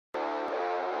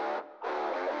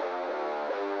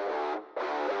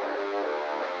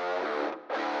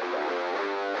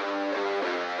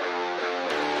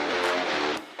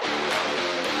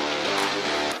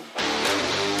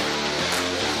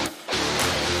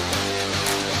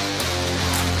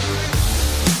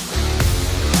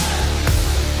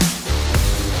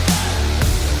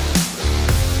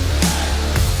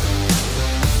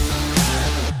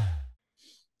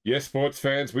Yes, sports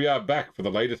fans, we are back for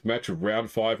the latest match of Round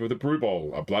 5 of the Brew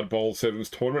Bowl, a Blood Bowl Sevens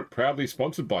tournament proudly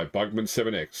sponsored by Bugman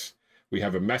 7X. We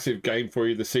have a massive game for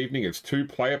you this evening as two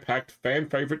player-packed,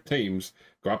 fan-favourite teams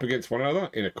go up against one another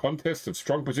in a contest of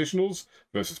strong positionals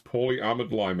versus poorly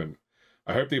armoured linemen.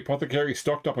 I hope the apothecary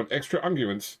stocked up on extra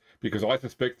unguents because I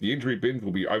suspect the injury bins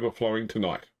will be overflowing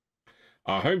tonight.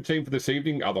 Our home team for this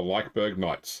evening are the Leicheberg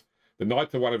Knights. The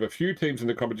Knights are one of a few teams in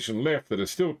the competition left that are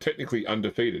still technically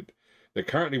undefeated. They're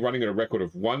currently running at a record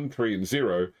of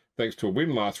 1-3-0 thanks to a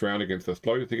win last round against the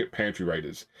slow ticket Pantry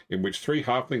Raiders, in which three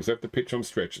halflings left the pitch on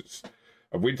stretches.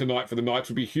 A win tonight for the Knights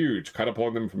would be huge, cut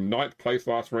upon them from ninth place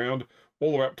last round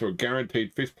all the way up to a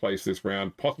guaranteed fifth place this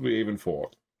round, possibly even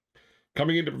fourth.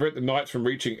 Coming in to prevent the Knights from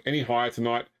reaching any higher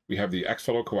tonight, we have the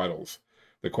Axtotl Coatls.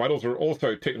 The Coatls are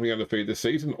also technically undefeated this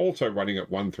season, also running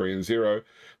at 1-3-0,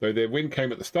 though their win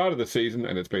came at the start of the season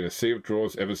and it's been a sea of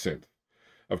draws ever since.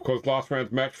 Of course, last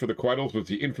round's match for the Coatls was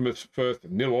the infamous first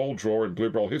 0-0 draw in Blue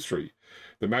Bowl history.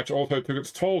 The match also took its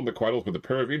toll on the Coatls with a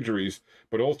pair of injuries,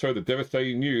 but also the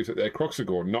devastating news that their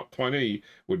Croxagore, not Tiny,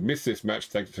 would miss this match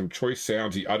thanks to some choice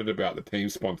sounds he uttered about the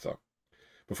team's sponsor.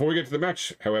 Before we get to the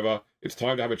match, however, it's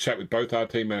time to have a chat with both our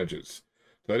team managers.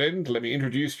 To that end, let me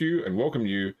introduce you and welcome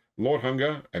you, Lord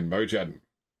Hunger and Mo Jadden.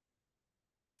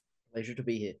 Pleasure to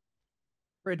be here.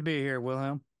 Great to be here,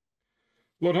 Wilhelm.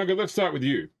 Lord Hunger, let's start with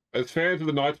you. As fans of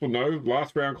the Knights will know,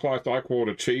 last round Clive Dykward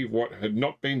achieved what had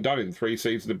not been done in 3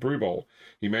 seasons of the Brew Bowl.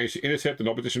 He managed to intercept an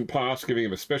opposition pass, giving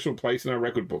him a special place in our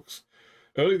record books.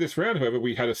 Earlier this round, however,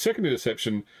 we had a second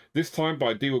interception, this time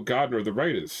by Deal Gardner of the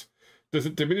Raiders. Does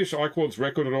it diminish Eichwald's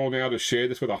record at all now to share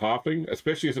this with a halfling,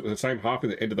 especially as it was the same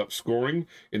halfling that ended up scoring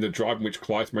in the drive in which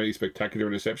Clive made his spectacular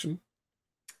interception?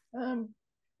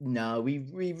 No, we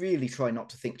really try not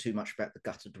to think too much about the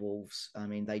gutter dwarves. I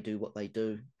mean, they do what they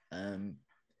do.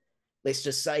 Let's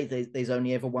just say there's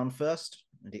only ever one first,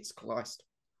 and it's Kleist.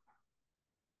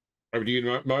 Over to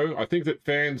you, Mo. I think that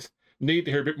fans need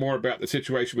to hear a bit more about the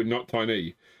situation with Not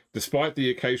Tiny. Despite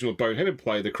the occasional boneheaded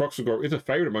play, the Croxagore is a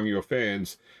favourite among your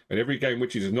fans, and every game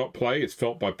which he does not play is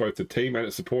felt by both the team and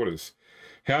its supporters.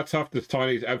 How tough does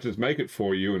Tiny's absence make it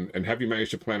for you, and have you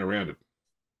managed to plan around it?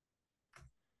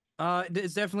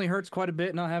 It definitely hurts quite a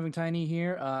bit not having Tiny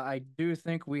here. I do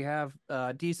think we have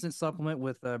a decent supplement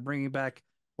with bringing back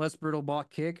less brittle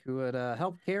block kick, who would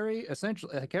help carry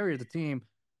the team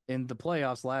in the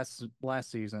playoffs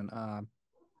last season.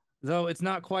 Though it's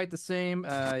not quite the same.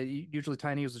 Usually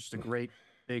Tiny was just a great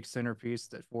big centerpiece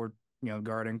that for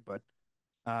guarding, but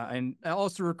and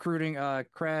also recruiting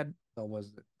Crad. What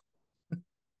was it?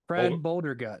 Crad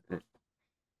Bouldergut.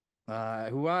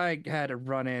 Who I had a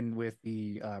run in with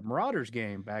the Marauders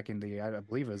game back in the, I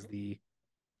believe it was the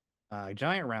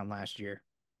Giant round last year.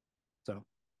 So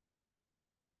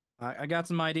I got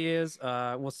some ideas.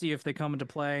 We'll see if they come into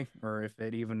play or if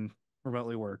it even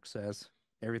remotely works, as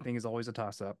everything is always a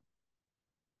toss-up.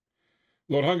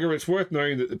 Lord Hunger, it's worth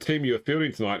noting that the team you are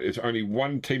fielding tonight is only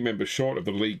one team member short of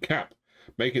the league cap,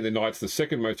 making the Knights the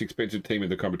second most expensive team in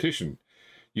the competition.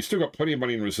 You've still got plenty of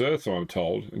money in reserve, so I'm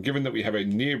told, and given that we have a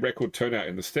near-record turnout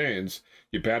in the stands,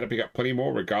 you're bound to pick up plenty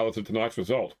more regardless of tonight's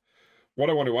result. What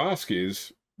I want to ask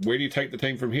is, where do you take the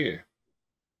team from here?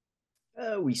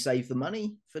 We save the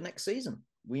money for next season.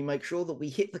 We make sure that we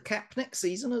hit the cap next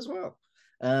season as well.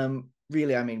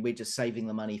 Really, I mean, we're just saving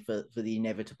the money for the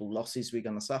inevitable losses we're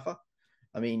going to suffer.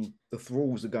 I mean, the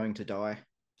thralls are going to die.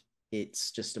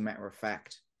 It's just a matter of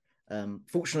fact.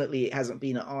 Fortunately, it hasn't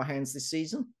been at our hands this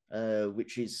season,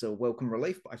 which is a welcome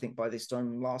relief. But I think by this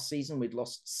time last season, we'd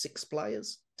lost 6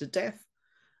 players to death.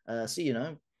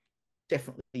 So,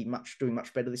 definitely doing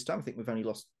much better this time. I think we've only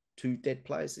lost 2 dead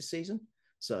players this season.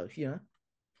 So,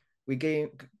 we go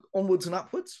onwards and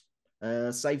upwards,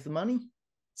 save the money,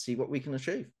 see what we can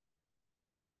achieve.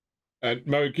 And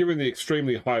Mo, given the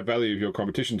extremely high value of your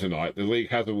competition tonight, the league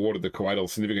has awarded the Coatls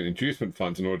significant inducement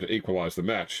funds in order to equalise the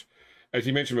match. As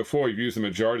you mentioned before, you've used the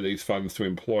majority of these funds to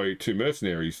employ 2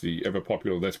 mercenaries, the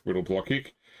ever-popular less brittle block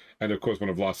kick, and of course one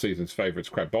of last season's favourites,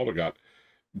 Crab Bouldergut.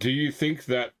 Do you think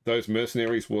that those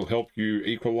mercenaries will help you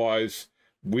equalise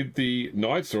with the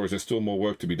Knights, or is there still more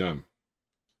work to be done?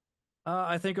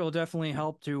 I think it will definitely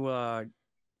help to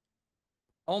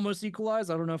almost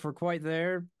equalize. I don't know if we're quite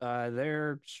there.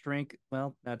 Their strength,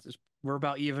 well, we're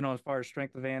about even on as far as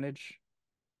strength advantage.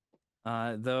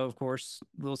 Though of course,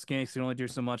 little skinks can only do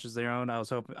so much as their own.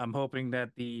 I'm hoping that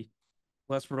the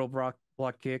less brittle block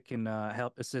kick can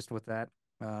help assist with that.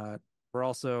 We're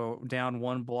also down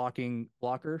 1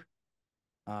 blocker.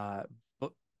 But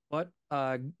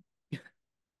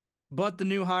but the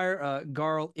new hire,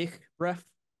 Garl Ichbref,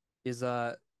 is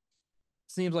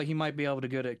seems like he might be able to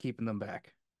good at keeping them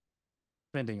back.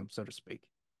 defending him, so to speak.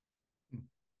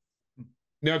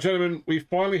 Now, gentlemen, we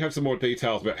finally have some more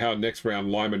details about how next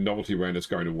round lineman novelty round is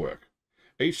going to work.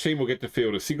 Each team will get to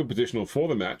field a single positional for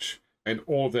the match and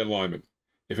all of their linemen.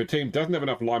 If a team doesn't have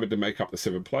enough linemen to make up the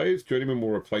 7 players, journeymen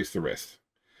will replace the rest.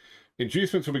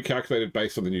 Inducements will be calculated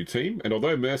based on the new team, and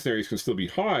although mercenaries can still be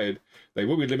hired, they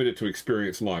will be limited to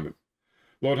experienced linemen.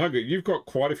 Lord Hunger, you've got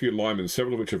quite a few linemen,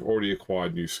 several of which have already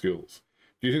acquired new skills.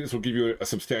 Do you think this will give you a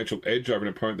substantial edge over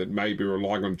an opponent that may be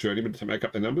relying on journeymen to make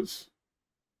up the numbers?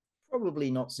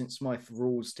 Probably not, since my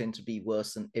rules tend to be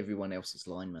worse than everyone else's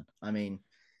linemen. I mean,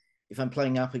 if I'm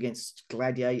playing up against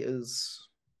gladiators,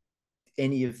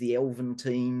 any of the elven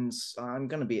teams, I'm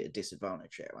going to be at a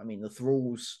disadvantage here. I mean, the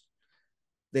thralls,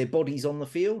 their bodies on the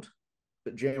field,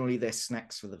 but generally they're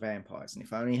snacks for the vampires. And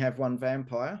if I only have one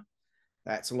vampire,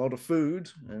 that's a lot of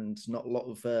food and not a lot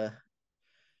of,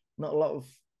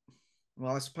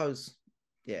 well, I suppose,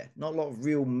 yeah, not a lot of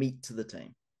real meat to the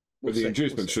team. But the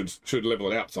inducement should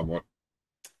level it out somewhat.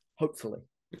 Hopefully.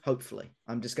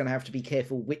 I'm just going to have to be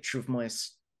careful which of my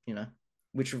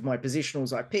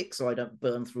positionals I pick, so I don't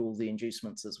burn through all the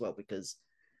inducements as well, because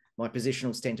my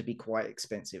positionals tend to be quite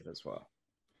expensive as well.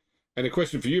 And a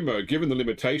question for you, Mo, given the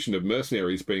limitation of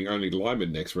mercenaries being only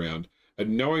linemen next round,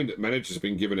 and knowing that managers have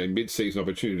been given a mid-season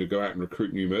opportunity to go out and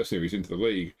recruit new mercenaries into the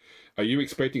league, are you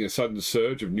expecting a sudden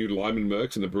surge of new lineman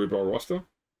mercs in the Brew Bowl roster?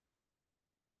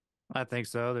 I think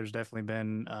so. There's definitely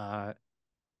been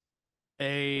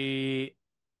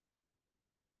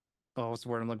what's the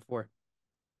word I'm looking for?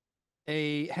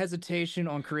 A hesitation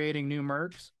on creating new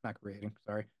mercs.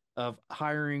 Of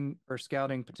hiring or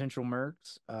scouting potential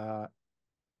mercs.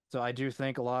 So I do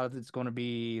think a lot of it's going to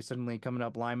be suddenly coming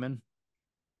up linemen.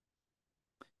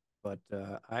 But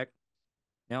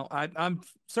I'm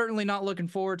certainly not looking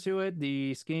forward to it.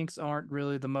 The skinks aren't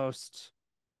really the most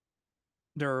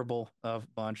durable of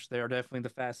bunch. They are definitely the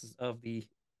fastest of the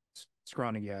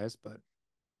scrawny guys, but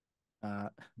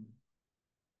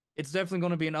it's definitely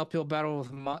going to be an uphill battle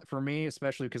for me,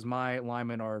 especially because my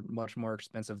linemen are much more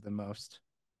expensive than most.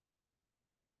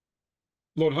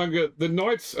 Lord Hunger, the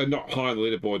Knights are not high on the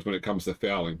leaderboards when it comes to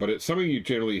fouling, but it's something you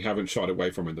generally haven't shied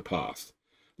away from in the past.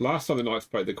 Last time the Knights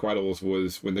played the Coatls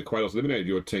was when the Coatls eliminated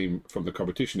your team from the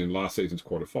competition in last season's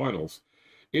quarterfinals.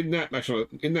 In that match,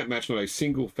 not a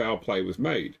single foul play was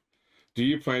made. Do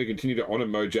you plan to continue to honour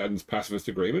Mo Jadden's pacifist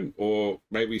agreement, or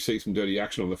maybe see some dirty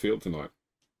action on the field tonight?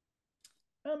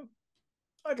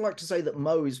 I'd like to say that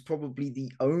Mo is probably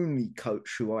the only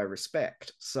coach who I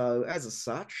respect. So as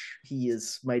such, he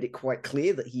has made it quite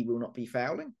clear that he will not be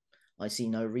fouling. I see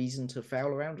no reason to foul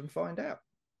around and find out.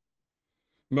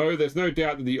 Mo, there's no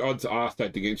doubt that the odds are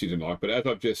stacked against you tonight, but as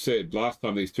I've just said, last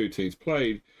time these two teams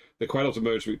played, the Coatls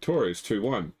emerged victorious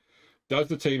 2-1. Does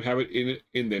the team have it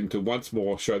in them to once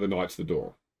more show the Knights the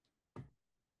door?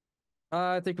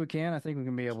 I think we can. I think we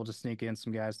can be able to sneak in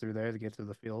some guys through there to get to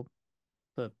the field.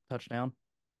 The touchdown.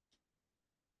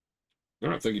 All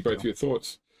right, thank you both for your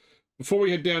thoughts. Before we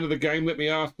head down to the game, let me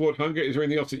ask, Lord Hunger, is there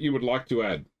anything else that you would like to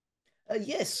add?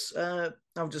 Yes, I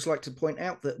would just like to point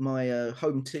out that my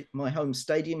home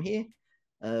stadium here,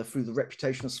 through the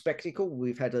reputational spectacle,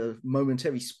 we've had a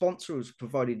momentary sponsor who's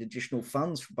provided additional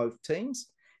funds for both teams,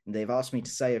 and they've asked me to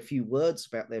say a few words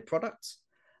about their products.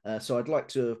 So I'd like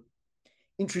to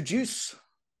introduce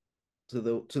to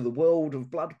the world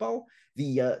of Blood Bowl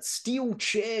the Steel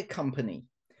Chair Company,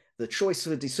 the choice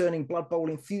of a discerning Blood Bowl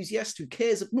enthusiast who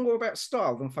cares more about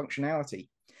style than functionality.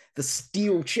 The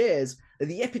steel chairs are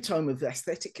the epitome of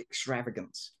aesthetic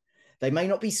extravagance. They may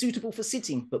not be suitable for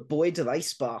sitting, but boy, do they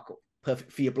sparkle.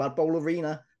 Perfect for your Blood Bowl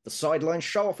arena, the sideline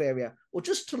show-off area, or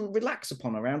just to relax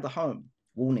upon around the home.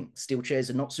 Warning, steel chairs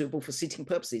are not suitable for sitting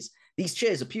purposes. These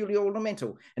chairs are purely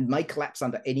ornamental and may collapse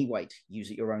under any weight.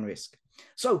 Use at your own risk.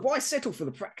 So why settle for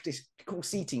the practical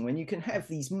seating when you can have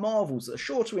these marvels that are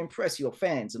sure to impress your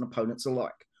fans and opponents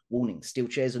alike? Warning, steel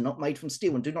chairs are not made from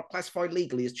steel and do not classify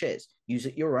legally as chairs. Use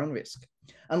at your own risk.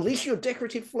 Unleash your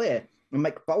decorative flair and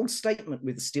make bold statement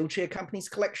with the Steel Chair Company's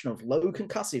collection of low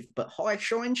concussive but high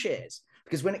shine chairs,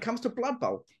 because when it comes to Blood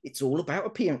Bowl, it's all about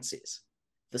appearances.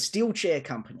 The Steel Chair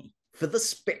Company, for the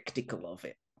spectacle of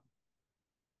it.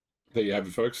 There you have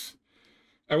it, folks.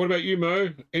 And what about you, Mo?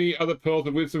 Any other pearls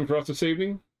of wisdom for us this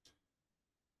evening?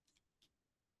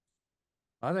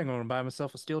 I think I'm going to buy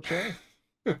myself a steel chair.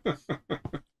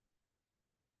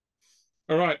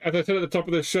 All right, as I said at the top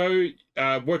of the show,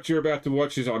 what you're about to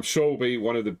watch is, I'm sure, will be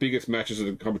one of the biggest matches of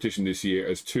the competition this year,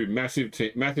 as two massive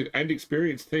and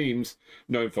experienced teams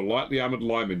known for lightly armoured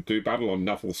linemen do battle on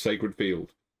Nuffle's sacred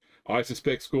field. I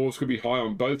suspect scores could be high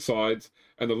on both sides,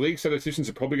 and the league statisticians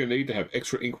are probably going to need to have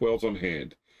extra inkwells on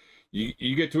hand.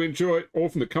 You get to enjoy it all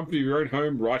from the comfort of your own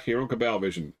home right here on Cabal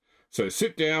Vision. So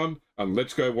sit down and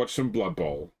let's go watch some Blood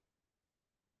Bowl.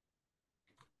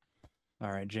 All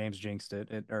right, James jinxed it.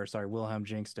 Wilhelm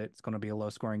jinxed it. It's going to be a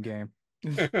low-scoring game.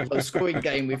 Low-scoring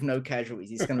game with no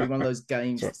casualties. It's going to be one of those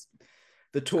games.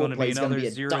 The tour play is going to be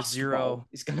a 0-0. dust bowl.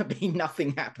 It's going to be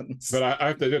nothing happens. But I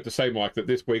have to say, Mike, that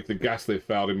this week the gas lift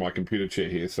failed in my computer chair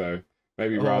here. So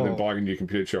maybe rather than buying a new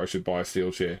computer chair, I should buy a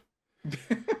steel chair.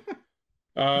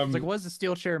 It's like, what's the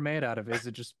steel chair made out of? Is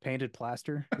it just painted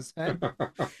plaster?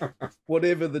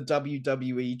 Whatever the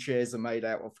WWE chairs are made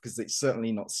out of, because it's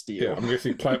certainly not steel. Yeah, I'm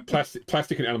guessing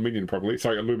plastic and aluminium, probably.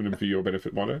 Sorry, aluminum for your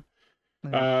benefit, Mono.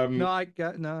 No, I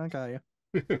got you.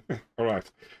 All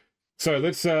right. So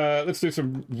let's do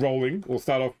some rolling. We'll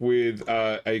start off with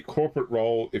a corporate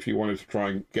roll if you wanted to try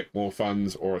and get more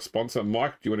funds or a sponsor.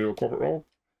 Mike, do you want to do a corporate roll?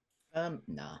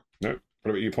 Nah. No.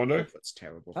 What about you, Pondo? That's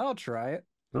terrible. I'll try it.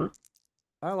 Huh?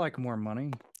 I like more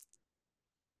money.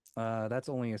 That's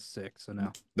only a 6, so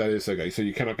no. That is okay. So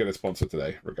you cannot get a sponsor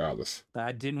today, regardless.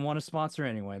 I didn't want a sponsor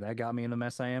anyway. That got me in the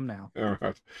mess I am now. All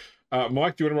right.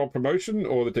 Mike, do you want to roll promotion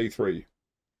or the D3?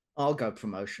 I'll go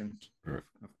promotion. All right.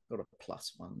 I've got a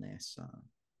 +1 there, so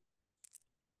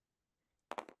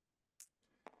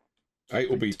 8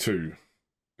 will be 2.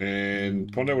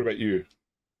 And Pondo, what about you?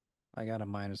 I got a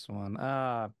 -1.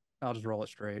 I'll just roll it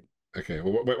straight. Okay.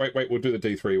 Well, wait. We'll do the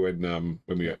D3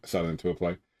 when we start into a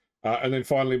play. And then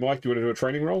finally, Mike, do you want to do a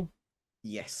training roll?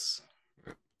 yes.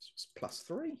 It's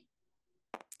 +3.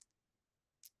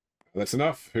 That's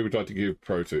enough. Who would like to give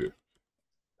pro to?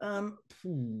 I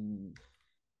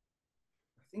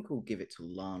think we'll give it to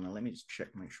Lana. Let me just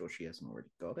check, make sure she hasn't already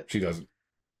got it. She doesn't.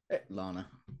 Lana.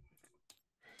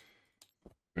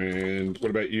 And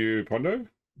what about you, Pondo?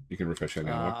 You can refresh that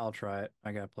now. I'll try it.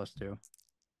 I got +2.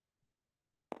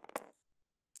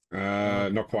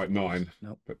 Not quite 9.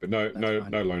 Nope. But no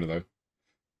Fine. loner though.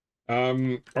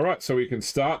 All right, so we can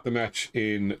start the match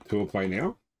in tour play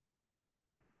now.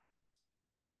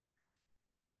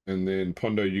 And then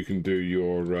Pondo, you can do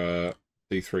your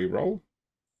D3 roll.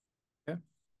 Okay.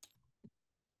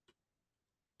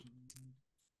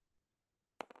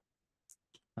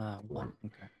 One.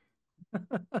 Okay.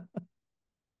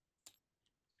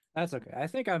 That's okay. I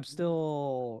think I'm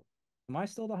still. Am I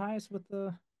still the highest with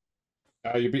the?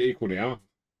 You'll be equal now.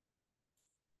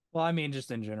 Well, I mean,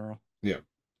 just in general. Yeah.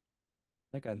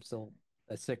 I think I'm still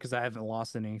at 6 because I haven't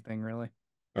lost anything really.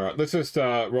 All right, let's just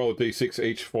roll a D6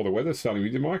 each for the weather, starting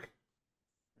with you, Mike.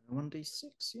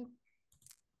 1d6, yeah.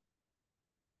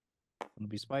 It'll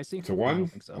be spicy. It's a I 1. don't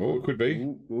think so. Oh, it could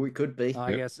be. Ooh, it could be.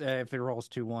 I guess if it rolls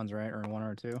 2 1s, right, or 1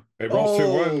 or 2. It rolls 2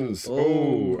 1s.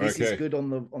 Oh, this okay. is good on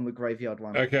the graveyard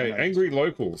one. Okay, angry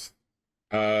locals.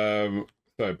 So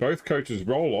both coaches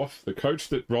roll off. The coach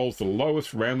that rolls the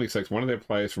lowest roundly selects one of their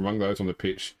players from among those on the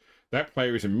pitch. That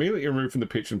player is immediately removed from the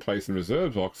pitch and placed in the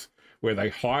reserve box, where they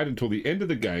hide until the end of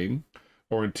the game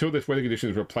or until this weather condition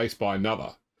is replaced by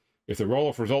another. If the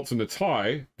roll-off results in a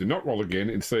tie, do not roll again.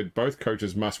 Instead, both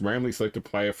coaches must randomly select a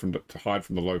player to hide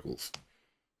from the locals.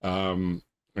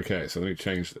 Okay, so let me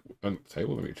change the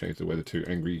table. Let me change the weather to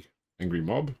angry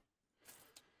mob.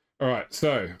 All right,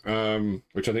 so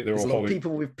which I think they're There's all a lot holding. of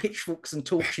people with pitchforks and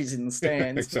torches in the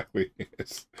stands. Exactly.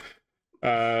 Yes.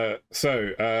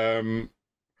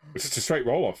 It's just a straight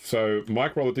roll-off. So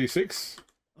Mike, roll a d6.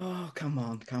 Oh, come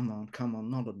on,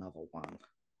 not another one.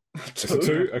 It's a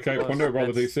 2. Okay, Close. Pondo, roll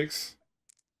a d6.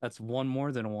 That's 1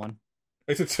 more than a 1.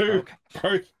 It's a 2.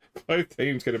 Okay. Both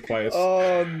teams get a place.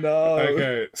 Oh no.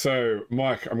 Okay, so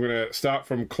Mike, I'm going to start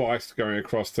from Kleist going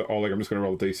across to Oleg. I'm just going to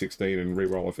roll a d16 and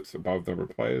re-roll if it's above the number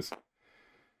of players.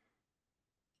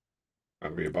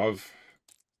 That'll be above.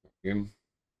 Again.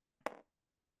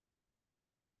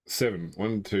 7.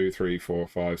 1, 2, 3, 4,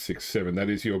 5, 6, 7. That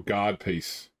is your guard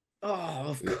piece. Oh,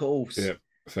 of course. Yep.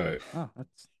 So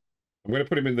That's I'm going to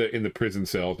put him in the prison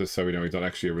cell just so we know he's not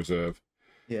actually a reserve.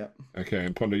 Yeah. Okay,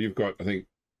 and Pondo, you've got, I think,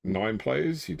 9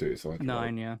 players. You do, so I have to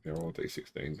 9, yeah. roll a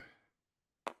d16.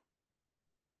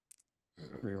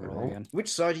 Reroll again. Which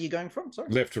side are you going from? Sorry.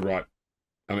 Left to right.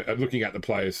 I mean, looking at the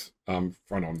players front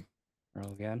on.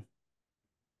 Roll again.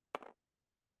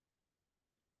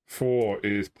 4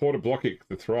 is Porter Blockick,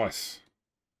 the thrice.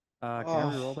 Can I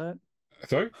reroll that?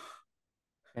 Sorry?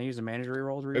 Can I use a manager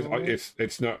reroll to reroll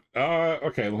It's not.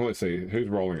 Okay, well, let's see. Who's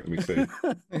rolling it? Let me see.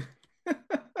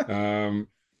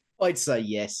 I'd say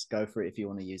yes. Go for it if you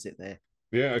want to use it there.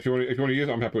 Yeah, if you want to use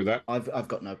it, I'm happy with that. I've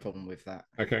got no problem with that.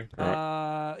 Okay. All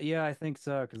right. Yeah, I think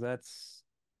so, because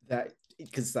that's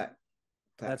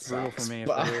brutal for me. If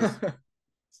that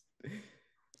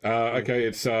is. Okay,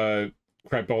 it's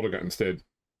Crab Boulder instead.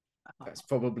 That's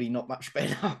probably not much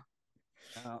better.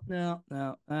 No.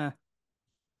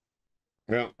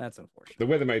 Well, That's unfortunate. the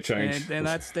weather may change. And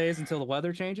that stays until the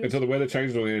weather changes? Until the weather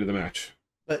changes or the end of the match.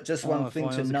 But just one thing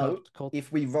to note,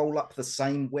 if we roll up the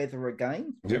same weather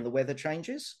again when the weather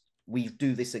changes, we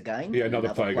do this again. Yeah,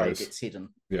 another player gets hidden.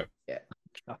 Yeah.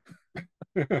 All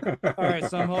right,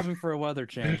 so I'm hoping for a weather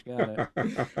change. Got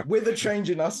it. Weather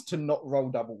changing us to not roll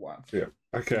double one. Yeah.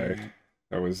 Okay.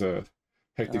 That was a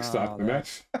hectic start to the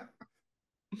match.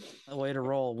 A way to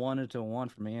roll 1 into a 1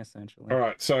 for me, essentially. All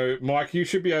right, so Mike, you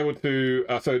should be able to.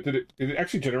 So did it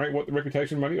actually generate what the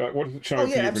reputation money? Like, what does it show? Oh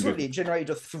yeah, absolutely. It generated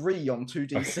a 3 on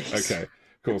 2d6. Okay,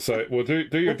 cool. So we'll do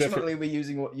your. Fortunately, we're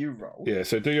using what you roll. Yeah.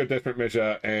 So do your desperate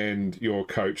measure and your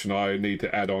coach, and I need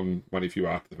to add on money for you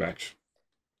after the match.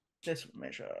 Desperate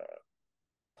measure.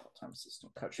 Part-time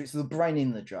assistant coach. It's the brain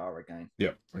in the jar again.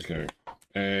 Yep. Okay.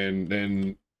 And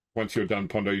then once you're done,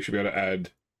 Pondo, you should be able to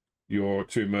add your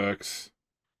 2 mercs.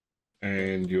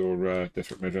 And your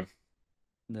desperate measure.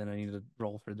 Then I need to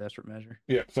roll for desperate measure.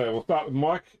 Yeah, so we'll start with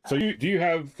Mike. So do you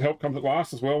have help comes at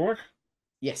last as well, Mike?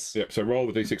 Yes. Yep, so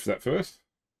roll the d6 for that first.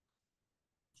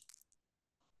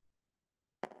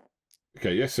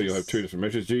 Okay, yes, so you'll have 2 different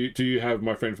measures. Do you have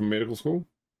my friend from medical school?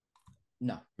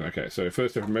 No. Okay, so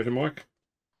first different measure, Mike.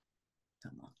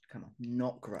 Come on.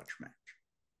 Not grudge match.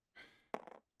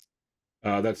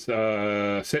 That's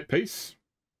set piece.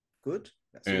 Good.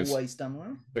 That's always done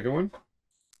well. Second one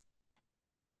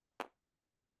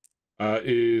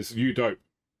is you dope.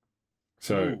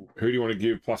 So who do you want to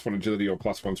give +1 agility or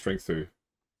 +1 strength to?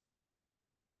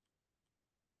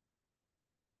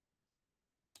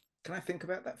 Can I think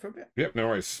about that for a bit? Yep, no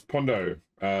worries. Pondo,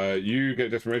 you get a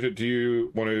different measure. Do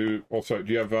you want to also?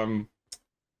 Do you have No,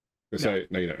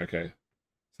 you don't. Okay.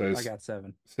 So I got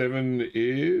 7. 7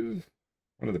 is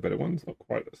one of the better ones. Not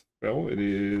quite a spell. It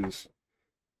is.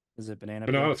 Is it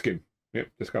banana skin? Yep,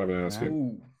 just got a banana skin.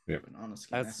 Ooh, yep. Banana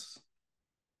skin.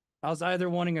 I was either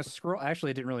wanting a scroll.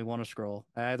 Actually, I didn't really want a scroll.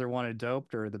 I either wanted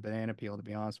doped or the banana peel, to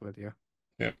be honest with you.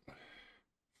 Yep.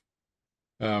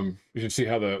 You should see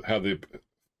how the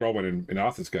scroll went in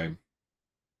Arthur's game.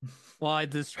 Well,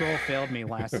 the scroll failed me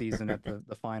last season at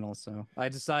the finals, so I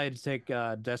decided to take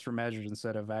desperate measures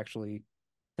instead of actually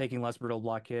taking less brittle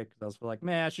block kick. I was like,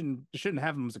 man, I shouldn't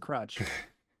have him as a crutch.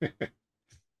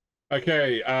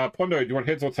 Okay, Pondo, do you want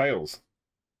heads or tails?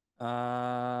 You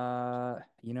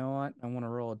know what? I want to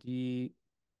roll a D6.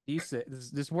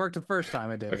 This worked the first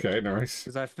time I did it. Okay, nice.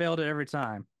 Because I failed it every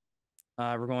time.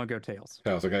 We're going to go tails.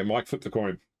 Tails, okay. Mike, flip the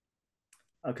coin.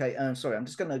 Okay, sorry, I'm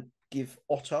just going to give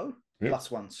Otto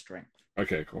 +1 strength.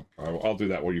 Okay, cool. I'll do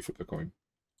that while you flip the coin.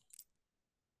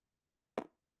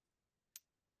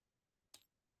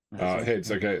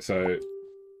 Heads, okay, so...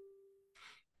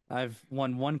 I've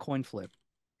won 1 coin flip.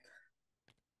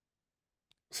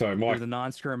 So, Mike, the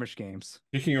non-skirmish games.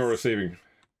 Kicking or receiving?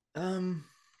 I'll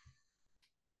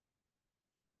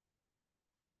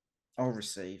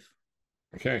receive.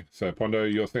 Okay, so Pondo,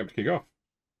 you're set to kick off.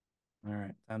 All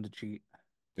right, time to cheat.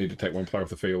 Need to take 1 player off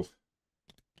the field.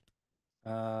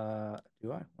 Do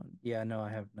I? Yeah, no, I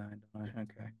have 9. Don't I?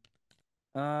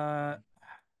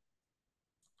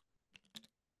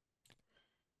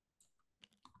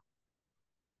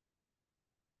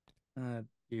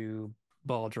 Okay. You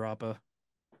ball dropper.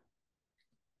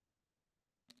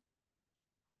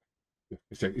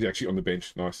 He's actually on the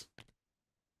bench. Nice.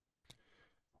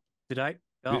 Did I?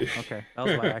 Oh, okay. That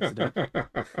was by accident.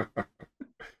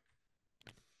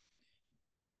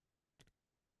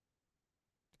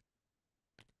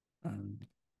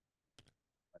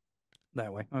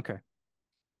 That way. Okay.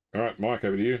 All right, Mike,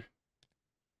 over to you.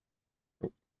 Oh.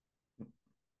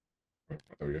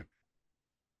 There we go.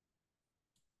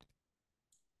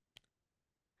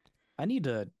 I need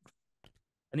to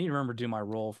remember to do my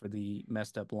roll for the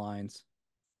messed up lines.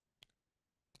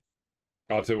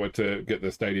 Oh, to get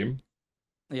the stadium.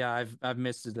 Yeah, I've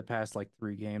missed it the past like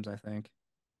 3 games, I think.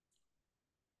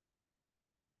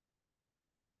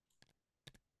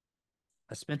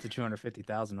 I spent the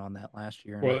 250,000 on that last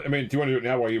year. Well, I mean, do you want to do it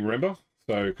now while you remember?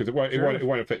 So, because it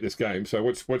won't affect this game. So,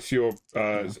 what's your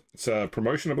it's a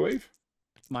promotion, I believe.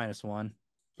 -1.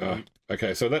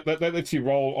 Okay, so that lets you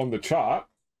roll on the chart.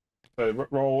 So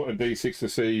roll a d6 to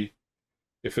see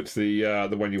if it's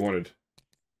the one you wanted.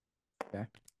 Okay.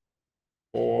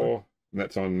 Or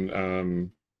that's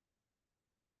on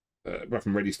rough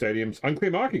and ready stadiums.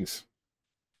 Unclear markings.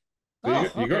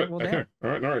 So you got it. Well, okay. All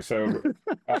right. No. So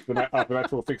after the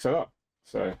match, we'll fix that up.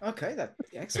 So okay, that's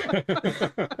excellent.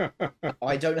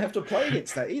 I don't have to play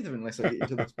against that either unless I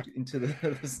get into the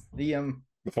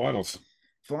finals.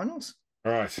 Finals.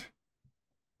 All right.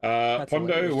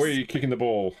 Pondo, where are you kicking the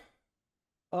ball?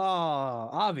 Oh,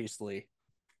 obviously.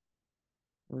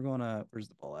 We're gonna. Where's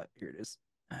the ball at? Here it is.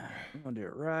 We're gonna do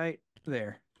it right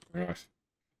there. All right.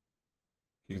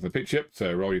 Here's the pitch. Yep.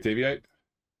 So roll your deviate.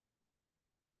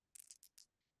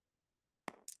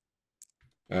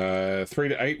 3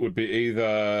 to 8 would be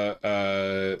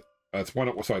either it's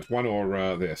one. So it's one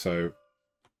or there. So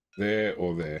there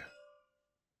or there.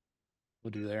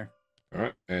 We'll do there. All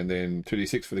right, and then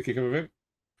 2d6 for the kickoff event.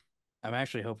 I'm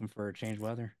actually hoping for a change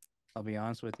weather. I'll be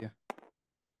honest with you.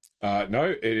 No,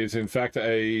 it is in fact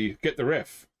a get the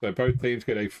ref. So both teams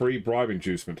get a free bribe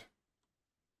inducement.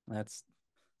 That's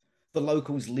The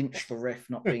locals lynch the ref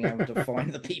not being able to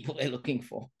find the people they're looking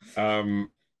for. And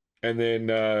then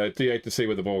D8 to see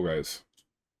where the ball goes.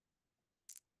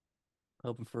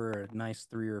 hoping for a nice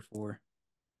 3 or 4.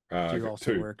 Two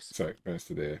also works. So goes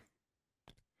to there.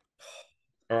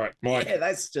 All right, Mike. Yeah,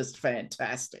 that's just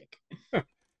fantastic.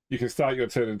 You can start your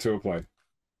turn into a play.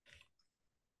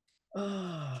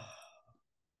 Oh,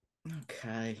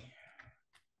 okay.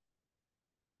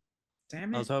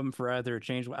 Damn it. I was hoping for either a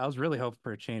change. I was really hoping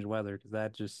for a change weather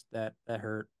because that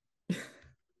hurt.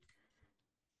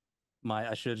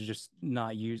 I should have just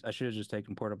not used. I should have just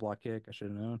taken porta block kick. I should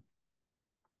have known.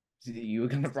 You were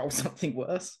going to roll something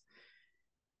worse?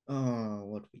 Oh,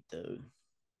 what do we do?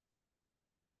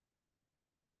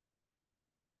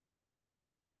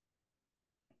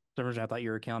 For some reason, I thought you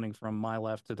were counting from my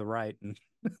left to the right, and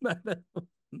that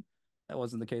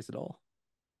wasn't the case at all.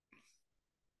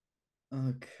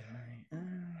 Okay.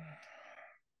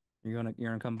 You're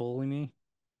gonna come bully me?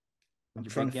 I'm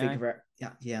trying to figure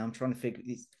out. Yeah. I'm trying to figure.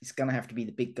 It's gonna have to be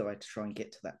the big guy to try and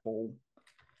get to that ball.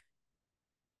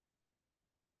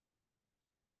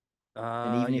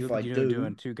 And even if I do,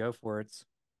 doing 2 go for it.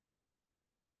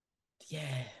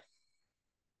 Yeah.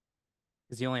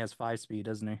 Because he only has 5 speed,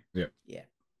 doesn't he? Yeah. Yeah.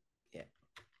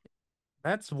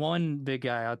 That's one big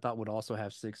guy I thought would also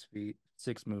have 6 feet,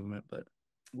 6 movement, but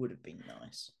would have been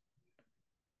nice.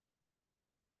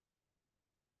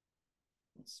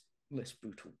 It's less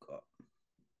brutal guard.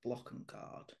 Block and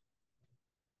guard.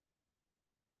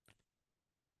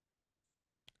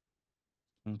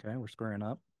 Okay, we're squaring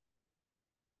up.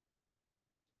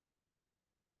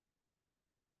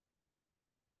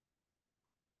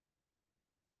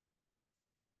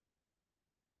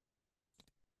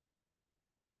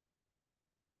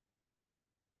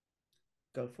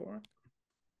 Go for it.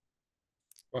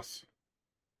 Plus.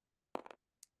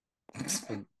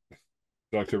 Would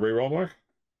you like to re-roll, Mike?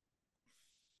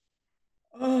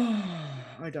 Oh,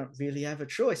 I don't really have a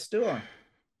choice, do I?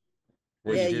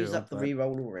 Yeah, use up the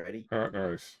re-roll already. All right,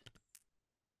 nice.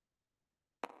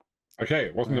 Okay,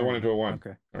 it wasn't a 1 into a 1.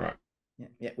 Okay. All right.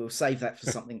 Yeah, we'll save that for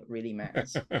something that really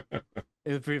matters.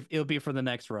 It'll be for the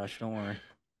next rush. Don't worry.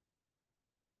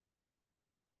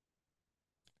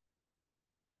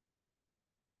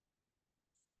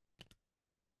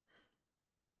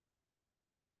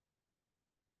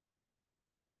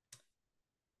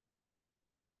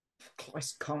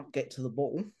 Kleist can't get to the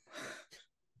ball.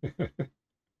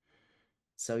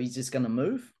 So he's just going to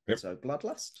move. Yep. So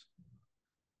Bloodlust.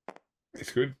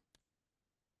 It's good.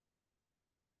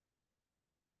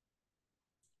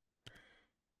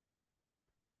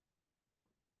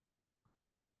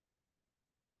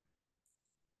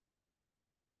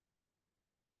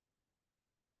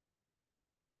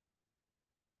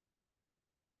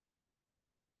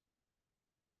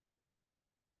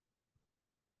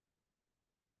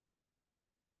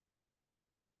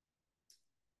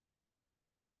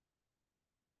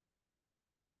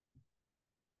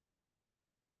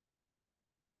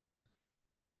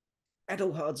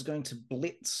 Adelhard's going to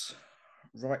blitz.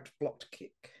 Right blocked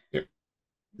kick. Yep.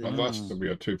 Bloodlust will be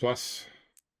a 2+.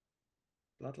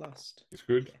 Bloodlust. It's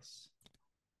good. Yes.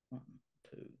 1,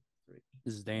 2, 3.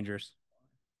 This is dangerous.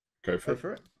 Go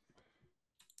for it.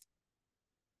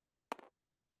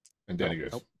 And down he goes.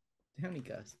 Oh. Down he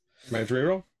goes. Manage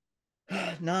reroll?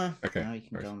 No. Okay. No, you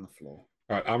can go on the floor.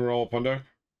 All right, armor roll, Pondo.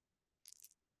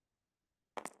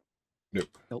 Nope.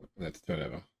 That's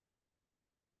turnover.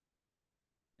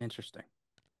 Interesting.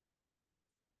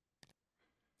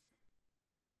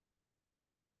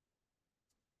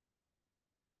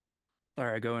 All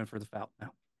right, go in for the foul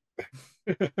now.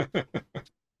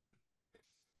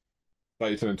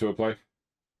 Let you turn into a play.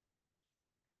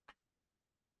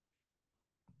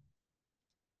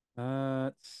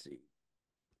 Let's see.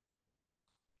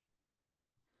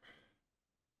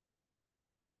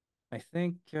 I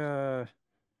think The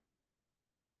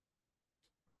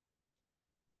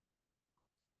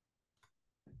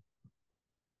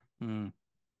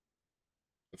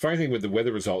funny thing with the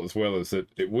weather result as well is that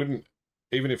it wouldn't,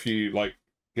 even if you like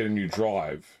get a new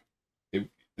drive,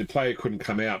 the player couldn't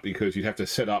come out because you'd have to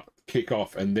set up, kick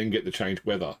off, and then get the changed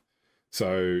weather.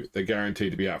 So they're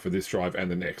guaranteed to be out for this drive and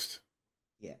the next.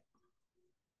 Yeah.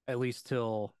 At least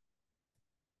till.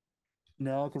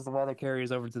 No, because the weather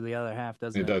carries over to the other half,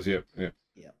 doesn't it? It does, yep. Yeah.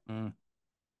 Mm.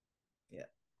 Yeah.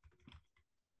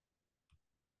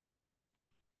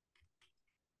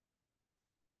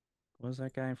 What was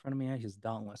that guy in front of me? He's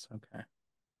dauntless. Okay.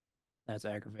 That's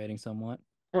aggravating somewhat.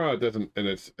 Well, it doesn't, and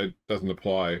it doesn't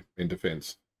apply in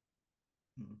defense.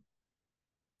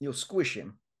 You'll squish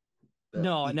him.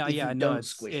 No, if yeah, you no, don't it's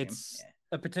squish him,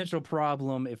 a potential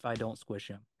problem if I don't squish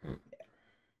him.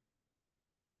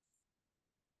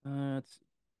 Let's see.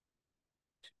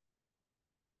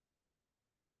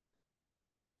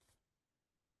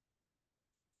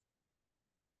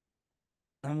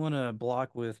 I'm gonna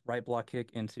block with right block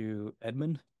kick into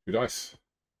Edmund. 2 dice.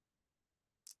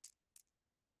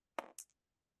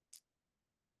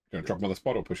 You gonna drop him on the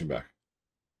spot or push him back?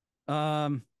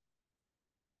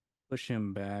 Push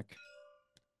him back.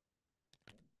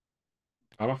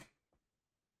 Armor?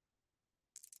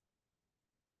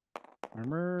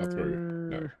 Armor. Not through.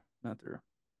 No. Not through. Of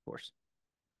course.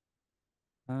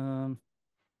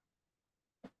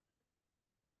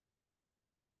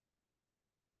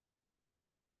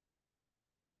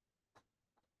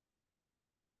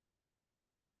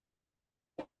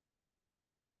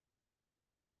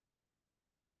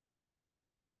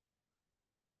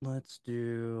 Let's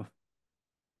do.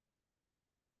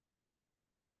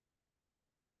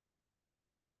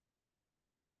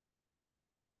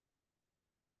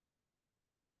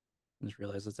 I just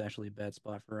realized it's actually a bad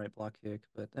spot for right block kick,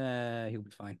 but he'll be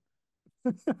fine.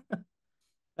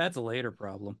 That's a later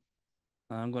problem.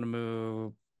 I'm going to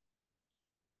move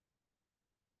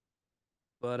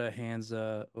Butter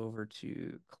Hansa over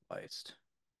to Kleist.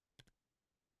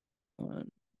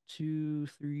 1, 2,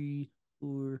 3,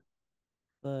 4,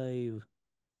 5,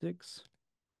 6.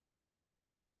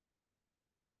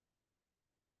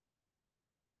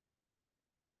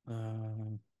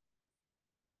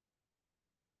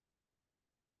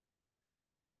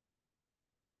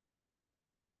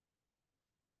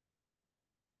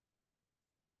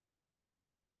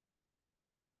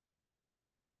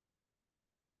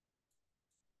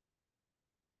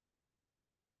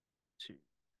 Two.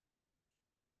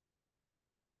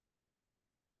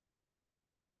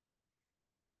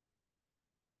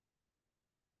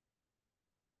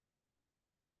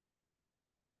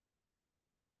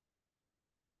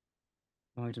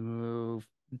 I'm going to move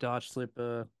dodge slip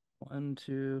 1,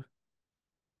 2,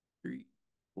 3,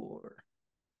 4,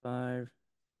 5,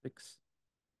 6,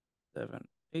 7,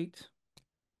 8.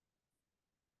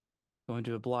 Going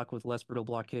to a block with less brittle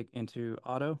block kick into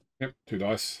auto. Yep, 2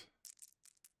 dice.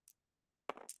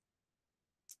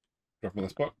 Drop him on the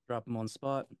spot. Drop him on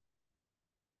spot.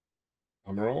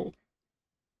 Armor roll.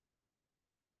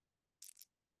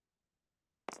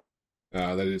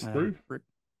 That is through.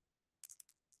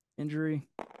 Injury.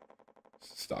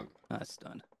 Stun.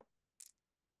 Stunned.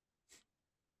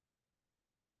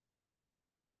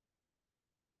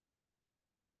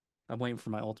 I'm waiting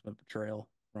for my ultimate betrayal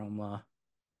from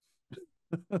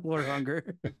Lord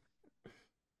Hunger.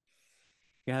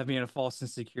 You have me in a false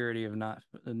insecurity of not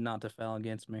to foul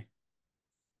against me.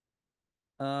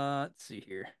 Let's see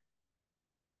here.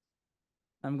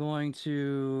 I'm going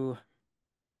to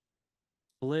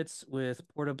blitz with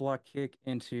porta block kick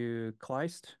into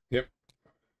Kleist. Yep.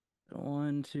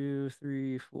 1, 2,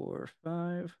 3, 4,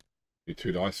 5. You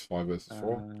 2 dice, 5 versus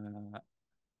 4. I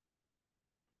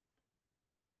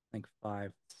think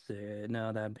 5.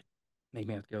 No, that'd make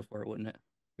me have to go for it, wouldn't it?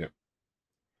 Yep.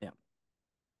 Yeah.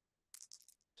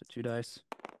 So 2 dice.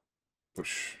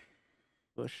 Push.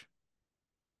 Push.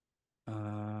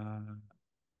 I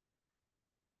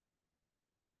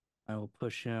will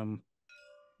push him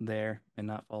there and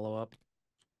not follow up.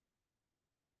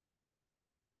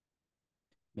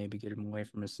 Maybe get him away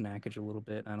from his snackage a little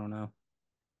bit. I don't know.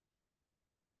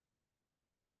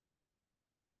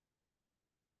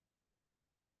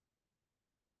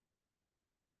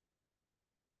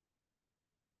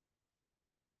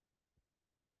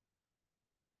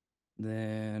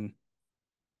 Then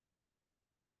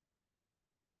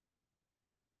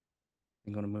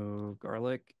I'm going to move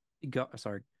garlic.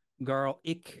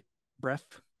 Garlic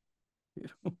breath.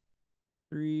 2,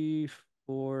 3,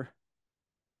 4,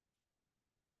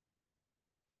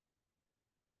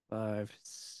 5,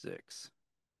 6.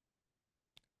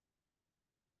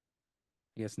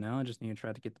 I guess now I just need to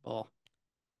try to get the ball.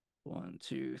 1,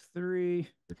 2, 3.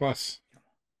 3 plus.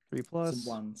 3 plus.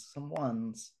 Some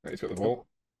ones. Right, he's got the ball.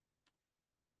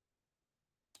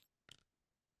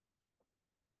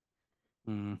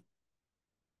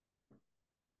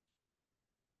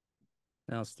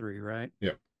 Now it's 3, right?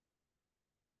 Yep.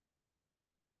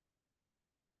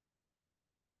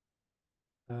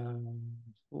 Um,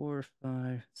 4,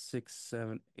 5, 6,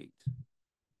 7, 8.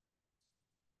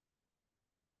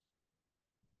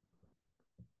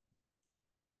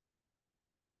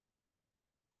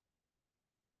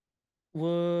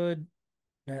 Would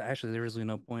actually there is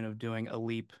no point of doing a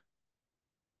leap.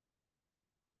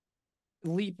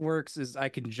 Leap works is I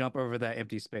can jump over that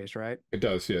empty space, right? It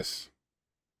does, yes.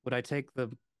 Would I take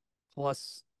the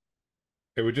plus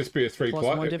It would just be a 3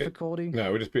 plus. one difficulty? No,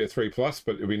 it would just be a 3 plus,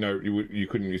 but we know you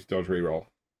couldn't use dodge reroll.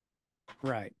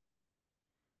 Right.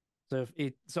 So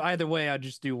either way, I'd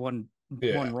just do one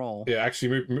roll. Yeah,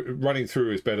 actually, running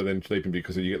through is better than sleeping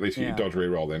because you at least get your dodge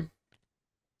reroll then.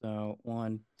 So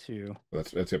 1, 2.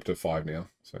 That's up to 5 now.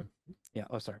 So yeah.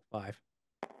 Oh, sorry, 5.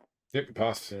 Yep, you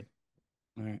passed. Good.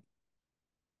 All right.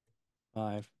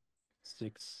 5,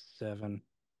 6, 7.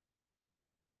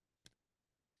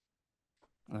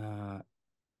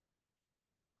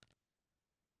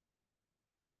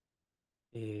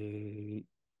 8.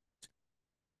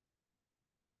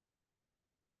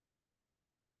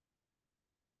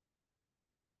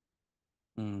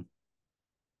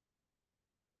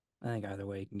 I think either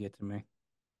way you can get to me.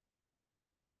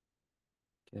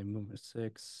 Okay, movement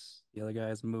 6. The other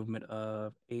guy's movement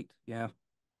of 8. Yeah.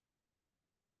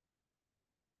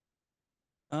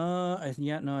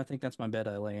 I think that's my bed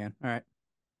I lay in. All right.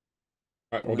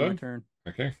 All right, all done. My turn.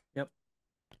 Okay. Yep.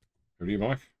 Over to you,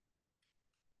 Mike.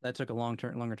 That took a longer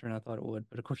turn than I thought it would,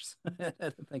 but of course I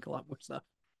had to think a lot more stuff.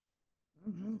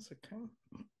 That's okay.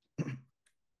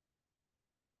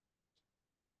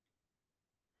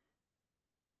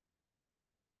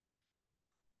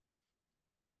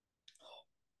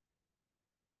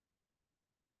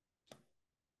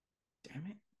 Damn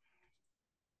it.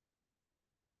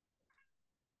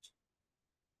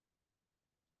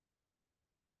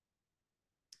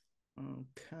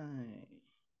 Okay.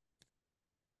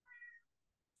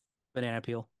 Banana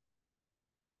peel.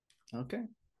 Okay.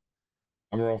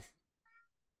 I'm roll.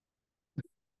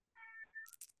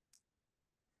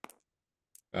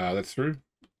 That's through.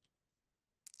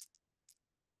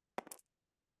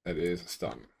 That is a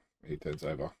stun. He turns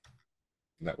over.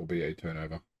 And that will be a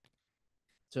turnover.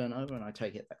 Turnover, and I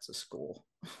take it that's a score.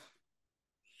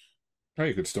 Oh,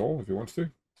 you could stall if you want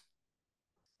to.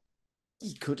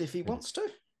 He could if he wants to.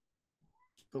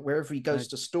 But wherever he goes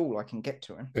to stall, I can get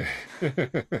to him.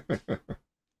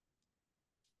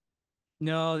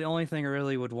 No, the only thing I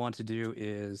really would want to do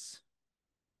is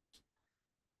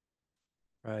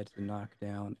try to knock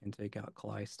down and take out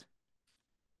Kleist.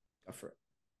 Go for it.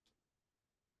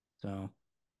 So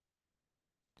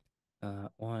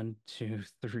 1, 2,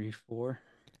 3, 4.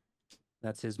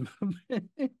 That's his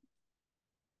movement.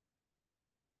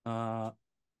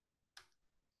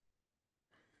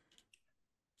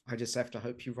 I just have to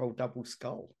hope you roll double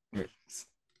skull.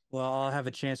 Well, I'll have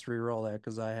a chance to re-roll that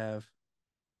because I have.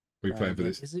 We plan for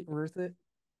this. Is it worth it?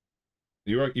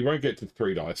 You won't get to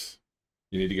 3 dice.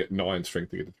 You need to get 9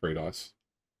 strength to get to 3 dice.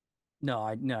 No,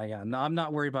 I'm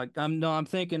not worried about. I'm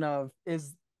thinking of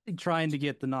is trying to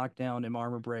get the knockdown and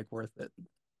armor break worth it.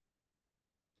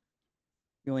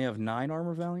 You only have 9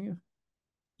 armor value.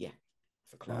 Yeah,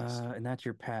 for class. And that's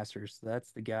your passer, so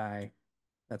that's the guy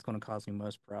that's going to cause me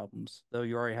most problems. Though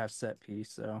you already have set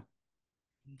piece, so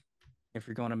if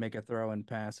you're going to make a throw and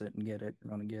pass it and get it, you're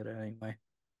going to get it anyway.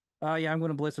 Yeah, I'm going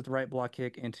to blitz with the right block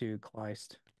kick into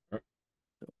Kleist. Right.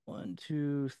 So 1,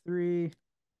 2, 3.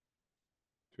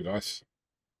 2 dice.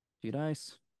 2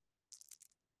 dice.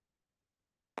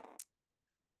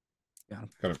 Got him.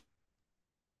 Got him.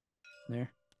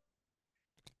 There.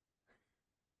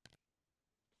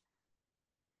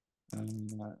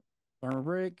 Armor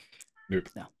break. Nope.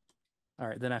 No. All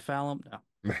right, then I foul him. No.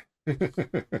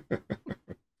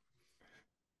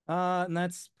 And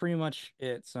that's pretty much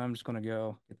it. So I'm just gonna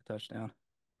go get the touchdown.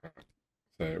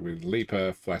 So with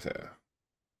leaper, flatter.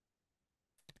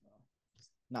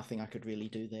 Nothing I could really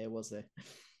do there, was there?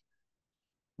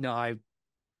 No, I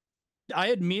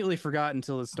had immediately forgot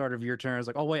until the start of your turn. I was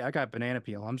like, oh wait, I got banana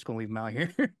peel. I'm just gonna leave him out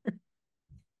here.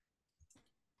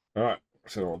 All right.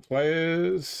 So all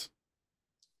players.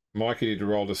 Mike, you need to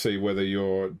roll to see whether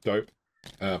your dope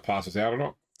passes out or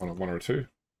not. One or 2.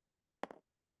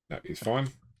 No, he's fine.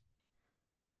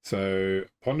 So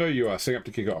Pondo, you are setting up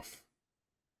to kick off.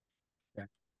 Yeah.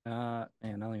 Man,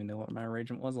 I don't even know what my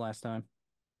arrangement was last time.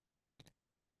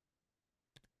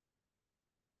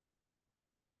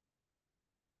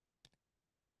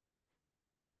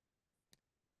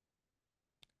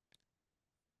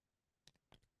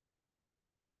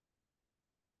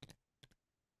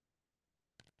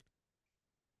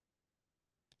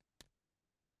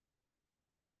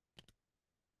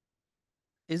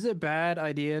 Is it a bad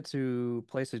idea to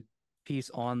place a piece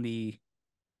on the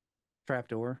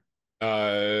trapdoor?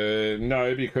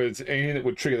 No, because anything that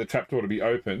would trigger the trapdoor to be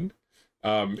open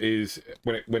is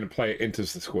when a player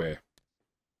enters the square,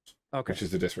 Okay, which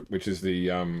is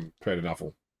the Predator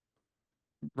Nuffle.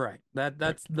 right.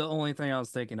 That's the only thing I was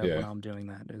thinking of when Yeah. I'm doing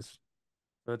that is,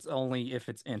 so it's only if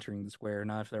it's entering the square,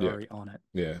 not if they're Yeah. already on it.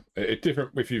 Yeah, it's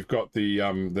different if you've got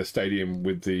the stadium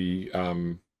with the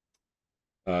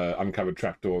uncovered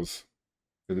trapdoors.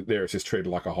 There, it's just treated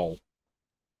like a hole.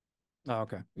 Oh,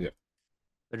 okay. Yep.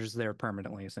 They're just there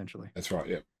permanently, essentially. That's right.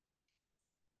 Yep.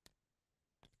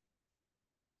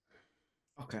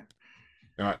 Okay.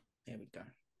 All right. There we go.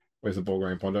 Where's the ball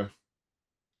going, Pondo?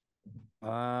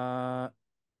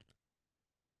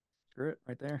 Screw it,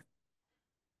 right there.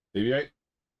 Deviate.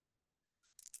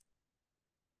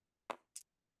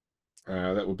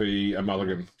 That will be a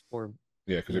mulligan. Or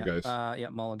Yeah, because it goes. yeah,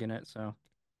 mulligan it. So,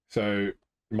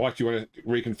 Mike, do you want to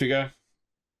reconfigure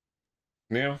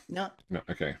now? No. No.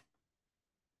 Okay.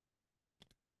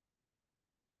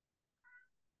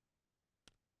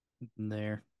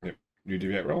 There. Yep. You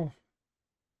deviate roll.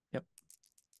 Yep.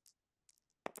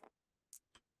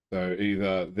 So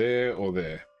either there or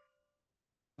there.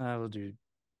 We'll do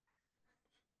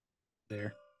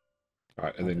there. All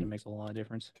right, and Not that then it makes a lot of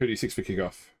difference. 2d6 for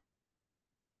kickoff.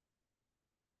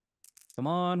 Come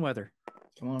on, weather.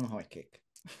 Come on, high kick.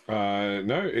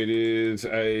 No, it is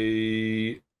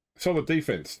a solid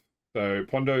defense. So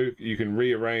Pondo, you can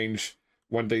rearrange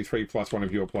 1d3 plus one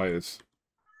of your players,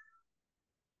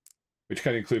 which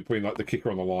can include putting like the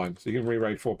kicker on the line. So you can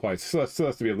rearrange 4 players. So that still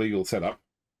has to be a legal setup.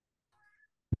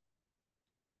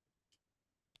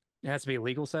 It has to be a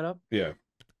legal setup. Yeah.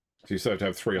 So you still have to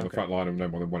have 3 on the Okay. front line and no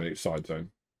more than 1 in each side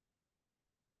zone.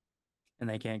 And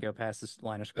they can't go past this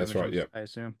line of scrimmage. That's right, yep. I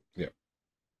assume. Yep.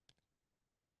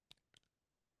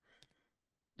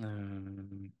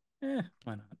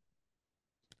 Why not?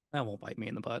 That won't bite me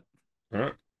in the butt. All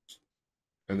right.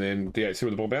 And then D8, see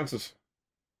where the ball bounces.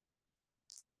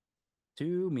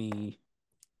 To me.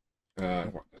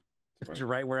 It's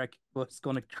right where I was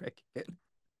going to trick it.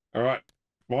 All right.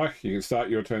 Mike, you can start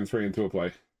your turn 3 into a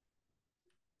play.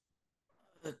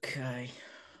 Okay.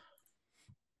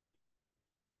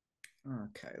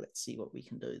 Okay, let's see what we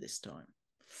can do this time.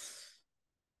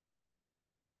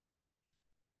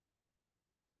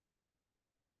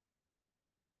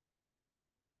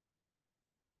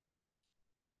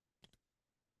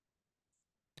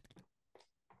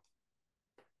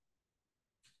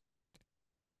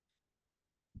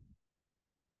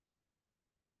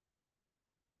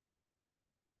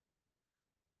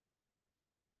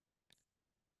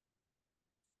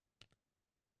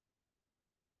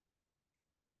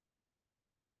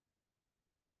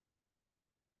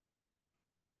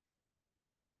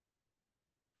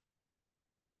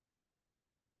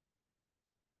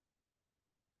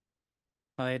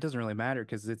 It doesn't really matter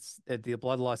because the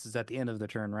blood loss is at the end of the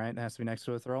turn, right? It has to be next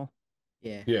to a throw.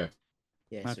 Yeah. Yeah.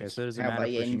 Yeah. Okay, so it doesn't how matter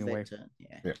they pushing end their away. turn.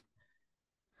 Yeah. Yeah.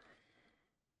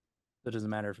 It doesn't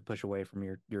matter if you push away from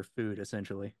your food,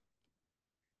 essentially.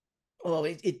 Well,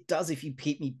 it does if you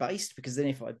keep me based, because then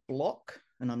if I block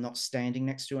and I'm not standing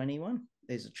next to anyone,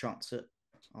 there's a chance that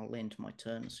I'll end my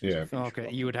turn as soon as I Yeah. finish Okay,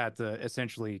 blocking. you would have to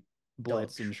essentially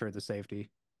blitz Dodge. and ensure the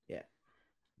safety. Yeah.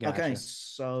 Gotcha. Okay,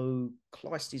 so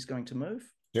Kleist is going to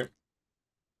move. Yep.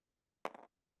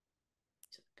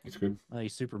 It's good. He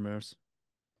super moves.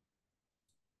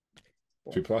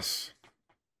 2 plus.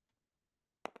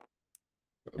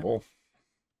 Got the ball.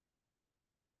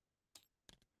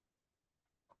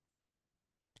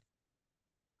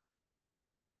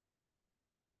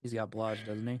 He's got blodge,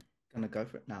 doesn't he? Gonna go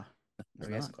for it. No, He's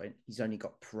he hasn't not. got. He's only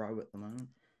got pro at the moment.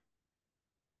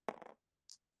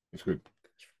 It's good.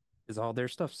 Is all their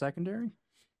stuff secondary?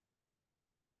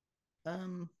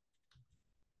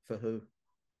 For who?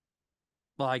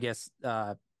 Well, I guess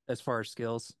as far as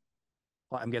skills,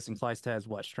 I'm guessing Kleist has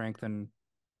what, strength and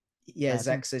He has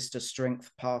passing? access to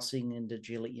strength, passing, and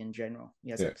agility in general. He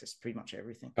has access to pretty much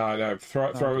everything. No,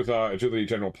 throws are agility,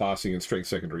 general passing, and strength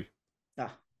secondary.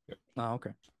 Ah, Oh,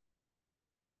 okay.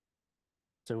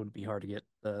 So it would be hard to get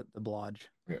the blodge.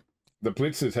 Yeah. The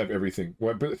blitzers have everything.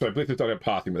 Well, so blitzers don't have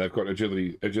passing, but they've got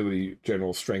agility,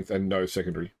 general strength, and no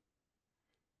secondary.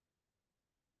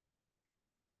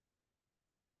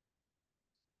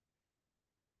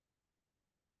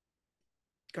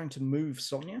 going to move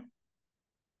Sonia.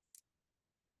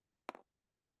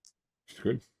 It's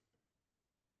good.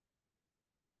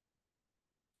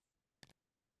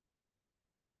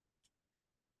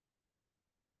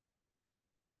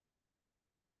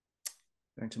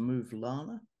 Going to move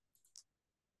Lana.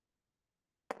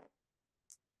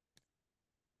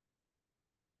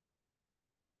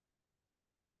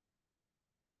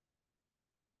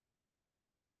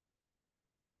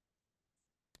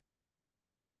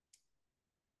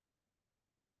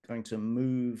 going to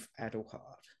move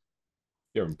Adelhard.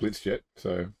 You haven't blitzed yet,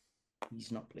 so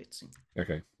He's not blitzing.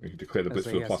 okay. We can declare the blitz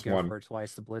So for he the has to go +1. for it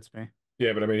twice to blitz me.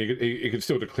 Yeah, but I mean, he could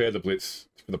still declare the blitz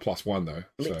for the +1 though.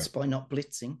 Blitz So by not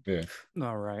blitzing. yeah.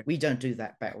 All right. We don't do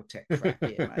that battle tech crap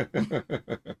here,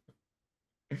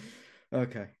 mate.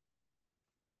 Okay.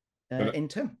 In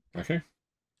turn. Okay.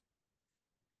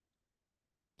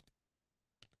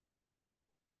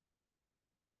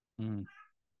 Mm.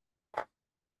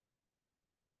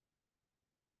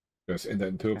 Let's end that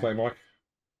into a play, Mike.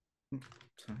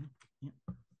 Sorry. Yep.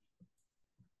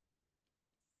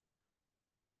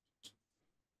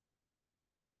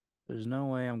 There's no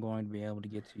way I'm going to be able to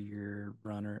get to your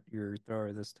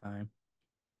thrower this time.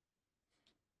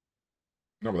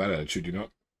 Not with that attitude, you're not.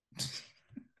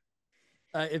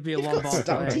 It'd be a You've long got ball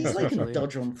stumped. play. He's like Actually. a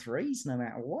dodge on threes no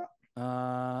matter what.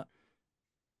 Well,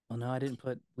 no, I didn't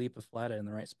put Leap of Flatta in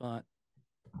the right spot.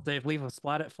 So if Leap of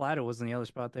Flatta was in the other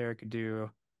spot there, I could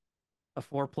do a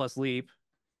 4+ leap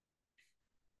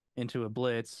into a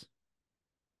blitz.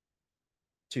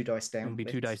 2 dice down. And be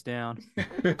blitz. 2 dice down.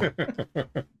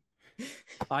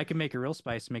 I can make a real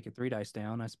spice to make it 3 dice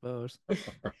down, I suppose.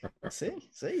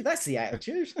 See, that's the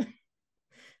attitude.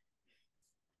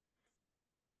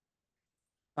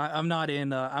 I'm not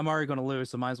in. I'm already going to lose,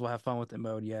 so might as well have fun with it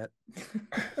mode yet.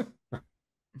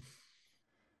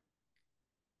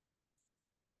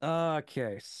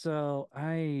 Okay, so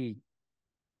I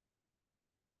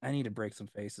need to break some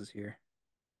faces here.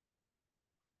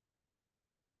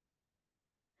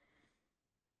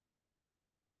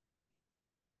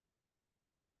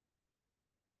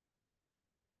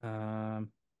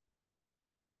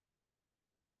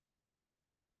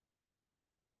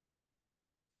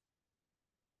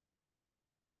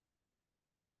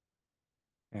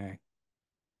 Okay.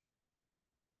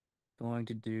 Going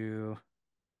to do.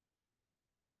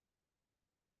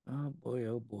 Oh boy,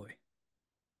 oh boy.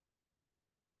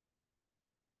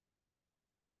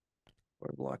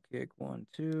 Or block kick 1,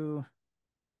 2.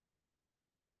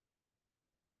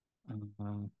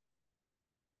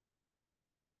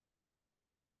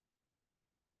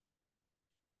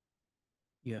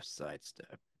 Yes,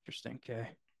 sidestep. Interesting. Okay.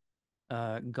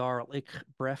 Garlic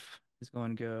breath is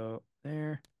going to go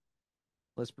there.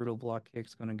 Less brutal block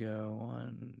kick's going to go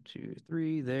 1, 2,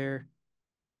 3 there.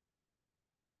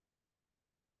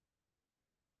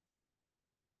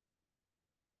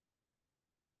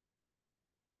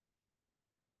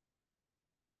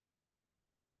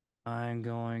 I'm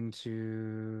going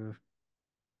to.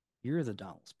 You're the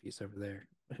Donald's piece over there.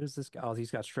 Who's this guy? Oh,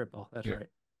 he's got strip ball. That's right.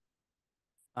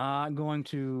 I'm going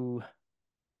to.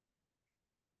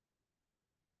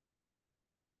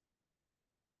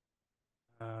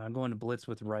 I'm going to blitz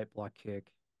with right block kick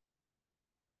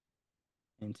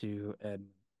into Ed.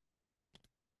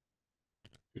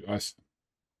 Nice.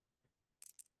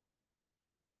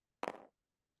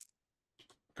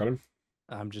 Got him.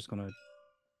 I'm just gonna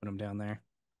put him down there.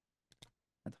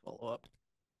 Have to follow up.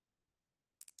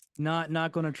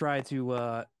 Not gonna try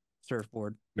to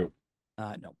surfboard. Nope.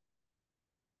 No.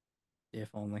 If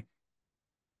only.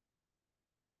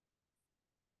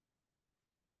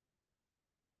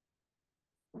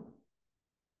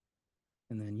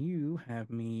 And then you have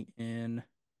me in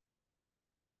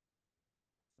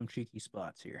some cheeky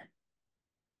spots here.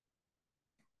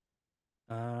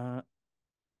 I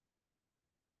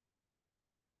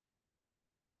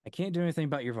can't do anything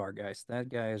about your Vargeist. That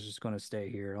guy is just going to stay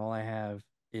here. All I have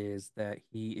is that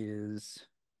he is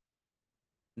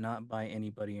not by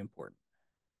anybody important.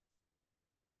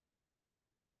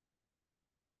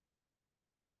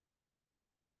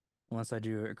 Unless I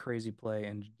do a crazy play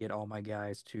and get all my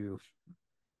guys to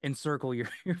encircle your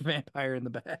vampire in the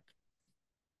back.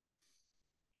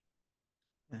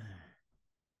 I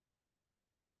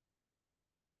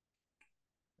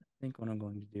think what I'm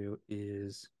going to do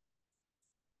is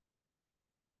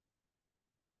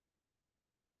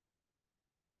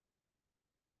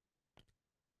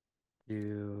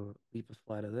do Leap of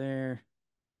Flatta there.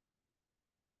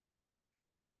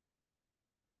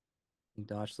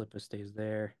 Dodge Slipper stays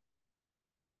there.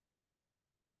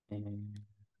 And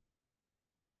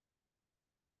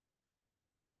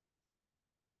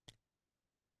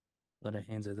Flata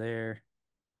hands it there.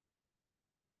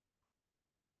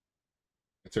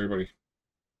 That's everybody.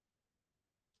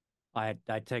 I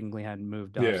technically hadn't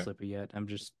moved Dodge Slipper yet. I'm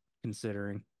just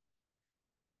considering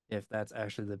if that's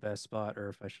actually the best spot or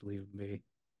if I should leave him be.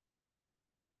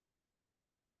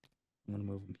 I'm gonna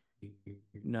move him here.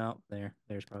 No,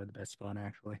 there's probably the best spot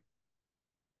actually.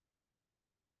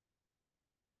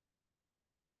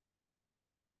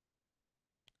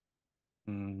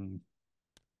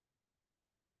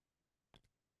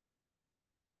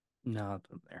 No,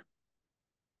 it's up there.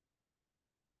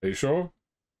 Are you sure?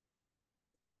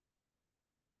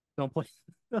 Don't play.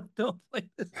 Don't play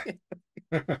this game.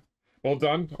 All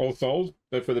done. All sold.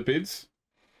 Go for the bids.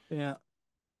 Yeah.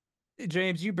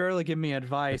 James, you barely give me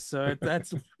advice, so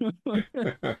that's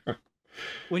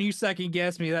when you second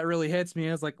guess me, that really hits me.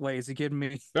 I was like, wait, is he kidding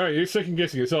me? No, you're second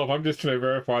guessing yourself. I'm just trying to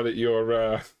verify that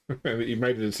you're that you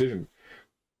made a decision.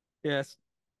 Yes.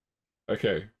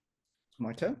 Okay. It's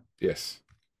my turn. Yes.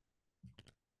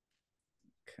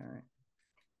 Okay.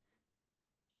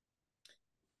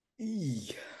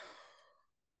 Eee.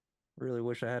 Really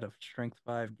wish I had a strength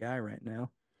 5 guy right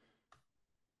now.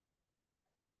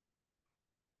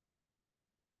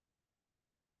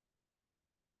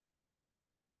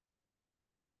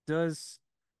 Does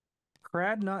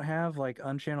Crad not have like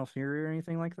Unchannel Fury or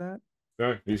anything like that?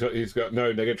 No, he's got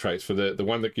no negative traits for the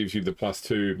one that gives you the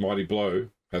 +2 mighty blow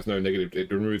has no negative.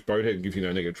 It removes Boathead and gives you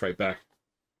no negative trait back.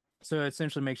 So it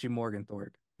essentially makes you Morgan Thorg.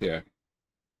 Yeah.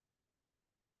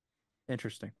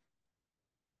 Interesting.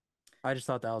 I just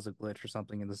thought that was a glitch or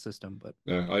something in the system, but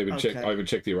No, I even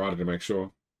checked the errata to make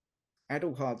sure.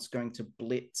 Adelhard's going to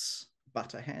blitz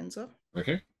Butterhanser.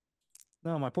 Okay.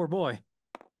 no, my poor boy.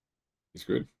 He's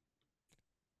good.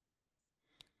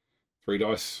 3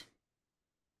 dice.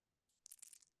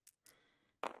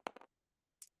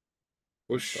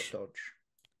 Push. Dodge.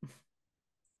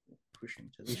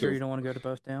 Pushing to the You sure you don't want to go to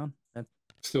both down?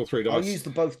 Still 3 dice. I'll use the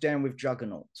both down with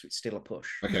Juggernaut, so it's still a push.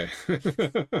 Okay.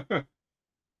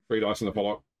 3 dice in the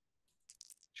follow-up.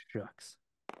 Shucks.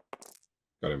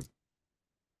 Got him.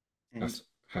 And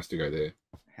Has to go there.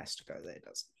 has to go there,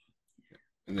 doesn't it?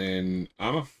 And then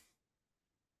armor.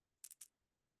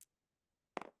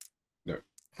 No.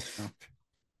 Oh.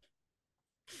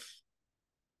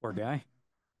 Poor guy.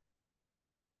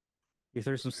 You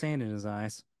threw some sand in his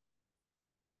eyes.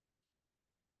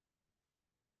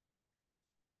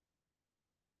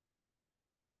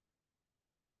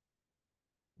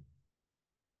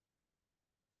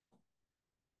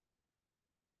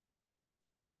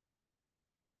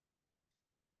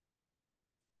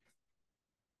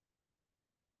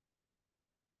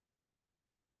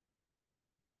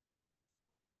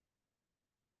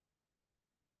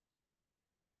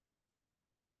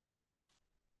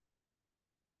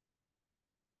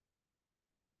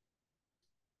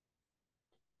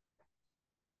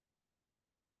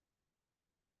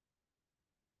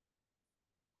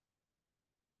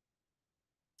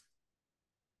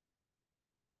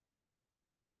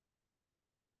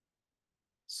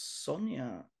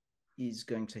 Sonia is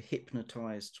going to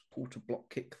hypnotize Porter block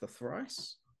kick the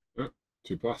thrice.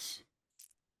 2+.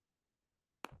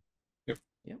 Yep.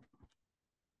 Yep.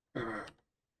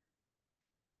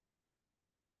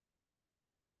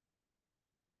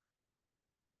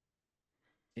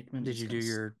 Edmund Did you do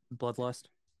your bloodlust?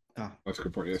 Ah, That's a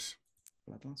good point, yes.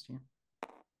 bloodlust, yeah.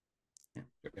 Yeah,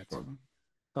 Yep, that's fine. fine.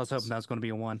 I was hoping that was going to be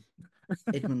a 1.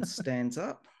 Edmund stands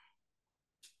up.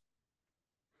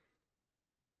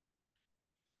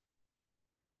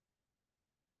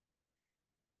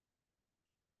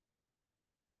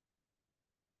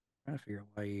 Trying to figure out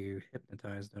why you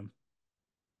hypnotized him.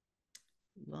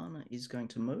 Lana is going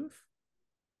to move.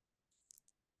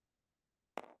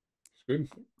 It's good.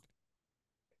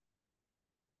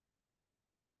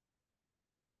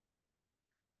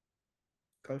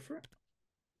 Go for it.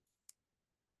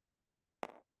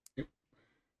 Yep.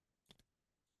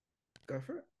 Go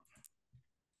for it.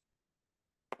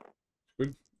 It's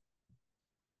good.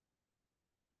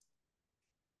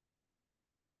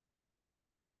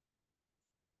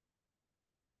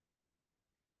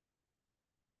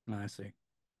 I see.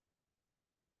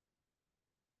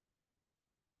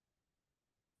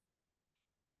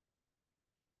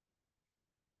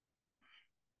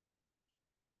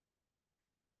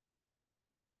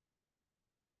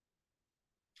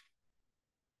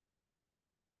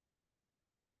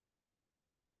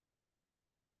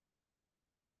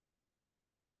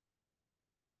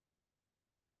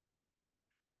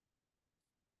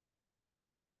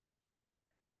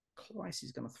 Clyce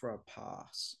is going to throw a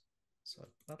pass. So,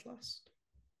 bloodlust?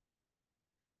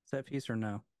 Set piece or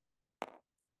no?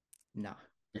 No.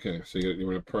 Okay, so you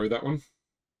want to pro that one?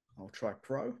 I'll try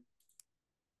pro.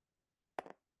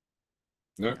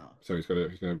 No. No. So he's going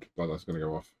to bloodlust going to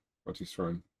go off once he's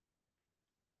thrown.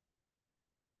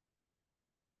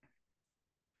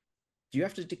 Do you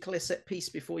have to declare set piece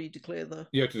before you declare the...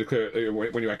 You have to declare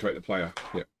when you activate the player.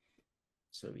 Yeah.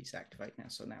 So he's activate now,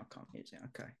 so now I can't use it.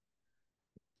 Okay.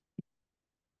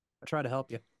 I try to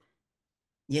help you.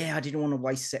 Yeah, I didn't want to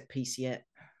waste set piece yet.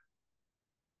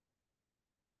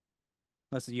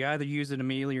 Listen, you either use it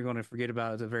immediately, you're going to forget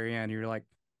about it at the very end. You're like,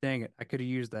 Dang it! I could have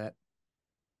used that.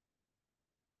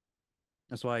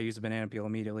 That's why I used a banana peel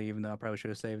immediately, even though I probably should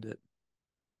have saved it.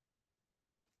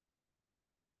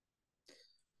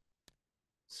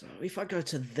 So if I go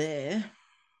to there,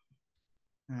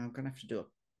 I'm gonna have to do a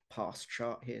pass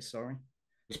chart here. Sorry.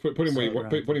 Just put in where you So, want,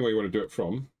 put in where you want to do it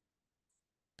from.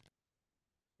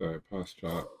 So pass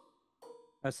chart.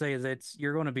 I say that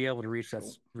you're going to be able to reach that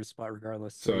Sure. spot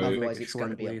regardless. So- you make Otherwise, it it's short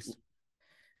going to at be least.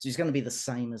 so it's going to be the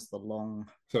same as the long.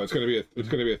 So it's going to be a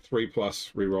 3+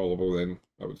 rerollable then,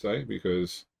 I would say,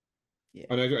 because Yeah.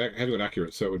 I know I had to go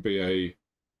accurate, so it would be a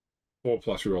 4+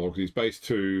 rerollable because he's base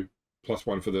 2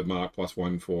 +1 for the mark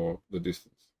 +1 for the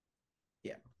distance.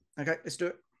 Yeah. Okay, let's do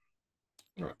it.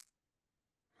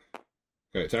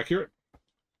 Okay, it's accurate.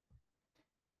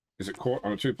 Is it caught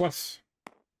on a 2+?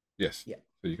 Yes. Yeah.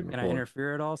 So you can Can I record.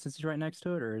 interfere at all since he's right next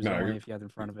to it, or is No, it only if you have it in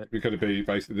front of it? Because it'd be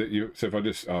basically that you. So if I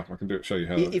just, I can do it. Show you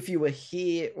how. If you were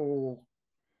here or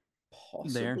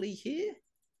possibly here,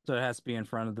 So it has to be in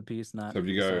front of the piece, not So if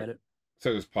you go- beside it.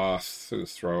 Set as pass, set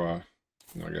as thrower,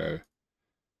 and I go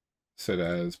set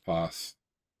as pass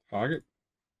target.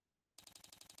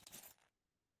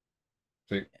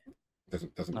 See,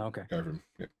 doesn't Oh, okay. go from.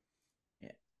 Yeah.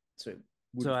 so it So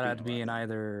would it have had to be been in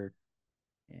either.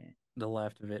 either Yeah. the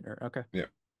left of it, or okay. Yeah.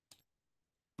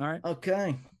 All right.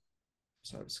 Okay.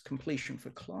 So it's completion for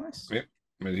Kleist. Yeah.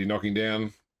 Is he knocking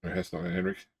down? No, that's not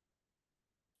Henrik.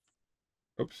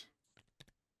 Oops.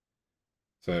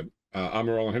 So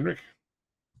armor roll on Henrik.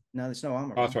 No, there's no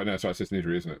armor. Oh, that's right. No, sorry, it's just an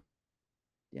injury, isn't it?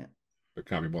 Yeah. But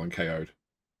can't be blind KO'd.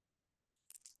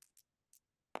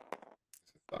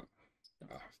 Done.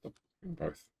 Stop doing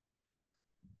both.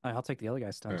 I'll take the other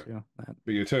guy's stun Yeah. too. That-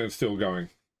 But your turn's still going.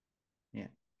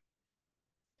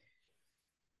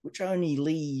 Which only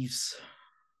leaves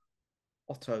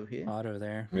Otto here. Auto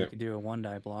there. Yeah. You could do a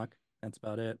 1-die block. That's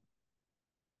about it.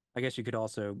 I guess you could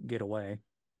also get away.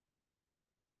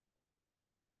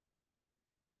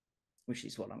 Which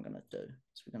is what I'm going to do.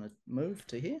 So we're going to move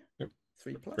to here. Yep.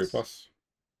 3+. 3+.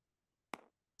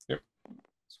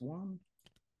 It's 1.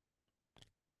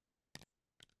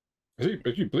 Has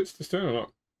you blitzed this turn or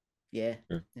not? Yeah.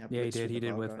 Yeah. Yeah, he blitz did. He the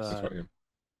did with Vargas. That's right, yeah.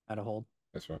 out of hold.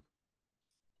 That's right.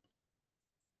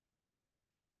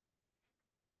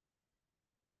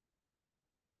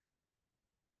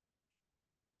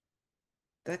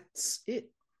 That's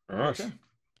it. All right. Okay.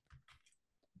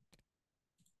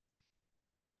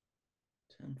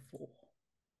 Turn 4.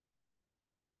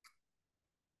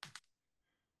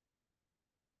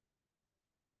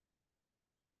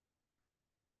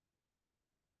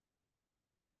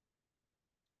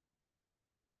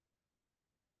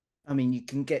 I mean, you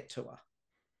can get to her.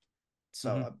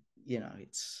 So, Mhm.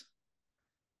 it's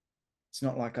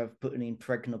not like I've put an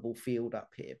impregnable field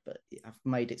up here, but I've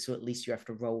made it so at least you have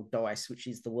to roll dice, which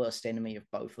is the worst enemy of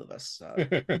both of us. So,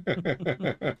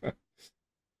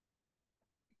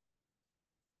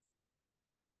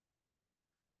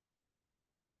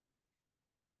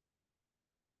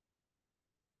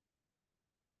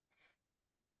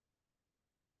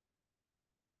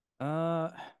 Uh,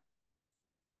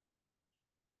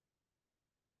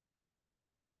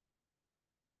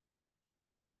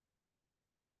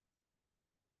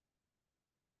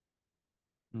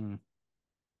 hmm.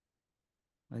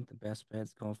 I think the best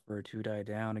bet's going for a 2-die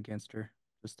down against her.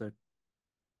 Just to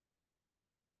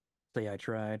say I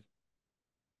tried.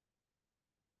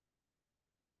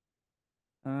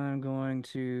 I'm going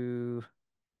to.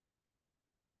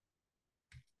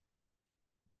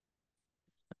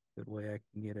 Good way I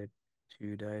can get a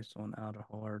 2-dice on out of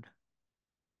hard.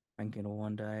 I can get a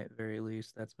 1-die at very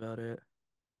least. That's about it.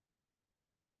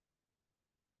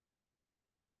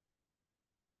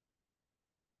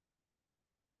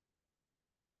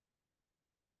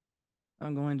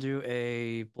 I'm going to do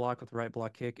a block with right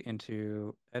block kick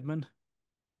into Edmund.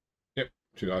 Yep,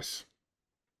 2 dice.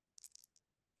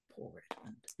 poor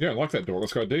Edmund. Yeah, I like that door.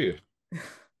 Let's go, do you? He's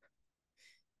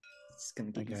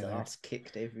going to get Okay, his there. ass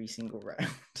kicked every single round.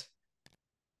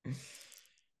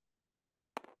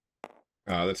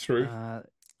 That's true.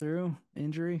 Through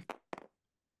injury.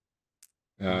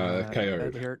 KO'd.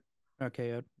 Badly hurt.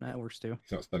 KO'd. That works too.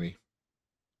 He's not stunny.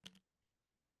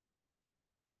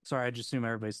 Sorry, I just assume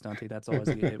everybody's stunty. That's always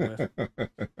get hit with.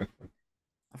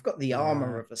 I've got the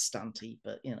armor of a stunty,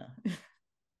 but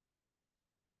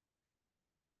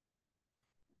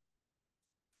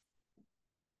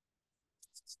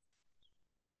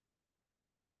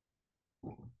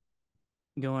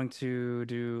Going to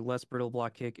do less brittle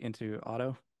block kick into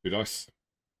auto. 2 dice.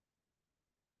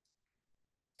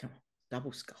 Come on,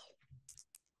 double skull.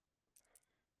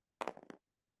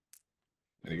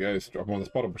 There he goes. Drop him on the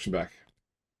spot and push him back.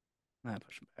 I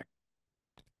push him back.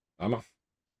 Armor.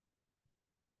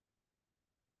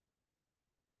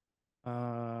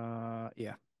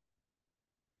 Yeah.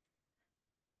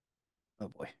 Oh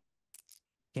boy.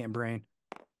 Can't brain.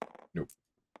 Nope.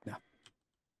 No.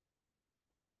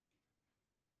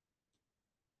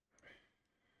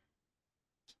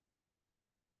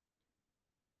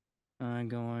 I'm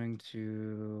going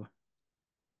to.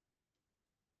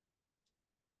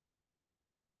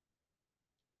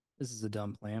 This is a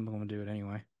dumb plan, but I'm going to do it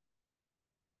anyway.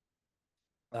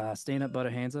 Staying up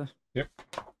Hansa. Yep.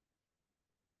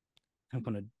 I'm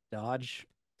going to dodge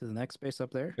to the next space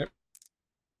up there. Yep.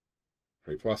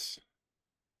 3+.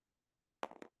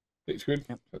 It's good.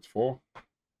 Yep. That's 4.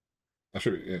 I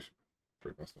should be, yes.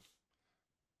 3+.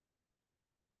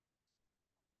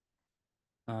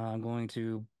 I'm going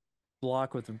to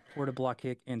block with a porta block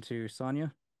kick into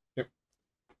Sonya. Yep.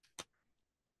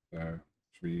 So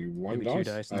should be 1 Maybe dice.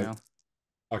 2 dice now.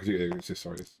 I could do it. It's just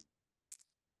sorry.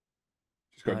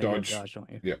 She's got dodge. You have dodge, don't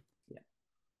you? Yep. Yeah.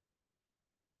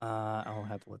 I'll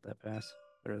have to let that pass.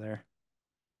 Put her there.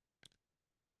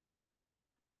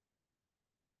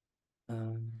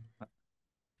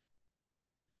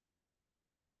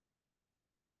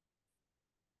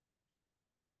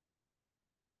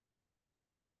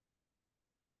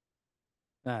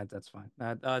 That's fine.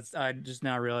 I just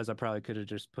now realized I probably could have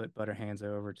just put Hansa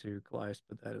over to Callias,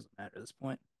 but that doesn't matter at this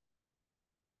point.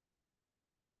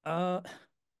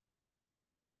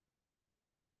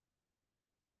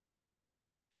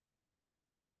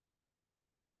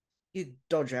 You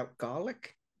dodge out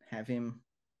Garlic, have him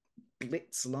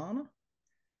blitz Lana.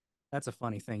 That's a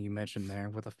funny thing you mentioned there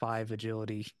with a 5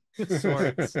 agility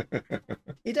swords.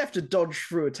 He'd have to dodge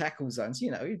through a tackle zone.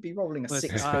 So, he'd be rolling a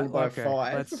 6 followed by a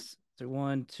 5. Let's do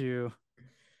 1, 2,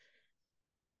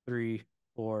 3,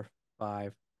 4,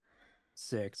 5,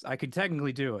 6. I could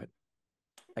technically do it.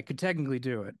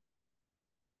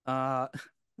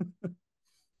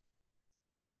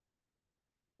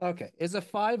 Okay, is a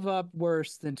 5 up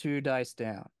worse than 2 dice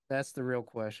down? That's the real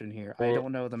question here. Well, I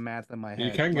don't know the math in my head.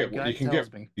 You can get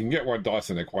 1 dice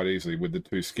in there quite easily with the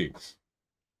 2 skinks.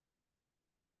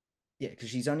 Yeah, because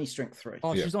she's only strength 3.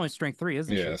 Oh, she's only strength 3,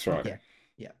 isn't she? Yeah, that's right.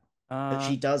 Yeah. But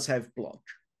she does have block.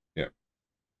 Yeah.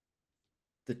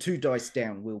 The 2 dice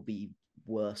down will be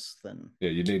worse than. Yeah,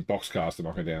 you need boxcars to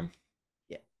knock her down.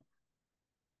 Yeah.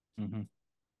 Mm-hmm.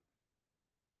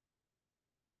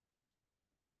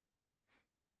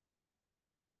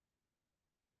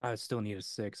 I would still need a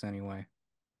 6 anyway.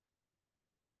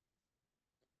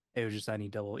 It was just I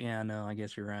need double. Yeah, no, I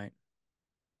guess you're right.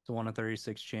 It's a 1 in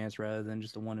 36 chance rather than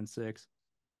just a 1 in 6.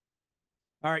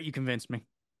 All right, you convinced me.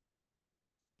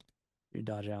 You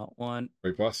dodge out 1.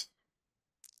 3+.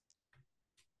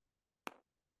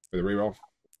 With a reroll.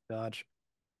 Dodge.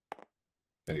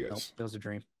 There he goes. Nope, that was a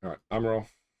dream. All right, armor roll.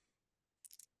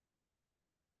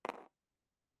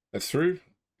 That's through.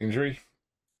 Injury.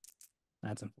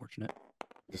 That's unfortunate.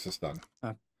 This is done.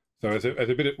 Oh. So as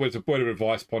a bit of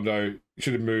advice, Pondo, you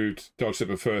should have moved Dodge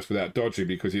Stepper first without dodging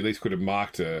because you at least could have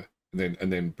marked her and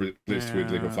then blitzed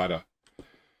with Legal Flatter.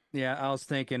 Yeah, I was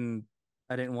thinking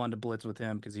I didn't want to blitz with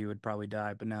him because he would probably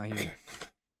die, but now he. Okay.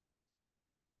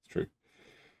 It's true.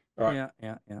 All right.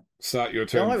 Yeah. Start your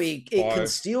turn. Don't worry, it can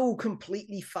still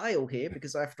completely fail here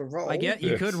because I have to roll. I get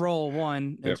you could roll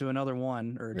 1 into another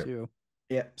 1 or 2.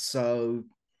 Yep. So.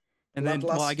 And then,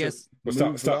 well, I guess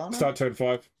start turn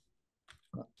 5.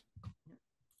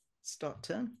 Start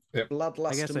turn. Yep.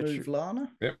 Bloodlust to move Lana.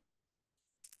 Yep.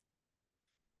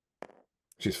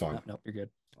 She's fine. No, you're good.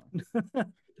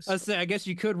 I guess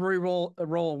you could roll a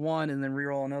 1 and then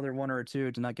reroll another 1 or a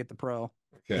 2 to not get the pro.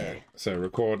 Okay. Yeah. So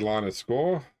record Lana's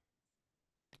score.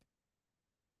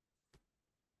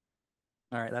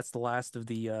 All right, that's the last of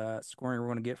the scoring we're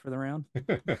going to get for the round.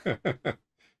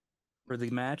 For the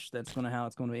match, that's how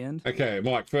it's going to end. Okay,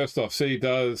 Mike, first off, C,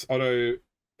 does Otto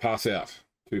pass out?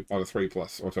 2 on a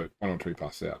 3+, or 1 on 2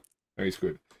 pass out. No, he's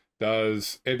good.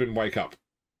 Does Edmund wake up?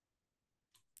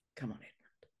 Come on, Edmund.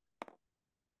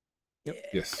 Yep. Yeah.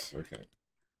 Yes, okay.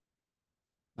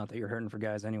 Not that you're hurting for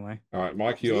guys anyway. All right,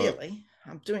 Mike, you're... Really?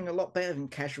 I'm doing a lot better than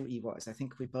casualty-wise. I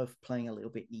think we're both playing a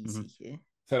little bit easy here.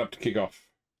 Set up to kick off.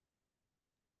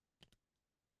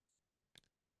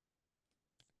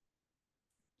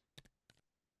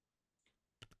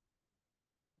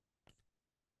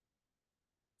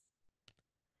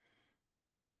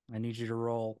 I need you to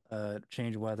roll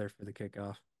change weather for the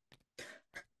kickoff.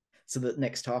 So that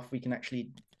next half we can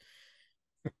actually...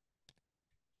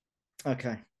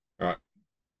 Okay. All right.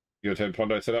 Your turn,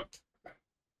 Pondo, set up.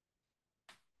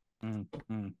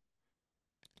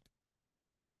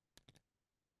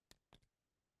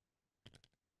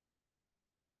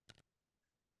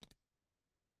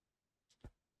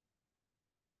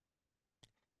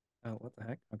 Oh, what the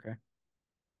heck? Okay.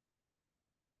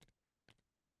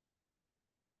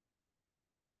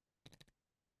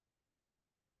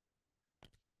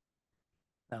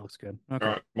 That looks good. Okay.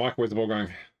 All right, Mike, where's the ball going?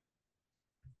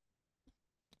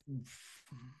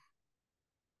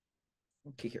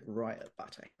 I'll kick it right at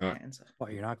Butte. Right. Hands up.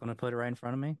 What, you're not going to put it right in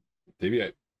front of me?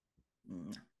 Deviate.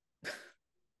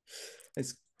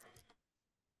 It's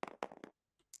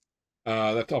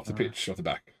That's off the pitch, off the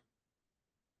back.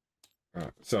 All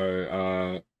right,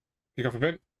 so kick off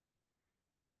event.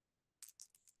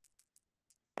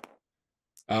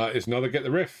 It's another get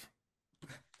the ref.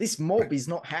 this mob is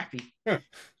not happy.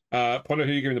 Pondo, who are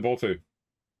you giving the ball to?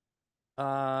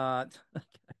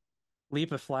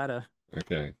 Leap of Flatter.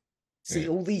 Okay. See,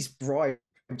 all these bribes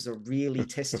are really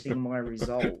testing my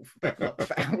resolve about not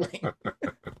fouling.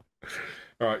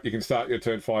 All right, you can start your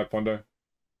turn 5, Pondo.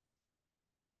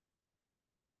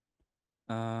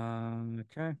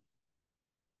 Okay.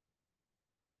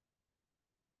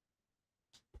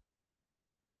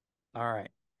 All right.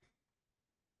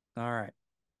 All right.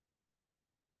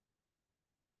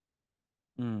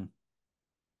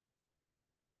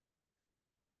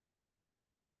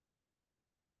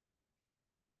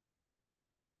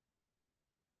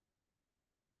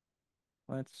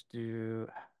 Let's do.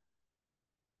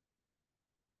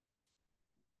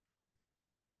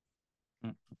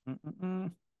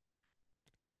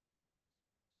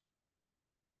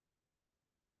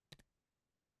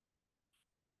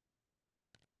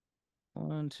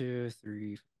 One, two,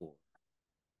 three, four.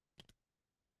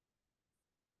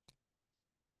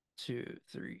 2,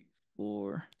 3,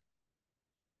 4.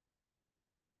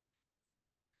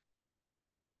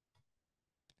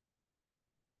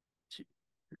 Two,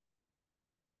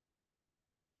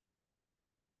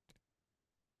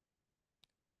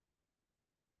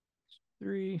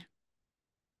 3.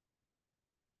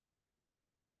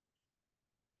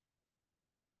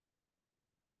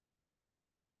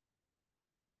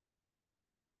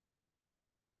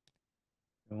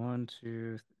 One,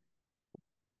 2,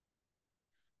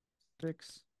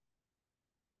 6.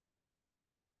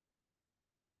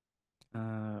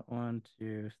 1,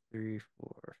 2, 3,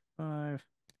 4, 5.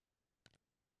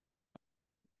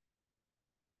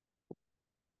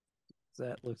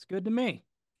 That looks good to me.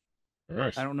 All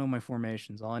right. I don't know my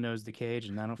formations. All I know is the cage,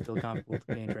 and I don't feel comfortable with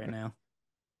the cage right now.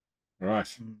 All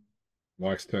right.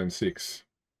 Mike's turn 6.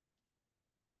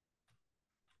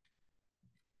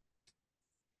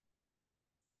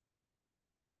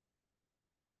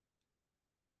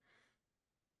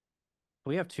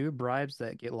 We have 2 bribes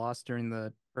that get lost during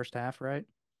the first half, right?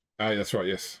 That's right,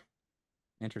 yes.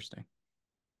 Interesting.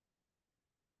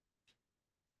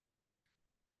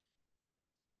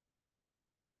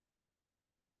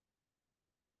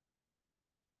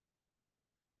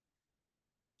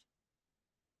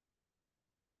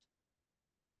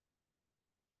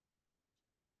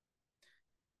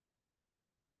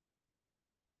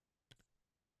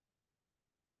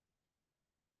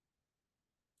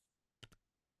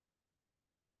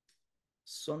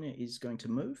 Sonia is going to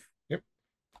move. Yep.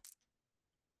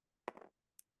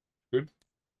 Good.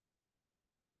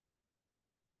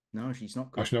 No, she's not Oh,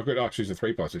 good. she's not good. Oh, she's a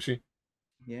 3+, is she?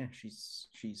 Yeah, she's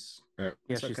Yeah,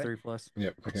 she's okay. 3+.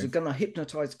 Yep. Okay. So gonna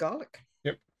hypnotize Garlic.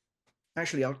 Yep.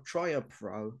 Actually, I'll try a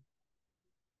pro.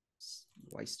 It's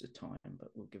a waste of time, but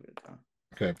we'll give it a go.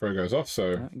 Okay, pro goes off,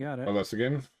 so Got it. oh, that's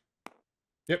again.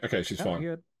 Yep, okay, she's fine.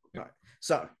 Good. Yep. Right.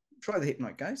 So try the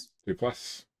hypnote, guys. 2+.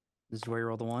 This is where you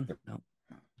roll the 1? Yep. No.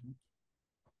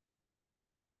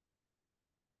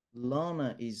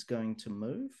 Lana is going to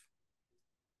move.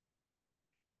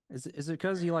 Is it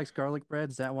because he likes garlic bread?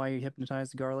 Is that why you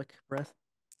hypnotize the garlic breath?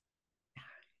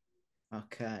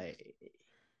 Okay.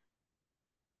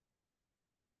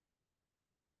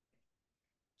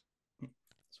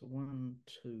 So 1,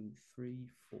 2, 3,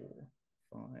 4,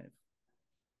 5.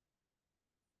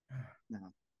 No.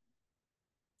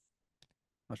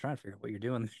 I was trying to figure out what you're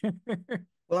doing.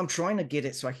 Well, I'm trying to get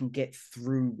it so I can get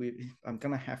through with. I'm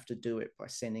going to have to do it by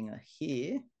sending her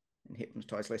here and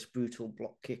hypnotize less brutal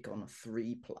block kick on a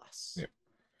 3+. Yep.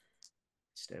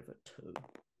 Instead of a 2.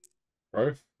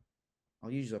 Pro?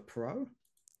 I'll use a pro.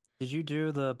 Did you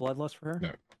do the bloodlust for her?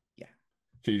 No. Yeah.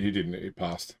 He didn't. It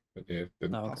passed. But yeah,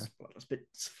 didn't. Oh, okay. Passed bloodlust, but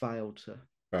it's failed to.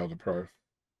 Failed the pro.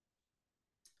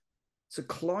 So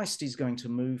Kleist is going to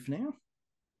move now.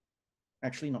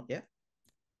 Actually, not yet.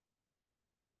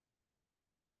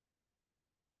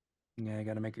 Yeah, you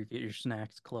got to make her get your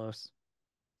snacks close.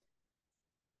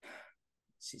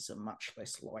 This is a much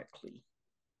less likely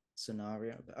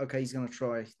scenario. But okay, he's going to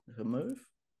try her move.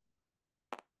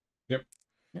 Yep.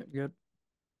 Yep, good.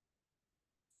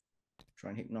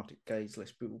 Try and hypnotic gaze,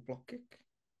 less brutal block kick.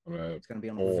 It's going to be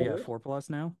on a Four. Yeah, 4. 4+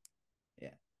 now.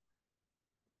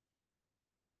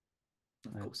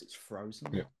 Of course, it's frozen.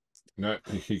 Yeah. No,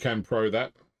 you can pro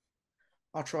that.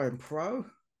 I'll try and pro.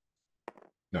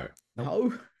 No.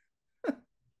 No.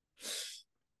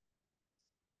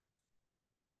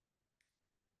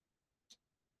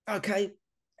 Okay,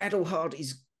 Adelhard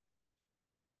is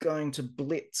going to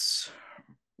blitz.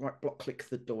 Right block click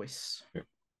the dice. Yep.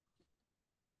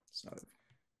 So,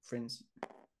 friends,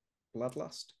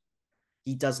 Bloodlust.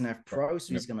 He doesn't have pro,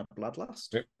 so he's going to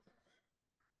Bloodlust. Yep.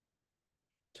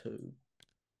 2.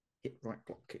 Hit right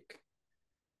block kick.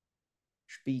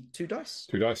 Should be 2 dice.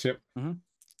 2 dice, yep. Mm-hmm.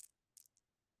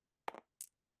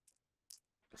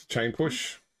 Chain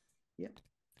push. Yep.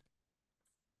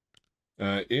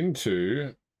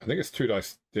 Into, I think it's 2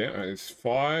 dice down. It's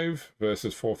 5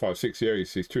 versus 4, 5, 6. Yeah,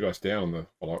 he's 2 dice down on the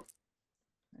follow-up.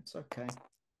 That's okay.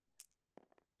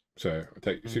 So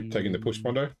taking the push,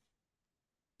 Bondo.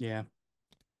 Yeah.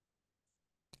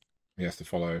 He has to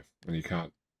follow, and you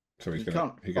can't. So He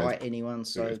can't bite anyone,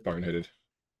 so it's boneheaded.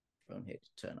 Bonehead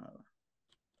turnover.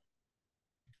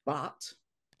 But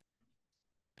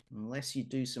unless you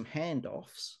do some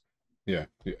handoffs, Yeah,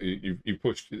 you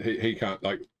pushed. He can't,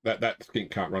 like that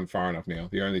skink can't run far enough now.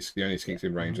 The only skinks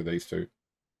in range are these two.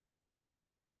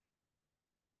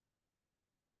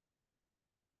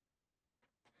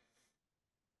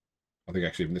 I think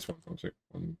actually even this one.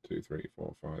 1, 2, 3,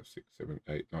 4, 5, 6, 7,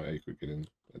 8, 9. 8 could get in.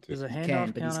 That's Does it. a He handoff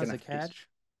can, but he's count as gonna a have to do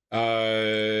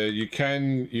catch? You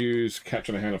can use catch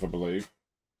on a handoff, I believe.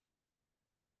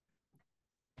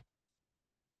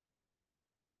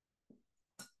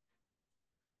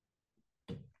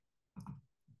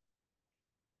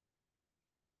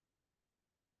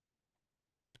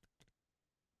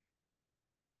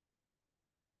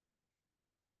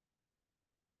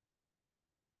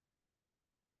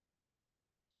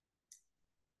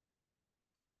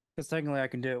 Because technically I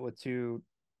can do it with 2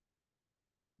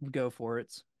 go for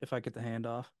it's if I get the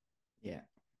handoff. yeah,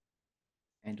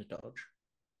 and a dodge,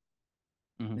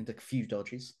 Mhm. and a few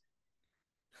dodges.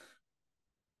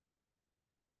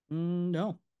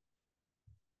 No,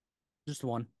 just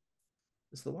 1.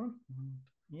 Is the one?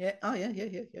 Yeah. Oh yeah.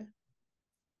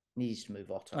 Needs to move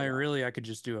Otto. I could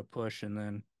just do a push and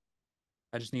then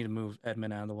I just need to move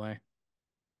Edmund out of the way.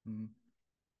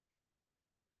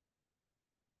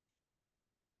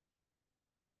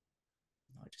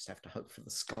 I just have to hope for the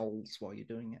skulls while you're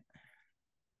doing it.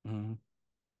 Mm-hmm.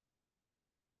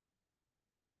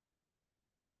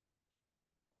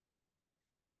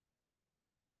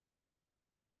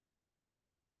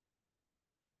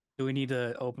 Do we need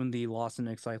to open the Lawson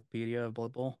Encyclopedia of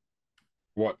Blood Bowl?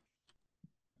 What?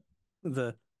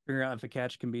 The figure out if a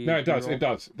catch can be. No, it does. rerolled? It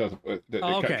does. It does.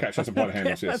 Okay. Catch doesn't apply to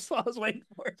handoffs. Yes. That's what I was waiting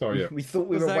for. So yeah. We thought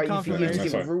we Was were that waiting for you to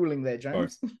confirmation? give a ruling there,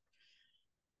 James.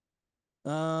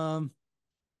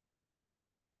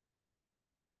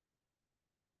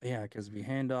 Yeah, because we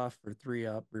hand off for 3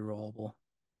 up, rerollable.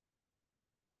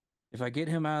 If I get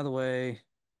him out of the way,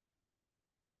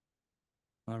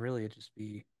 well, really it'd just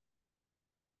be.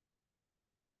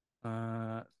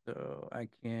 So I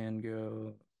can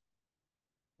go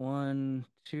 1,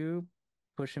 2,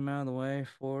 push him out of the way,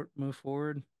 move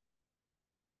forward.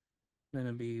 Then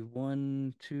it'd be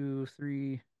 1, 2,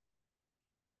 3.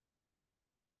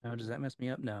 Oh, does that mess me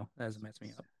up? No, that doesn't mess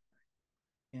me up.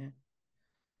 Yeah.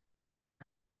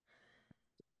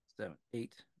 7,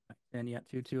 8, 9, 10. Yeah,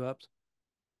 2 ups.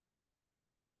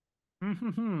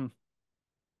 Hmm.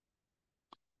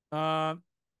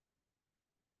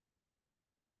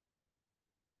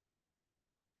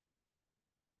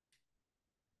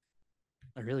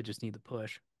 I really just need the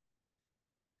push.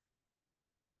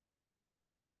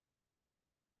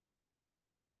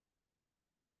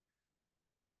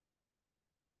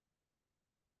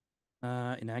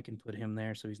 And I can put him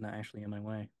there so he's not actually in my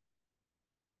way.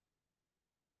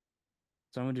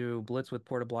 So I'm going to do blitz with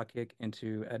porta block kick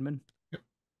into Edmund. Yep.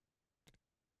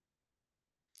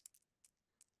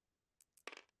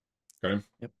 Got him.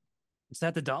 Yep. Is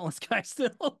that the Dauntless guy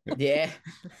still? Yeah,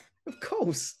 of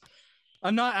course.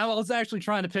 I was actually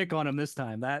trying to pick on him this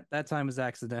time. That time was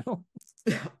accidental.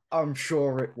 I'm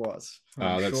sure it was.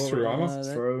 That's through armor.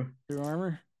 Through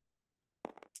armor.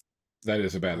 That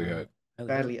is a badly hurt.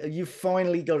 Badly. You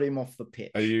finally got him off the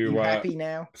pitch. Are you happy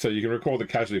now? So you can record the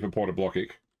casualty for porta block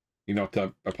kick. You're not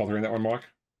apothering that one, Mike?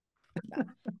 No.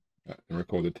 And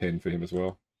record the 10 for him as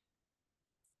well.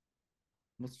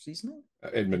 What's his name?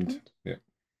 Edmund. Yeah.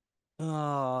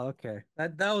 Oh, okay.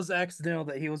 That was accidental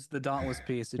that he was the Dauntless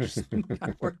piece. It just kind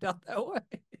of worked out that way.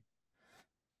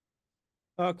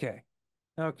 Okay.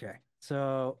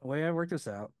 So the way I work this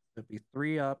out, it'd be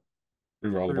 3 up,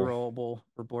 Rerollable. Rerollable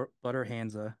for Butter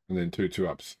Hansa. And then 2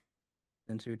 2-ups.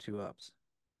 And 2 2-ups.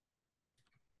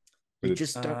 You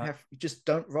just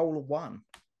don't roll a 1.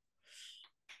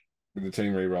 With the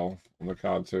team reroll on the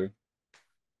card too.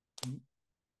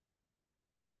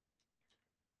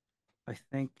 I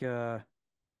think I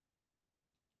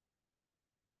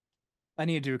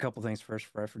need to do a couple things first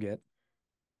before I forget.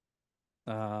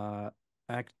 I'm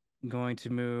going to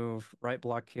move right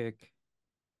block kick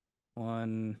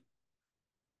 1.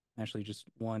 Actually, just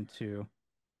 1, 2.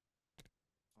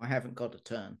 I haven't got a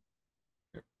turn.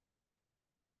 Yep.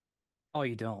 Oh,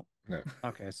 you don't? No.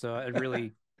 Okay, so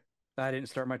I didn't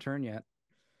start my turn yet.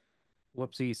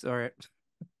 Whoopsies. All right.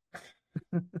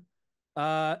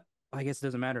 I guess it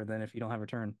doesn't matter then if you don't have a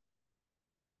turn.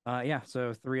 Yeah,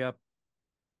 so 3 up.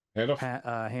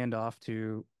 Hand off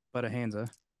to Butter Hansa.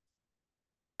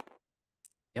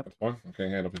 Yep. That's fine. Okay,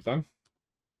 hand off is done.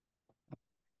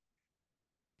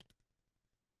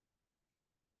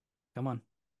 Come on.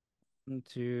 1,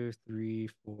 2, 3,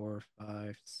 4,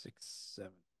 5, 6,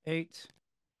 7, 8.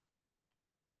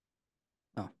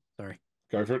 Oh, sorry.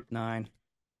 Go for it. 9.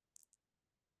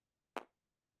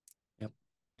 Yep.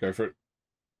 Go for it.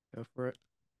 Go for it.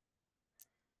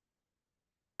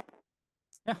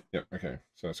 Yeah. Yep. Okay.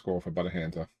 So score for Butter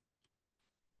Hansa.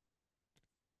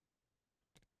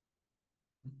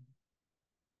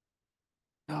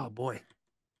 Oh boy.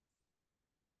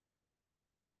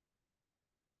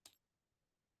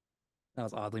 That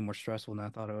was oddly more stressful than I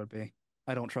thought it would be.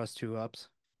 I don't trust 2 ups.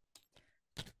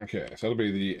 Okay, so that'll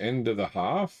be the end of the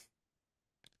half.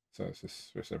 So let's just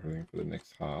stress everything for the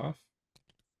next half.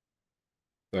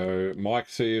 So Mike,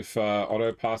 see if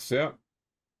Otto passes out.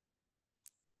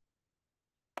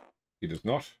 He does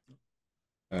not.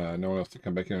 No one else to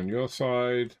come back in on your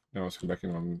side. No one else to come back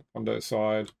in on Hondo's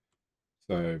side.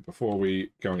 So before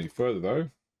we go any further,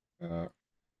 though,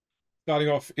 starting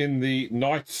off in the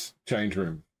Knights change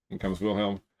room, in comes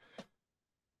Wilhelm.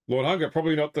 Lord Hunger,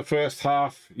 probably not the first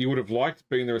half you would have liked,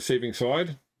 being the receiving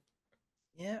side.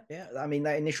 Yeah. I mean,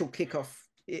 that initial kickoff,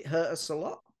 it hurt us a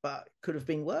lot, but could have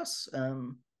been worse.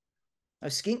 Those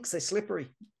skinks, they're slippery,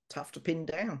 tough to pin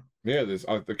down. Yeah, there's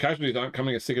the casualties aren't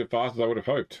coming as thick and fast as I would have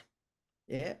hoped.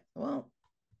 Yeah, well,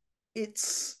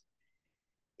 it's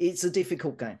a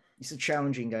difficult game. It's a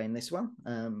challenging game, this one.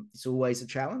 It's always a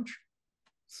challenge.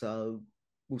 So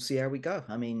we'll see how we go.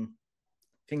 I mean,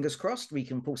 fingers crossed we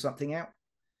can pull something out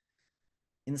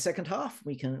in the second half.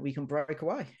 We can break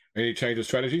away. Any change of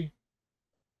strategy?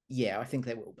 Yeah, I think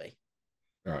there will be.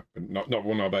 All right, but not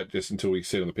we'll know about just until we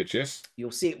see it on the pitch, yes? You'll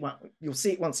see it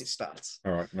once it starts.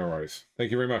 All right, no worries.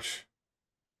 Thank you very much.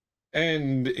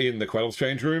 And in the Coatls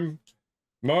change room,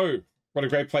 Mo, what a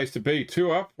great place to be.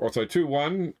 2 up, or so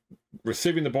 2-1,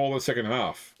 receiving the ball in the second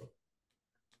half.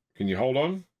 Can you hold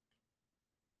on?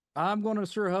 I'm going to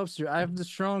sure hope so. I have the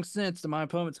strong sense that my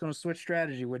opponent's going to switch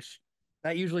strategy, which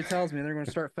that usually tells me they're going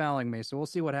to start fouling me. So we'll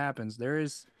see what happens. There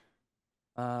is,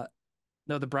 no,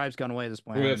 the bribe's gone away at this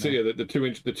point. Well, that's it. Yeah, the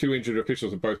two injured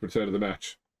officials have both returned to the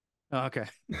match. Oh, okay.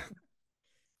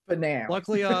 For now.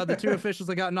 Luckily, the 2 officials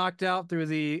that got knocked out through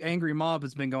the angry mob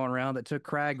that's been going around that took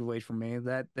Crag away from me,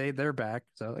 that they're back.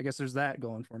 So I guess there's that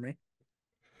going for me.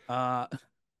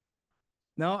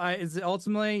 No, it's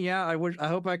ultimately, yeah. I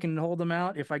hope I can hold them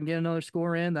out. If I can get another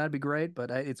score in, that'd be great. But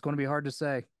it's going to be hard to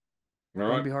say. All right.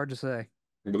 Going to be hard to say.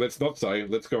 But let's not say.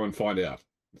 Let's go and find out.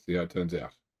 Let's see how it turns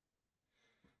out.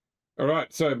 All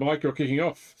right. So, Mike, you're kicking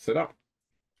off. Set up.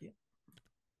 Yeah.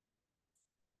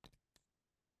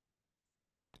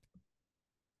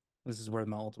 This is where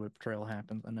my ultimate betrayal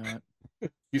happens. I know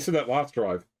it. You said that last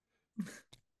drive.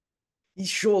 He's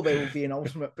sure there will be an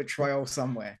ultimate betrayal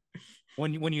somewhere.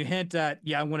 When you hint at,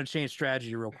 yeah, I'm going to change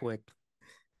strategy real quick.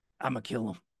 I'm going to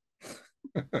kill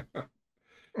him.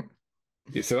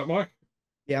 You set up, Mike?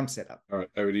 Yeah, I'm set up. All right.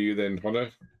 Over to you then, Hondo.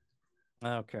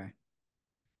 Okay.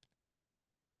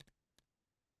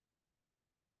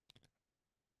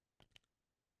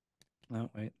 No,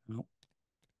 wait, no.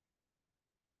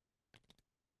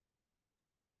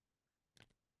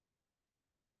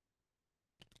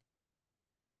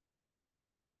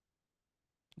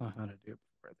 know how to do it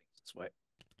before I think this way.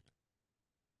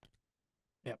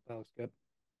 Yep, that looks good.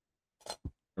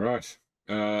 All right.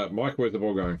 Mike, where's the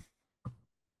ball going?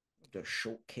 Do a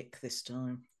short kick this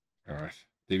time. All right.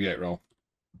 Deviate roll.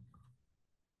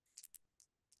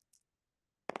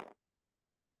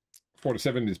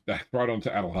 4-7 is back right onto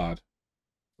Adelhard.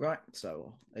 Right.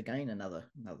 So again, another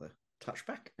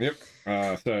touchback. Yep.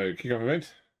 So kickoff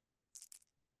event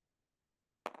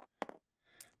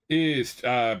is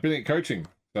brilliant coaching.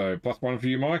 So +1 for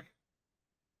you, Mike.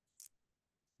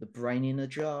 The brain in a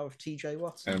jar of TJ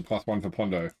Watson. And +1 for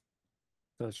Pondo.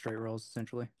 So it's straight rolls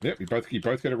essentially. Yep, you both get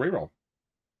a reroll.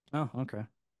 Oh, okay.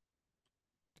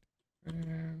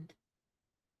 And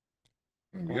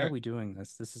Why are we doing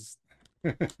this? This is.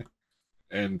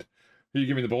 And who are you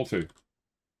giving the ball to?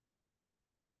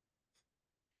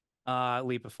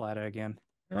 Leap of Flata again.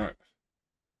 All right.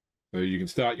 So you can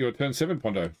start your turn 7,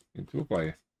 Pondo, into a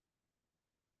player.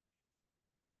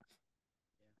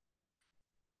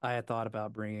 I had thought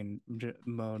about bringing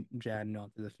Jadden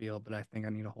onto the field, but I think I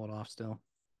need to hold off still.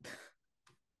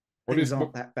 Things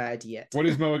aren't that bad yet. What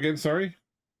is Mo again? Sorry?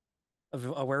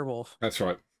 A werewolf. That's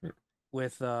right.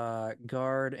 With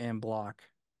guard and block.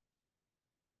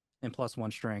 And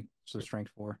 +1 strength. So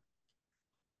strength 4.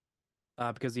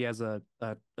 Because he has a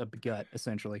gut,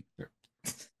 essentially.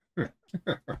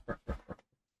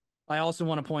 I also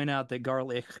want to point out that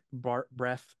garlic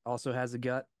breath also has a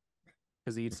gut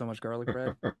because he eats so much garlic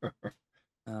bread.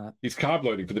 He's carb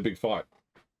loading for the big fight.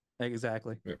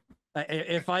 Exactly. Yeah.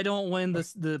 If I don't win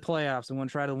the playoffs, I'm going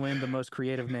to try to win the most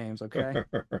creative names, okay?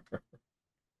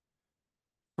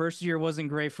 First year wasn't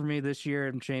great for me. This year,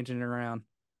 I'm changing it around.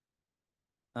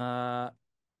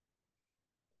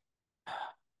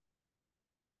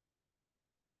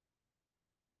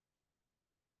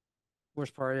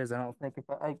 Worst part is I don't think if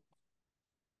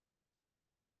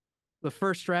the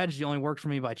first strategy only worked for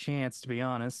me by chance, to be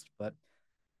honest, but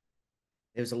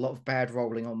there was a lot of bad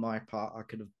rolling on my part. I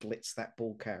could have blitzed that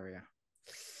ball carrier.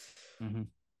 Mm-hmm.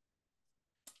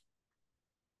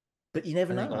 But you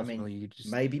never know. I mean,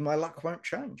 maybe my luck won't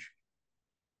change.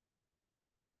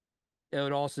 It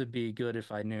would also be good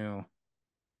if I knew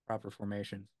proper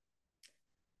formations.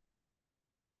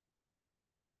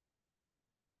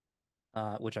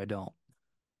 Which I don't.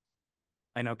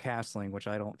 I know castling, which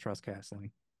I don't trust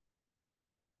castling.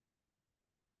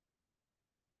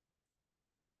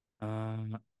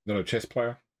 Not a chess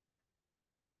player?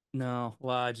 No.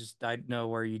 Well, I know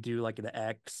where you do like the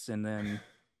X and then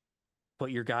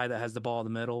put your guy that has the ball in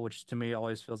the middle, which to me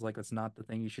always feels like that's not the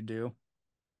thing you should do.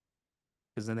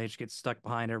 Because then they just get stuck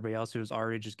behind everybody else who's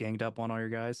already just ganged up on all your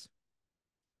guys.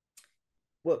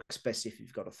 Works best if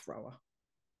you've got a thrower.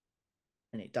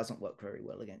 And it doesn't work very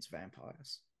well against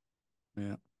vampires.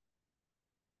 Yeah.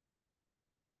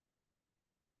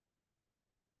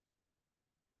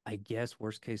 I guess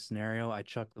worst case scenario, I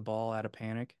chuck the ball out of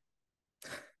panic.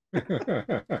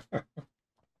 The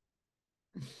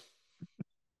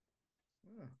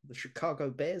Chicago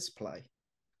Bears play.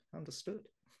 Understood.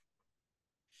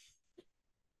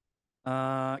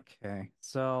 Okay.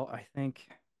 So I think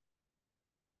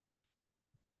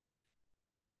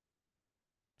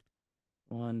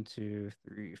one, two,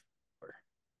 three, four.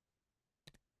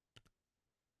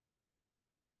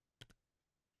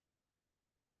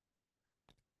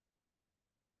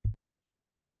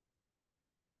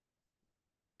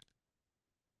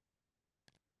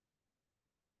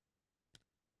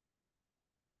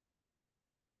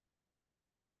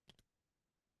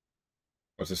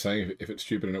 What's the saying? If it's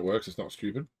stupid and it works, it's not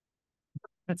stupid.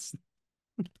 That's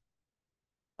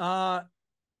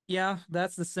yeah,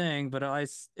 that's the saying, but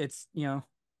it's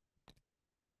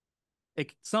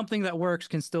something that works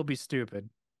can still be stupid.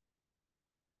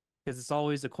 Because it's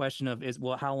always a question of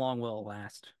how long will it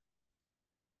last? Is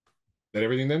that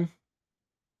everything then?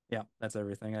 Yeah, that's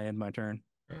everything. I end my turn.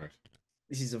 All right.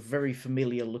 This is a very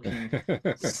familiar looking.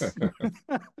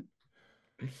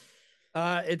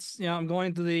 It's I'm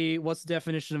going to the what's the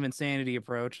definition of insanity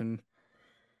approach, and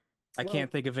I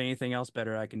can't think of anything else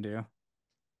better I can do.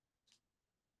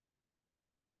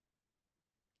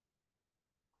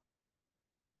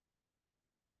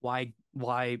 Why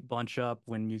bunch up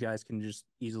when you guys can just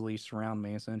easily surround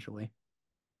me, essentially?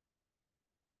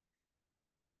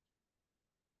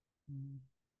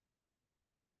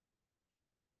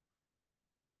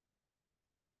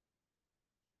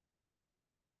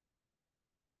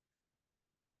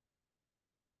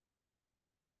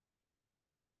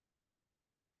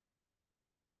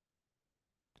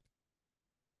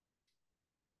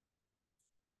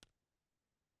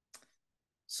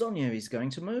 Sonia is going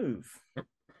to move.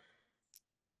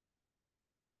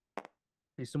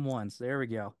 See some ones. There we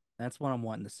go. That's what I'm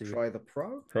wanting to see. Try the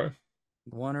pro. Pro.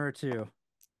 1 or a 2.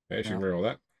 Yeah, she can reroll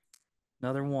that.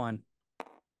 Another 1.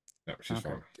 No, she's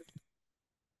fine.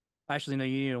 Actually, no,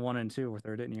 you needed a 1 and 2 with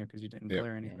her, didn't you? Because you didn't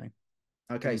clear anything.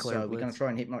 Yeah. Okay, so we're going to try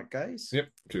and Hypnotic Gaze. Yep,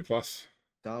 2+.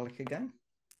 Garlic again.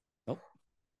 Nope.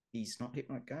 He's not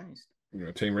Hypnotic Gazed. You want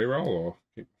a team reroll or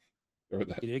go with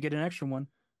that? You did get an extra 1.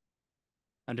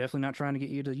 I'm definitely not trying to get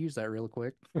you to use that real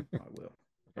quick. I will.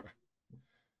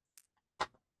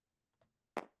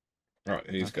 All right,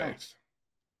 he's gazed.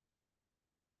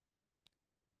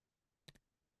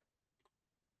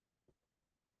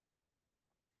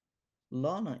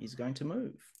 Lana is going to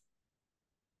move.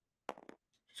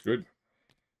 It's good.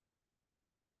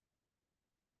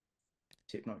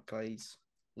 Hypnotic Glaze,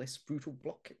 less brutal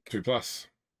block kick. 2+.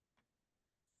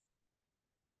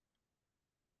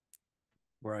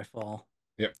 Where I fall.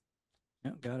 Yep.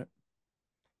 Yep, got it.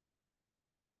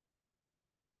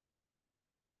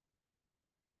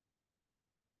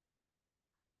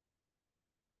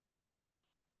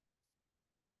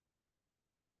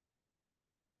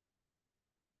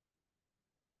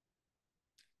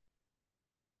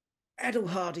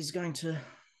 Adelhard is going to.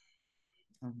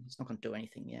 He's not going to do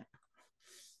anything yet.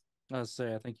 Let's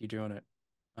say I think you're doing it.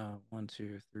 1,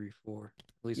 2, 3, 4. At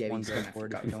least Yeah, one he's goes gonna have for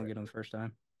to it if go you for don't it. get him the first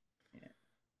time. Yeah,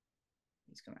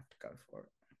 he's going to have to go for it.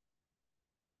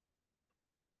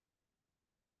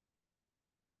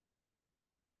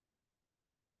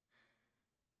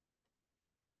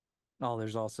 Oh,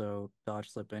 there's also dodge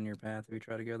slip in your path if you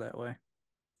try to go that way.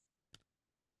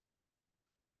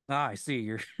 Ah, I see.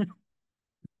 You're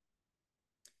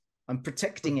I'm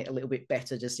protecting it a little bit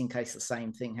better just in case the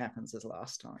same thing happens as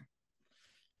last time.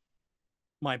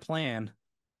 my plan.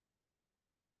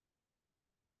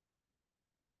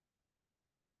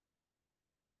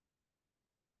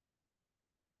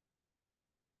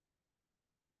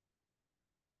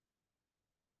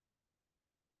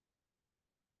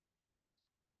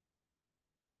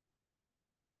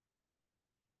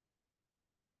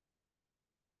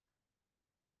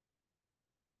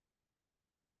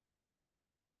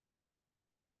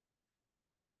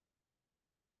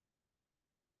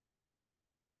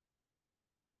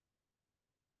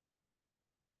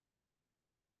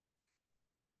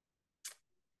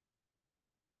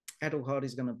 Adelhard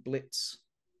is going to blitz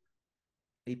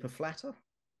Leaper Flatter.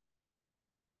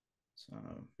 So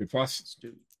 2+. let's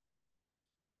do.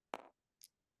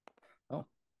 Oh,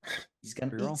 he's going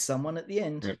to reroll. eat someone at the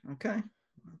end. Yep. Okay.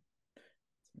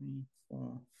 3,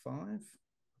 4, 5.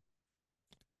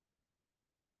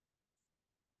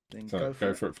 Then So go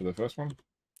for it for the first one.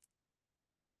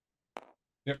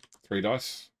 Yep. 3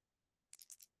 dice.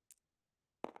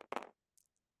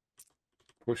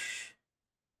 Push.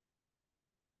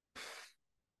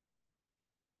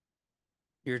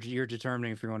 You're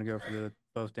determining if you want to go for the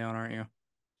both down, aren't you?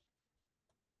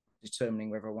 Determining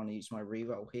whether I want to use my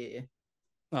reroll here.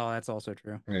 Oh, that's also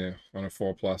true. Yeah, on a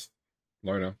 4+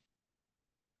 loner.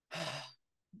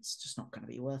 It's just not going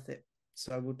to be worth it.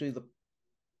 So we'll do the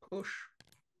push.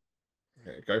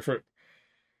 Okay, go for it.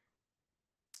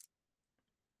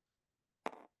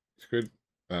 It's good.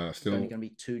 It's Still only going to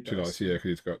be 2 dice. 2 dice, yeah, because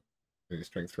he's got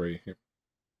strength 3. Yep.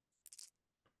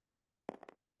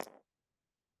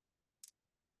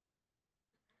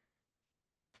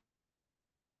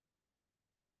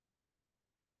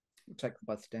 We'll take them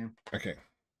both down. Okay.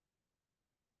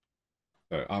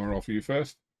 So armor roll for you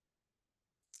first.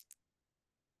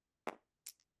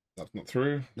 That's not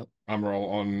through. Nope. Armor roll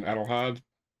on Adelhard.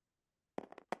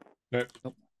 Nope.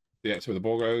 Nope. Yeah, so where the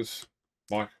ball goes.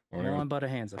 Mike. One but a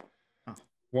hands up. Oh.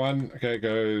 1. Okay,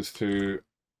 goes to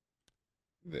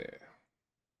there.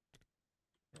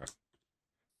 Right.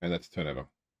 And that's turnover.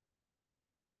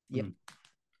 Yep.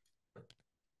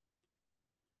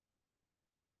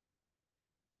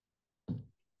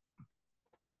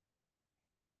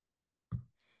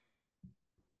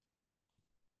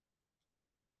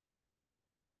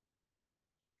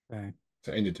 Okay.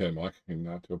 So end your turn, Mike, in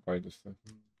to play this.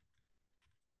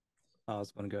 I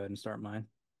was going to go ahead and start mine.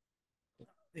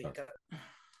 There you go.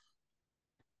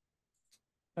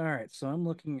 All right, so I'm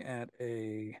looking at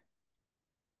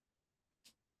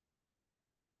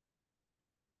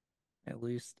at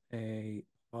least a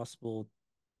possible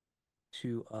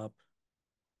 2-up.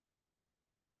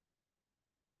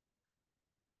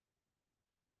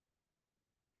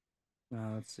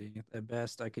 Let's see. At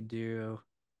best, I could do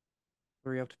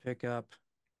 3 up to pick up.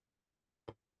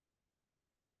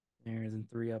 There's a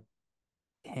 3 up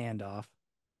handoff.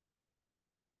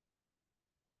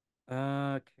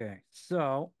 Okay,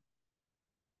 so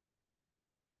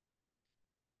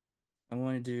I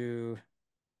want to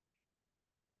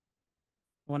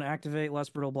activate Less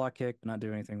Brittle Block Kick, but not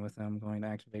do anything with them. I'm going to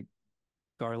activate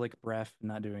Garlic Breath, and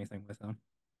not do anything with them.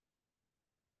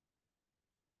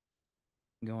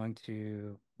 I'm going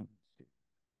to 1,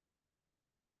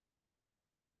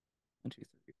 2,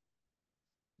 3.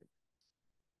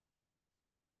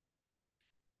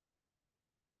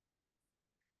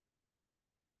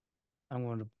 I'm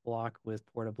going to block with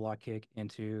Porta Block Kick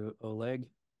into Oleg.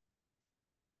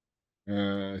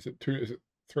 Is it 2? Is it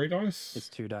 3 dice? It's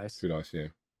 2 dice. 2 dice, yeah.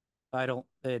 I don't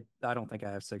think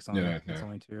I have 6 on No, it. no. It's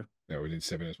only 2. No, we need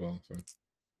 7 as well. So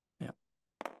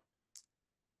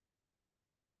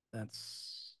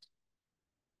That's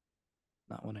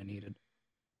not what I needed.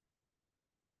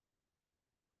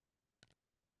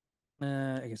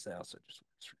 I guess that also just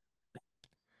works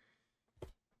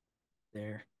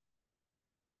there.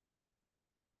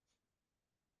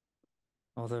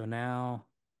 Although now,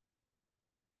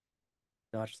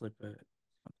 dodge slip.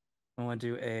 I want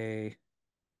to do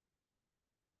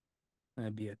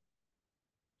that'd be a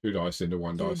 2 dice into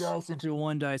 1 2 dice. dice into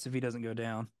 1 dice if he doesn't go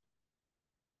down.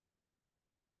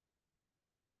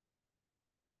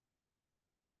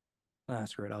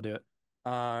 Screw it, I'll do it.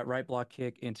 Right block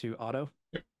kick into auto.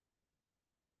 Yep.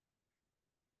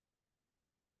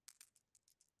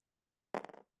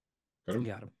 Got him.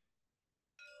 Got him.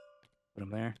 Put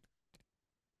him there.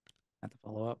 Have to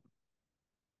follow up.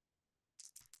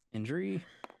 Injury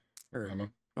or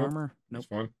armor? Nope. That's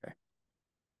fine.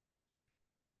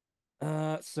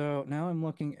 Okay. So now I'm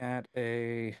looking at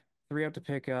a 3 up to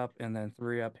pick up and then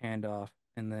 3 up handoff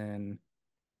and then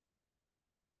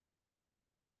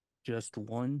just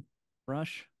 1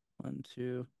 rush. 1,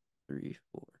 2, 3,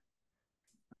 4.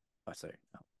 Oh, sorry.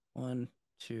 No. 1,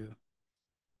 2,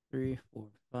 3, 4,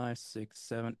 5, 6,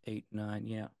 7, 8, 9.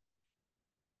 Yeah.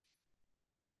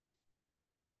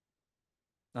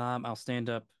 I'll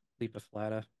stand up, leap a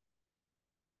flatta.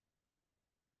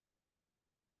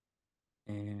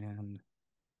 And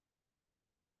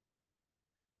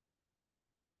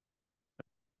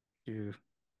 2,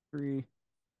 3,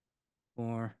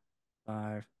 4,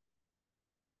 5,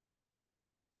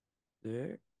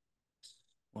 6.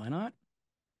 Why not?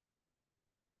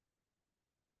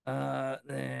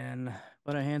 Then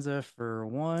put a hands up for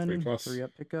 1. 3+. 3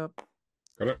 up pickup.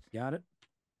 Got it. Got it.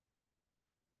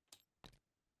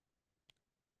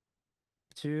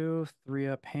 2, 3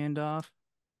 up handoff.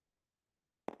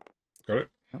 Got it.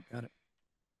 Oh, got it.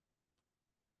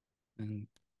 And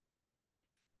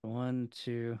 1,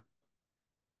 2,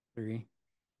 3,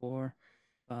 4,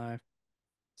 5,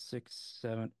 6,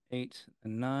 7, 8,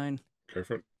 and 9. Go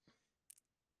for it.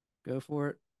 Go for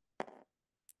it.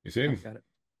 He's in. Oh, got it.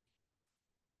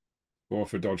 4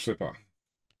 for dodge slipper.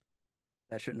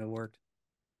 That shouldn't have worked.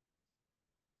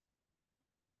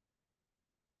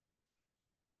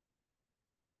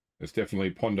 It's definitely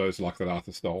Pondo's luck that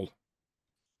Arthur stole.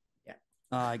 Yeah.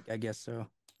 I guess so.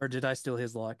 Or did I steal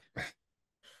his luck?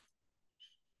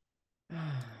 All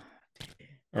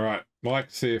right, Mike,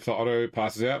 see if the auto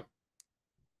passes out.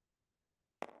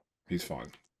 He's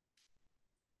fine.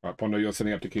 All right, Pondo, you're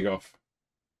setting up to kick off.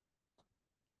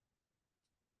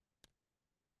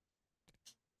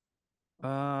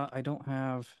 I don't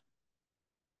have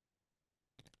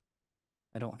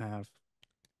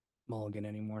mulligan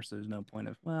anymore, so there's no point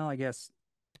of. Well, I guess.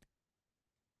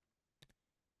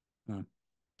 No,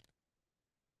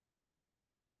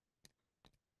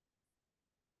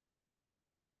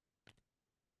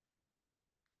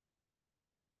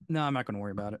 I'm not going to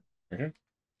worry about it. Okay.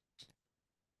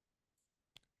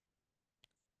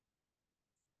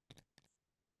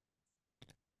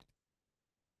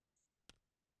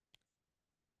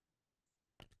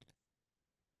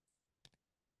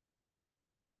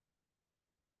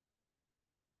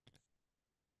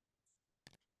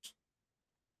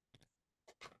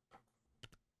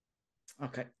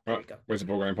 Okay, there we go. Where's the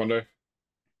ball going, Pondo?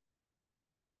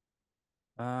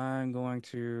 I'm going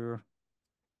to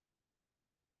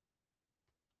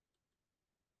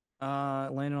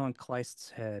land it on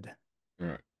Kleist's head. All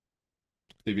right.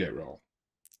 Deviate roll.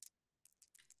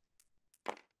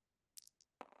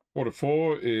 4 to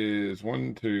 4 is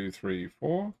 1, 2, 3,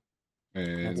 4.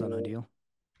 And That's not ideal.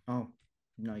 Oh,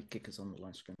 no kickers on the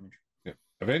line scrimmage. Yep.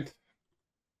 Event.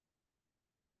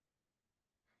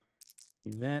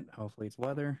 Event. Hopefully it's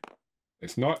weather.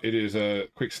 It's not. It is a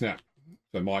quick snap.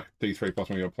 So Mike, D3 plus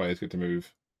 1 of your players get to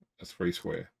move a free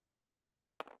square.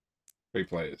 3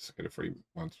 players get a free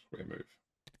 1 square move.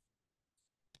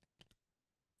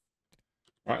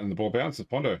 Right, and the ball bounces.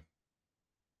 Pondo.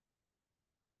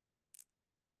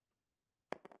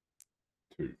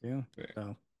 2. Yeah. There.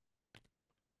 So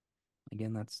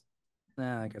again, that's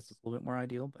I guess it's a little bit more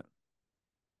ideal, but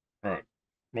All right,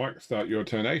 Mike, start your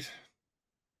turn 8.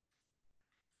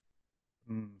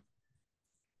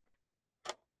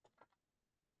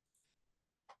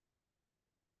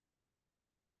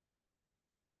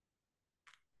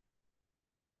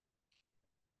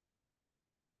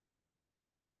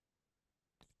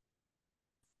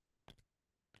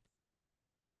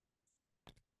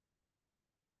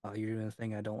 you're doing the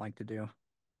thing I don't like to do.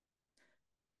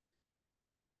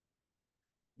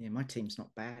 Yeah, my team's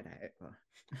not bad at it, though.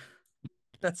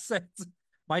 That's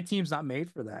my team's not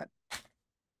made for that.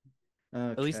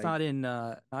 Okay. At least not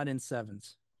in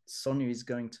sevens. Sonia is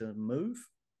going to move.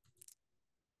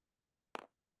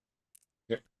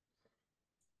 Yep.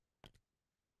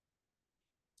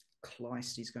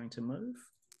 Kleist is going to move.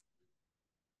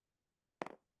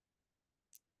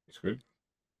 It's good.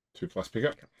 2+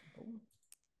 pickup.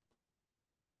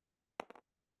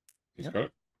 He's got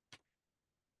it.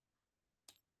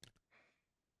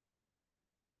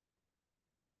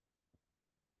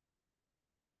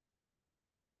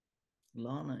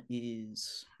 Lana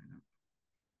is.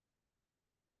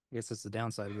 I guess that's the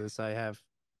downside of this. I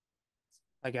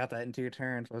got that into your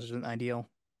turn, which isn't ideal.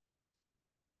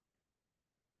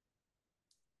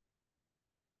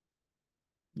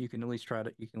 You can at least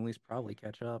probably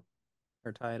catch up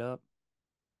or tie it up.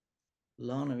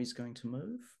 Lana is going to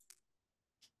move.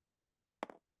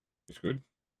 It's good.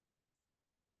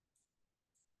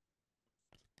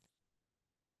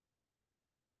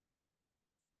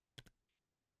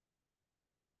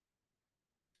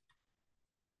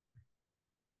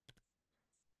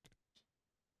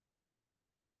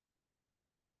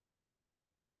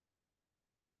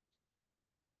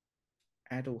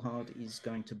 Adelhard is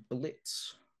going to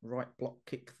blitz, right block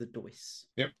kick the dice.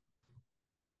 Yep.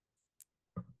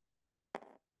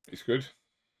 It's good.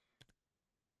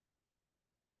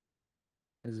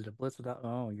 Is it a blitz without?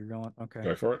 Oh, you're going. Okay.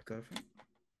 Go for it. Go for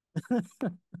it.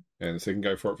 And the second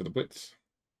go for it for the blitz.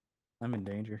 I'm in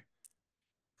danger.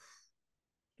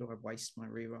 Do I waste my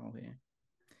reroll here?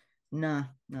 No,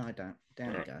 I don't.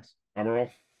 Down it goes. Armor roll.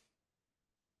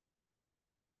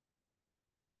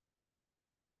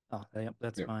 Oh, yep,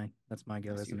 that's fine. That's my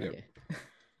go, isn't it? Yeah.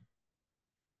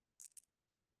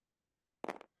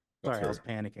 Sorry, I was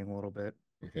panicking a little bit.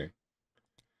 Okay.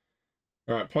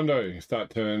 All right, Pondo, start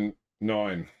turn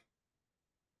 9.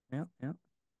 Yeah.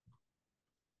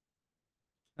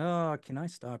 Oh, can I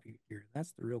stop you here?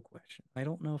 That's the real question. I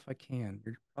don't know if I can.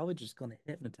 You're probably just going to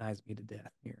hypnotize me to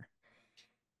death here.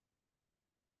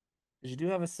 Because you do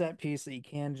have a set piece that you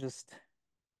can just...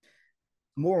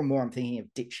 More and more I'm thinking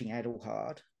of ditching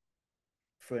Adelhard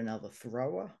for another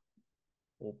thrower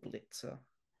or blitzer.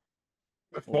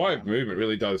 The 5 movement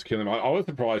really does kill him. I was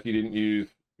surprised you didn't use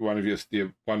one of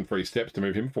your 1 free steps to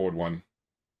move him forward 1.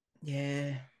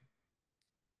 Yeah.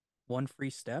 1 free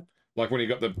step? Like when he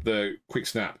got the quick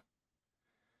snap.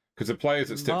 Because the players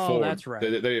that step forward, that's right.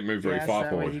 they didn't move very far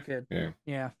forward. He could...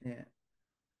 Yeah.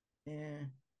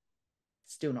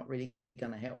 Still not really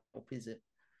going to help, is it?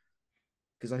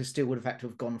 Because I still would have had to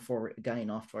have gone for it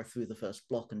again after I threw the first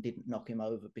block and didn't knock him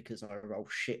over because I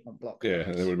rolled shit on block. Yeah,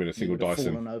 and there would have been a single dice.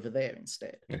 Fallen over there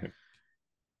instead. Yeah.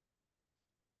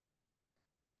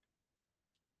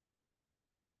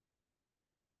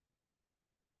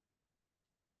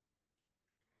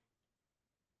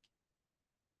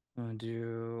 I'm going to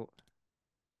do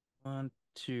 1,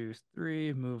 2,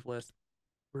 3, move less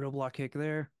real block kick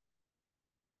there.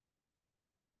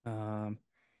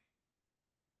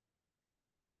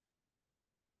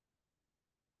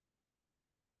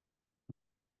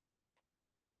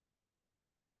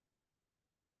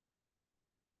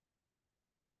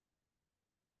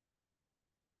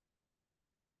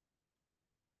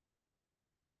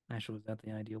 Actually, was that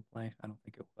the ideal play? I don't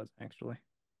think it was, actually.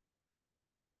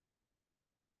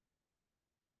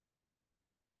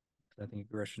 I think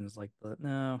aggression is like the...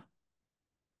 No,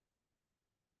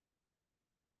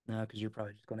 because you're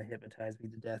probably just going to hypnotize me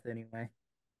to death anyway.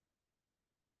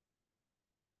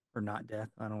 Or not death.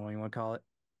 I don't know what you want to call it.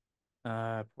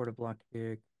 Porta block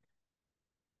kick.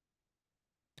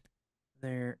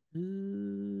 There.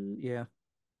 Yeah.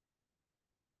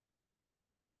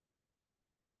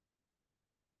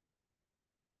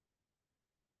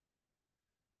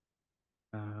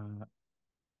 Uh,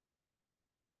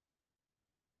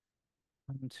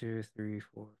 1, 2, 3,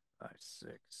 4, 5,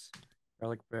 6.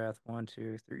 Garlic breath. 1,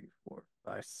 2, 3, 4,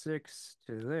 5, 6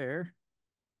 to there.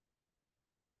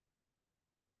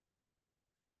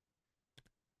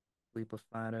 Leap of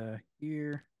Fada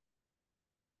here.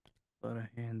 Fada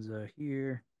hands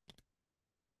here.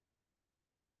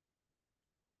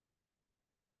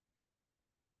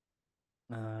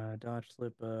 Dodge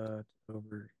slip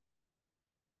over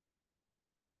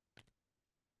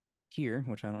here,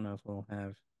 which I don't know if we'll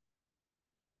have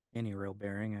any real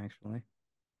bearing actually.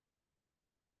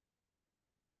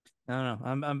 I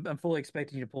don't know. I'm fully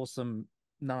expecting you to pull some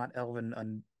not elven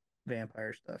and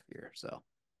vampire stuff here. So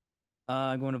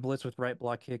I'm going to blitz with right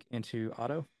block kick into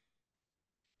auto.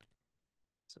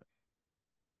 So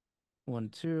 1,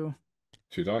 2.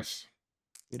 2 dice.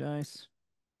 2 dice.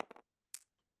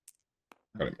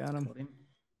 Got him. Got him.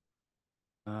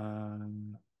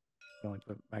 Going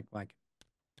to Mike.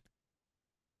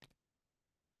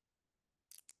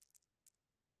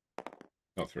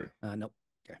 Not through. Nope.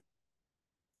 Okay.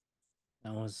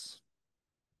 That was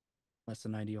less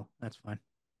than ideal. That's fine.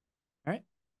 All right.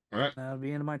 All right. That'll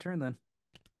be end of my turn then.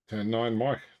 Turn 9,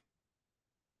 Mike.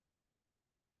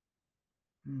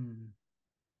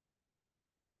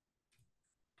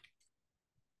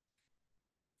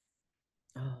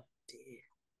 Oh dear.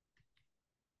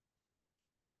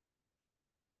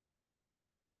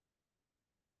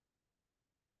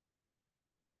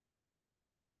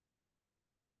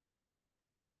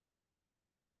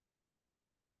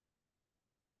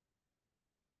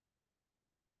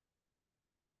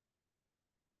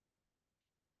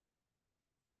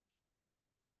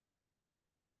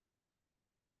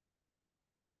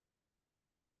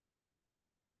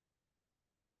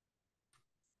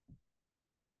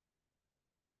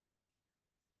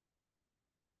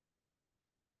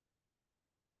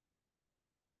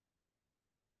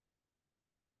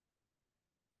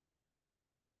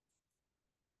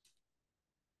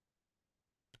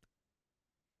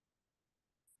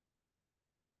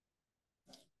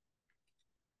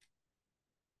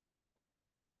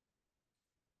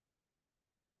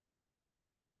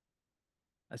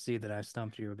 I see that I've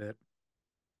stumped you a bit.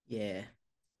 Yeah.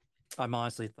 I'm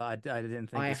honestly thought I didn't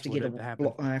think I have to would get have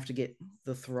happened. I have to get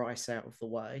the thrice out of the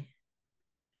way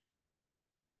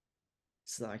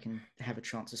so that I can have a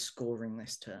chance of scoring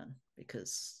this turn,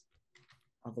 because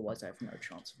otherwise I have no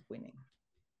chance of winning.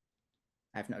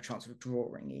 I have no chance of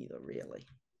drawing either, really.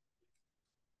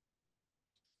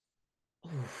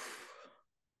 Oof.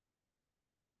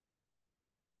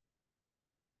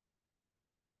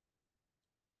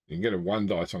 You can get a 1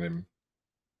 dice on him.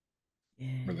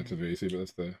 Yeah. Relatively easy,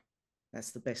 but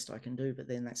that's the best I can do, but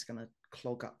then that's going to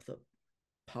clog up the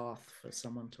path for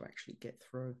someone to actually get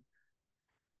through.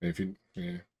 If you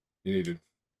need to.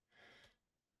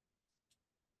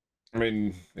 I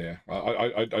mean, yeah,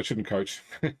 I shouldn't coach.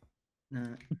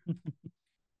 No.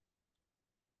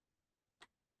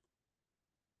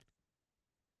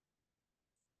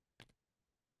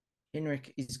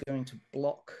 Henrik is going to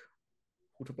block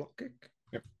quarter block kick.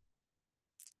 Yep.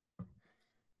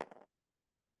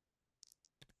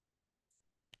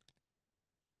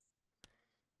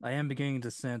 I am beginning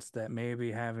to sense that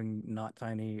maybe having not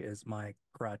tiny is my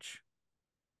crutch.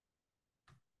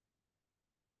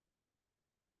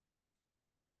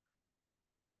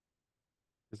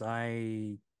 Because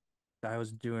I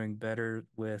was doing better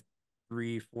with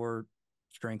 3-4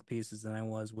 strength pieces than I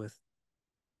was with.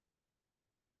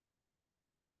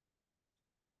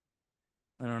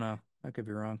 I don't know. I could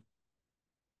be wrong.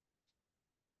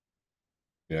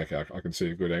 Yeah, okay, I can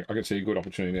see a good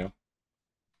opportunity now.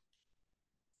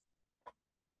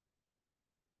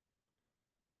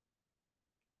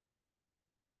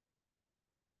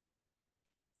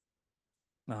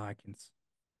 No, I can.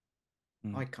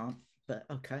 I can't, but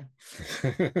okay.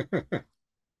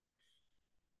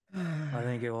 I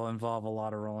think it will involve a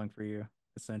lot of rolling for you,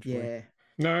 essentially. Yeah.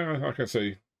 No, I can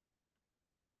see.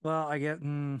 Well, I get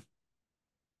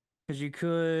because you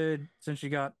could, since you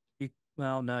got you.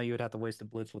 Well, no, you would have to waste a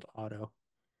blitz with auto.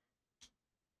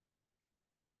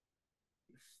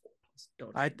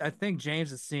 I think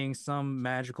James is seeing some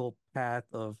magical path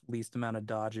of least amount of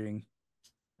dodging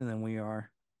than we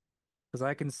are. Because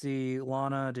I can see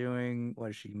Lana doing,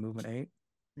 what is she, movement 8?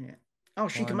 Yeah. Oh,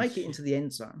 she can make it into the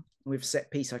end zone. With set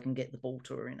piece, I can get the ball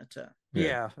to her in a turn.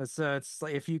 Yeah, it's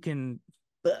like if you can.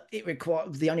 But it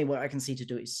requires, the only way I can see to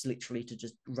do it is literally to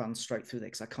just run straight through there,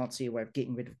 because I can't see a way of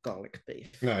getting rid of garlic beef.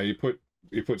 No, you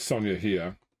put Sonya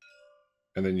here,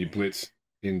 and then you blitz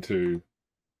into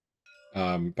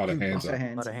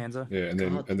Butterhands. Yeah, and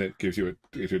then it gives you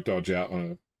a dodge out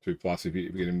on a 2+ if you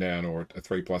get him down, or a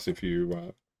 3+ if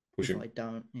you push him. If I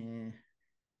don't, yeah.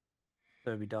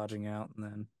 So be dodging out, and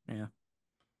then yeah.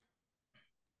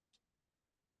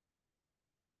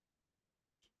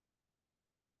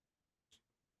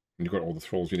 And you've got all the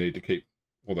thralls you need to keep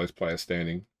all those players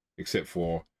standing, except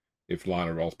for if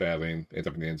Lana rolls badly and ends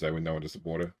up in the end zone when no one does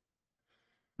support her.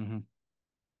 Mm-hmm.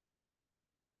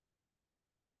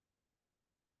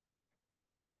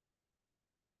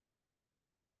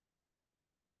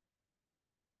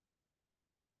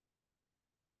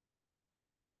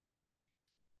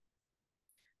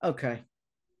 Okay.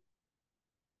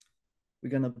 We're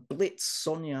going to blitz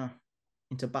Sonya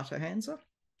into Butterhands.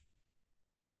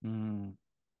 Mm.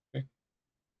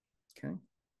 Okay.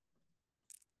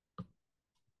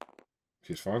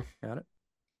 She's fine. Got it.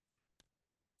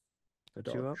 Put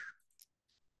 2 up.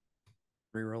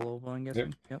 Reroll over, I'm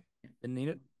guessing. Yep. Didn't need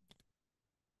it.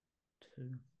 2,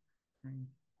 3,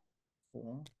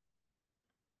 4.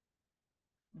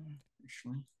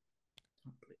 Actually,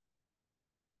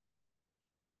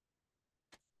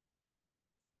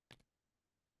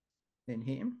 then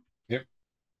hit him. Yep.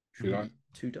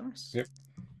 2 dice. Yep.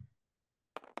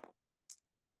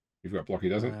 You've got blocky,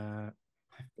 doesn't it?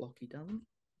 Blocky done.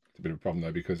 It's a bit of a problem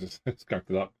though because it's cocked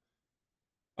it up.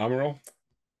 Armor roll.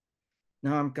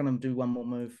 No, I'm gonna do one more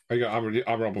move. Oh, you got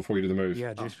armor roll before you do the move.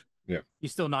 Yeah, dude. Yeah. You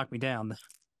still knocked me down.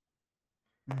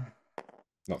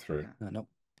 Not through. Nope.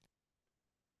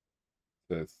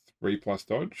 So 3+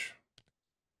 dodge.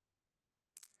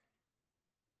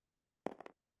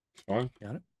 It's fine.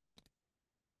 Got it.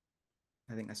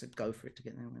 I think that's a go for it to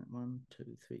get there. 1,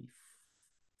 2, 3,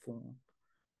 4,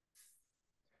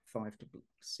 5 to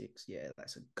 6. Yeah,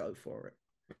 that's a go for it.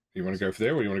 You want to go for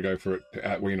there, or you want to go for it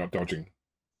where you're not dodging?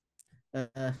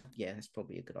 Yeah, that's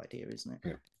probably a good idea, isn't it?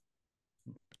 Yeah.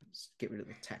 Let's get rid of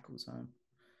the tackle zone.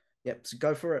 Yep, so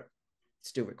go for it.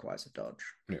 Still requires a dodge.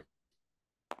 Yeah.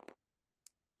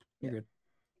 You're good.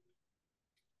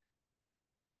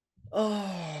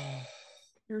 Oh,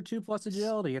 You're 2+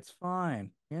 agility. It's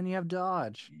fine. And you have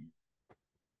dodge.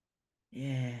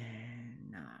 yeah,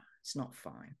 nah, it's not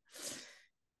fine.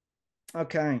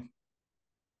 Okay.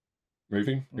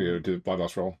 Moving. You do the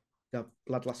bloodlust roll. The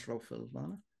bloodlust roll for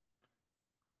Lana.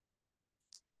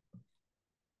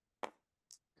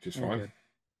 Which is You're fine. good.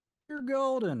 You're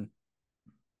golden.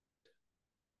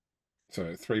 So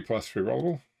 3+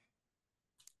 rerollable.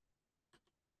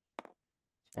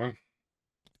 Fine.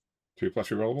 2+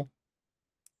 rerollable.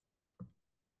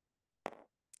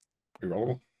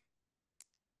 Rerollable.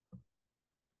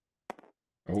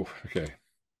 Oh, okay.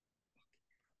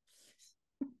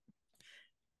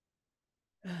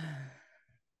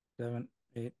 7,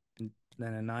 8, and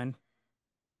then a 9.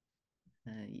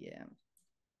 Yeah.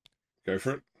 Go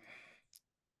for it.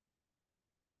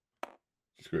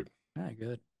 It's good. Ah,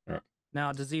 good. All right.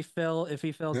 Now, does he fail? If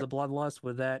he fails Yep. the bloodlust,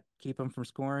 would that keep him from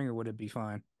scoring, or would it be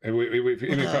fine? And even if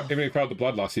he failed the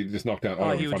bloodlust, he just knocked out Oh,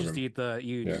 auto he in would front of just him. eat the.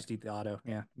 You Yeah. just eat the auto.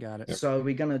 Yeah, got it. Yep. So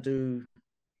we're gonna do.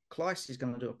 Kleiss is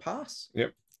gonna do a pass.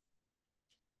 Yep.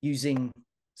 Using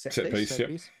set piece. Set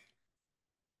piece.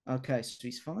 Okay, so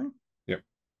he's fine. Yep.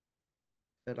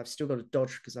 But I've still got to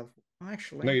dodge because I've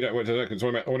actually. No, you don't. It's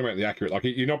automatically accurate. Like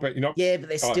you're not. Yeah, but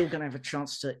they're still going to have a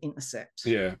chance to intercept.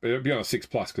 Yeah, but it'd be on a 6+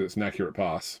 because it's an accurate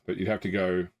pass. But you'd have to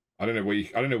go. I don't know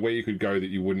where you could go that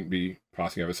you wouldn't be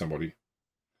passing over somebody.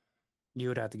 You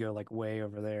would have to go like way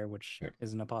over there, which Yep.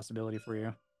 isn't a possibility for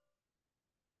you.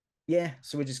 Yeah,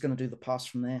 so we're just going to do the pass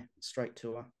from there straight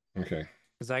to her. Okay.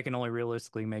 Because I can only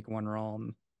realistically make one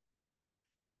roll.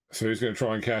 So who's going to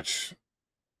try and catch?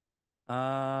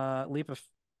 Leap of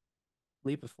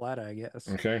flat, I guess.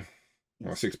 Okay.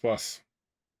 Well, 6+.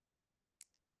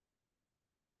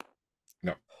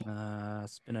 No.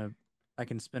 I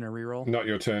can spin a reroll. Not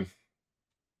your turn.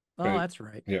 Oh, Ready? that's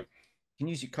right. Yeah. You can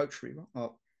use your coach reroll.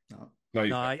 Oh, no. No,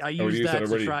 No, I used that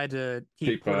to try to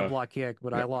keep quarter block kick,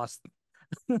 but I lost.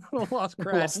 lost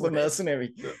crash. Lost the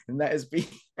mercenary, and that has been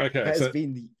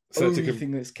been the only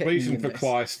thing that's kept me completion in for this.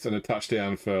 Kleist and a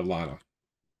touchdown for Lana.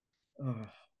 Oh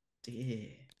dear.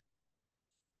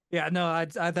 Yeah, no,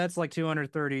 that's like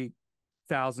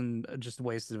 230,000 just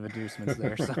wasted of inducements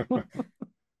there. So.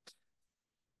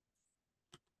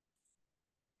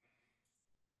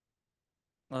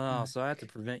 Oh, so I have to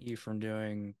prevent you from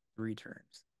doing 3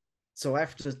 turns. So I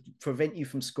have to prevent you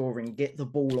from scoring, get the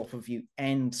ball off of you,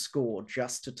 and score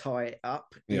just to tie it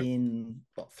up in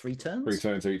what 3 turns? 3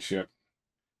 turns each. Yep.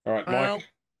 All right, Well,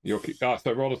 Mike.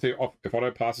 So roll to see if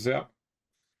Otto passes out.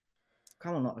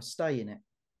 Come on, Otto, stay in it.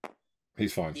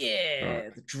 He's fine. Yeah,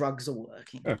 Right. the drugs are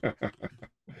working.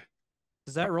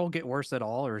 Does that roll get worse at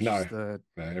all, or is No. just the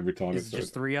No, every time is it's it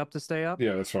just 3 up to stay up?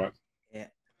 Yeah, that's right. Yeah.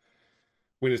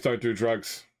 Winners don't do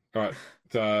drugs. All right.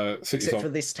 Except for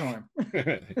this time.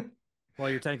 Well,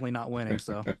 you're technically not winning,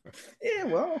 so. Yeah,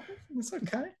 well, it's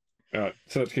okay. All right.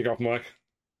 So let's kick off, Mike.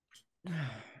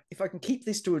 If I can keep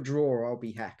this to a draw, I'll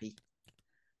be happy.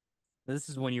 This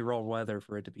is when you roll weather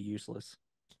for it to be useless.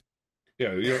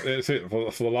 Yeah, that's it. For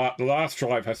the last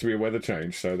drive has to be a weather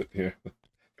change, so that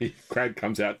Crad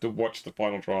comes out to watch the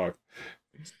final drive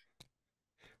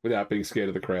without being scared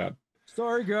of the crowd.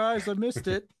 Sorry, guys, I missed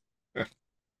it.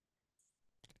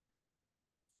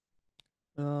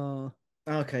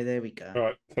 Okay, there we go. All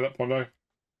right, set up, Pondo.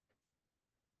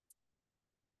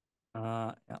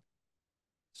 Yeah.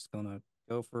 Just gonna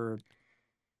go for it.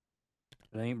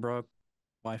 If it ain't broke,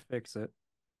 why fix it?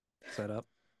 Set up.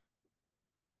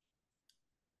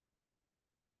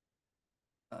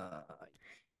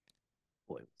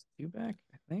 Boy, was 2 back,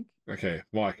 I think. Okay,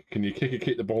 Mike, can you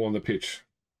kick the ball on the pitch?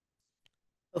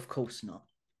 Of course not.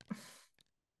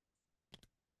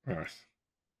 All right.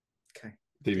 Okay.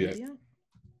 Deviate.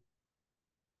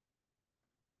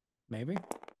 Maybe.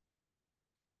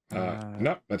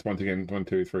 No, that's once again 1,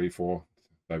 2, 3, 4.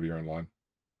 Over your own line.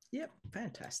 Yep,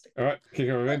 fantastic. All right, kick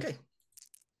on event. Okay.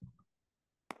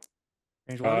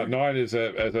 Change order? 9 is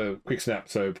as a quick snap,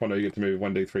 so Pondo, you get to move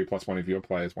 1d3 plus 1 of your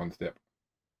players 1 step.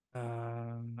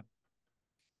 Oh,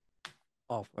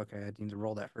 okay. I need to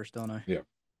roll that first, don't I? Yeah.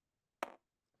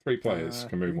 3 players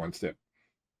can move 1 step.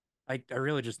 I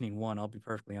really just need 1. I'll be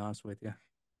perfectly honest with you.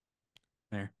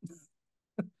 There.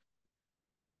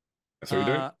 That's what you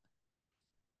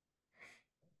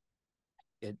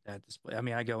do? At display. I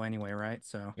mean, I go anyway, right?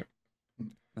 So, yep.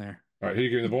 There. All right, who are you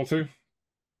giving the ball to?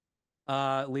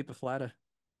 Leap of Flatter.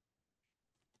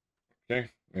 Okay,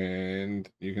 and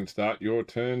you can start your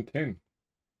turn 10.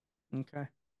 Okay.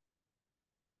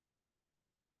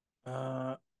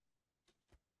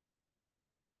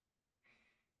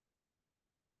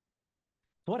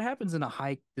 What happens in a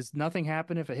high? Does nothing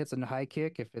happen if it hits a high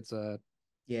kick? If it's a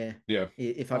yeah.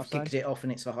 If I've offside? kicked it off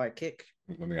and it's a high kick,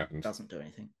 nothing happens. It doesn't do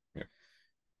anything. Yeah.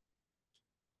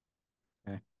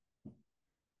 Okay.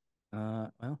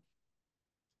 Well,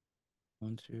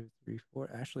 1, 2, 3,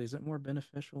 4. Actually, is it more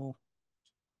beneficial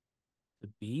to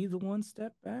be the 1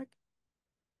 step back?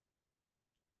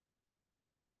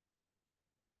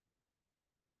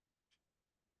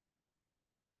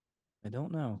 I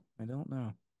don't know.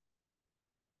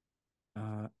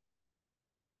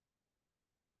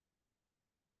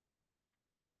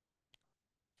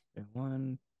 Okay,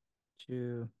 1,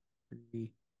 2,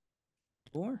 3,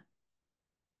 4.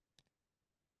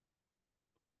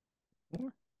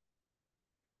 4.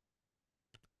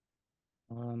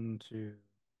 1, 2,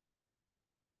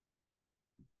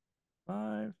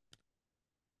 5.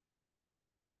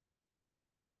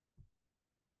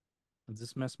 Did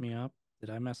this mess me up? Did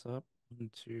I mess up? 1,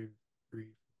 2, 3,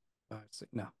 5, 6.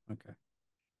 No. Okay.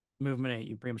 Movement 8.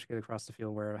 You pretty much get across the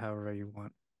field however you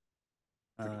want.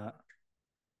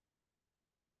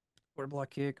 Quarter block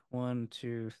kick. 1,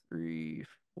 2, 3,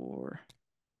 4.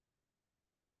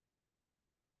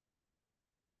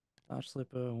 Dodge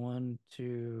slipper. 1,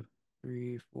 2,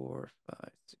 3, 4, 5,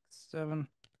 6, 7.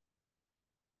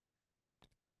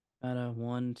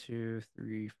 1, 2,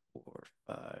 3, 4,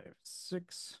 5,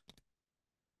 6.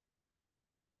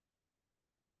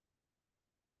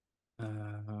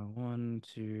 1,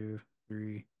 2,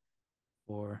 3,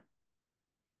 4,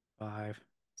 5,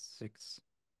 6,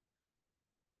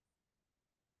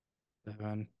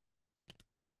 7.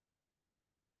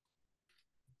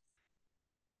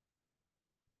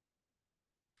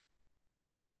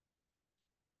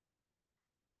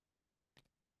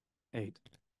 Eight.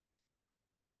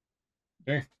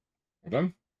 Okay, well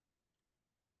done.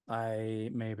 I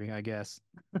guess.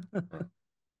 Right.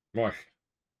 Mike,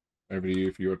 over to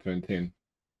you for your turn 10.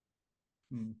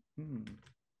 Mm-hmm.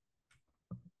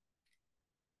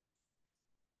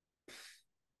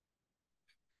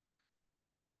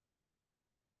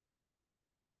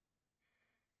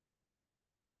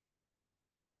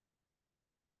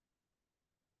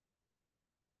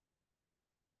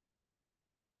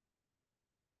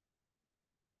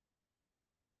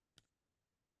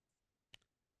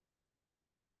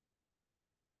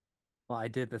 Well, I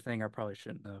did the thing I probably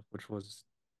shouldn't have, which was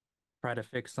try to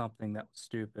fix something that was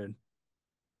stupid,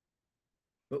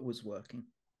 But was working.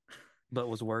 but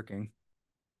was working.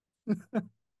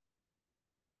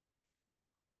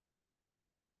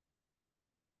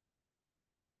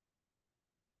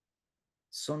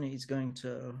 Sonny is going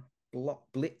to block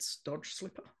blitz dodge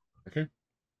slipper. Okay.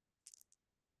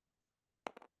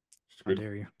 How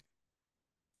dare you?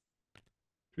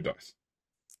 2 dice.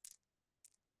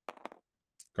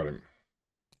 Got him.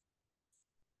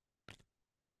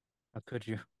 How could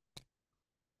you?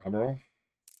 Armor roll.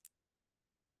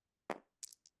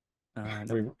 No.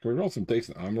 Can we roll some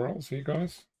decent armor rolls for you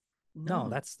guys? No,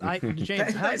 that's James.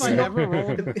 That's Have I not- ever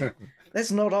rolled?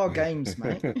 That's not our games,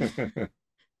 mate.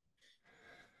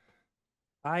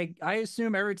 I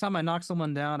assume every time I knock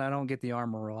someone down, I don't get the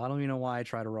armor roll. I don't even know why I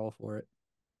try to roll for it.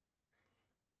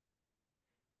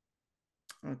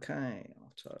 Okay,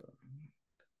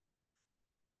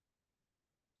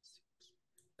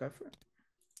 go for it.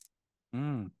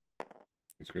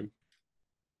 That's good.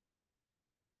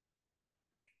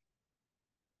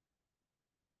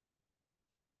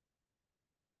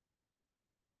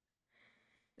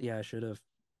 Yeah, I should have.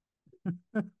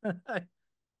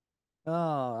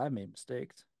 Oh, I made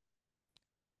mistakes.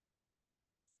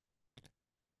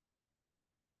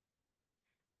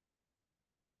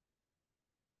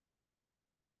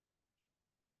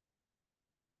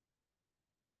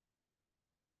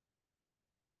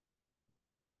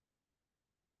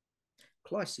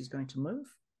 Kleiss is going to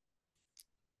move.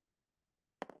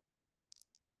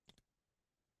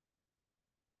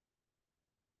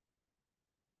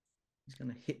 He's going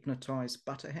to hypnotize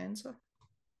Butterhandser.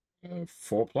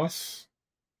 4 plus.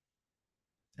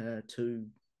 To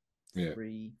Yeah.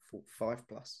 3, 4,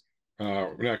 5+.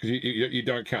 No, because you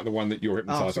don't count the one that you're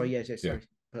hypnotizing. Oh, sorry, yes, sorry.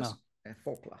 Oh.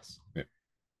 4+. Yeah.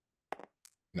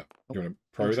 No, you want to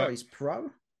Pro pro that? is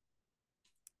pro.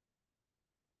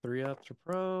 3 up to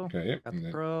pro. Okay, yeah. Got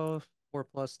the pro.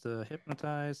 4+ to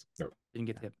hypnotize. Nope. Didn't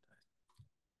get the hypnotize.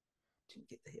 Didn't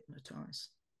get the hypnotize.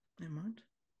 Never mind.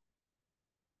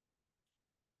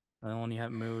 The only one you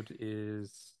haven't moved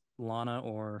is Lana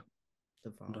or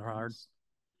The hard.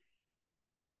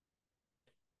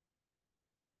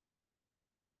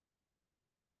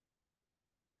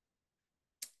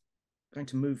 Going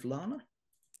to move Lana.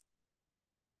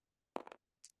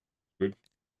 Good.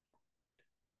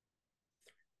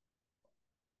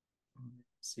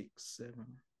 6, 7,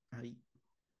 8.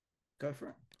 Go for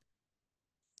it.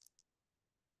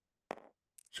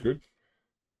 It's good.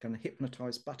 Going to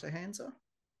hypnotize Butterhandser.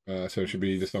 So it should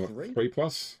be this number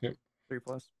 3+. Yep.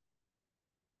 3+.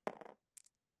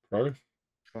 Pro.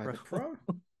 Try the pro.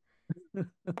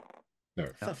 No.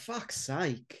 For fuck's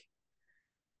sake.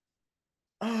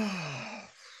 Oh.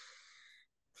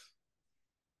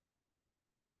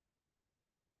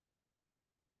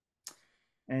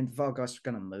 And Vargas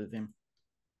going to move him.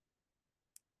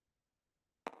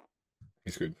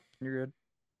 He's good. You're good.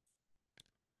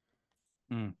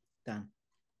 Done.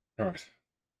 All right.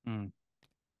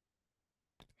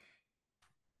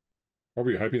 What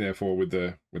were you hoping there for with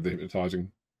the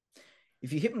hypnotizing?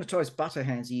 If you hypnotize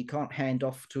Butterhandser, you can't hand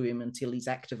off to him until he's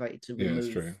activated to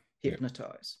remove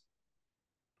hypnotize.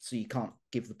 So you can't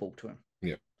give the ball to him.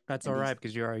 Yeah. That's all right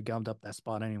because you already gummed up that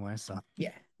spot anyway. So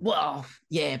yeah. Well,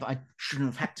 yeah, but I shouldn't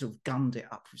have had to have gummed it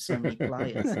up with so many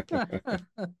players.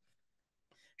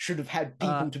 Should have had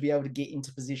people to be able to get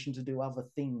into position to do other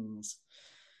things.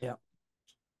 Yeah.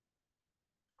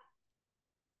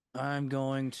 I'm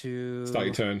going to start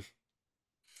your turn.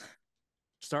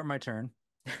 Start my turn.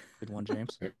 Good one,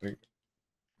 James. Yep.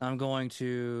 I'm going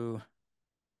to.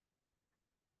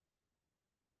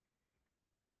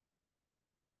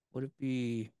 Would it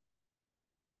be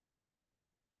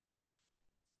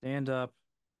stand up,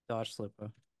 dodge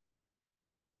slipper?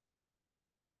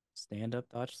 Stand up,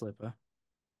 dodge slipper.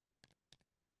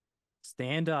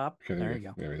 Stand up. Okay, there you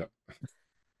go. There we go. Just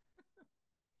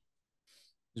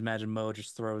imagine Mo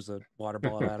just throws a water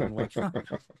ball out on Wake Up.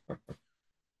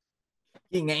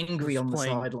 Getting angry on the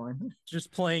sideline.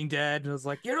 Just playing dead. And was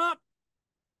like, get up.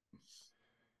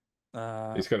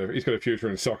 He's got a future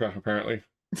in soccer, apparently.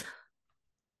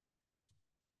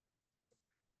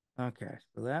 Okay,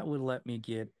 so that would let me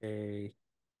get a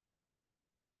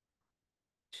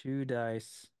 2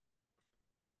 dice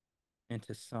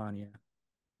into Sonya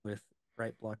with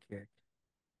right block kick.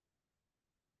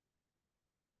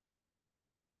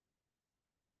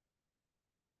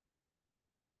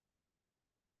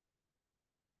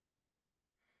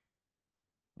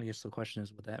 I guess the question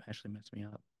is, would that actually mess me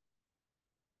up?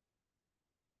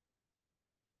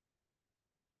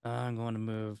 I'm going to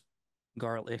move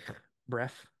garlic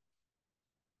breath.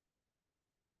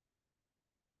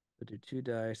 So do 2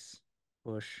 dice,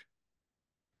 push.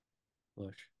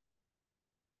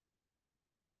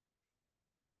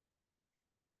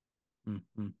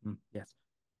 Yes.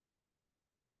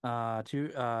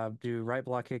 Do right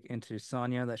block kick into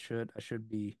Sonya. I should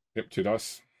be. Yep, 2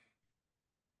 dice.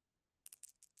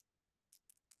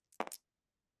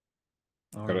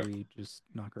 Or we just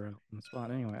knock her out on the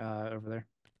spot anyway. Over there.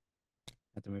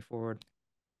 Have to move forward.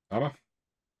 Armor.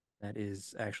 That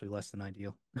is actually less than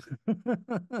ideal.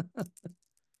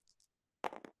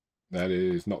 That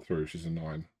is not through. She's a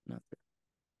 9. Not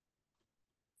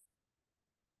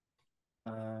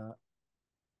through.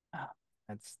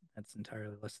 That's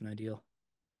entirely less than ideal.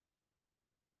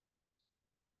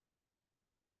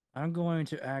 I'm going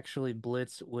to actually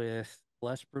blitz with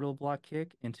less brutal block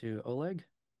kick into Oleg.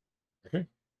 Okay.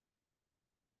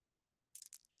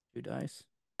 2 dice.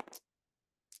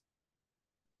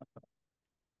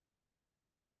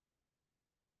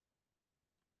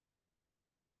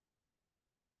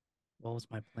 What was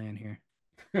my plan here?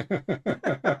 Don't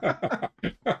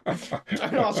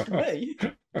ask me.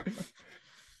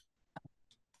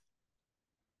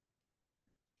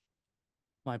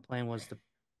 My plan was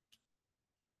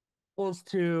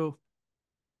to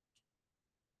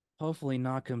hopefully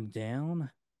knock him down.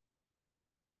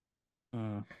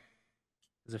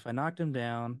 Because if I knocked him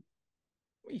down...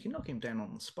 Well, you can knock him down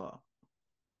on the spot.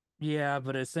 Yeah,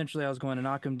 but essentially I was going to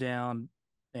knock him down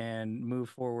and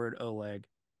move forward Oleg.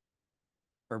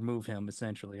 Or move him,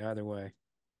 essentially, either way.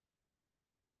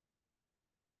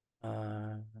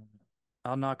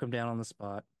 I'll knock him down on the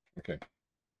spot. Okay.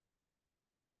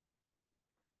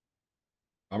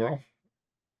 Armor roll.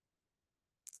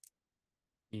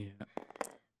 Yeah.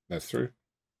 That's through.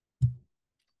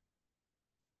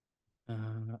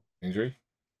 Injury.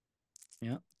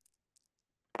 Yeah.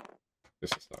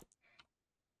 Just a start.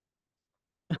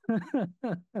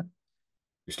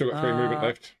 You still got 3 movement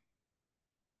left.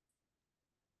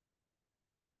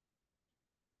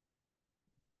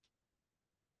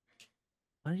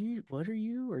 What are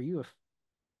you? Are you a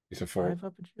He's a 4. 5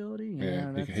 up agility?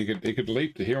 Yeah, that's... he could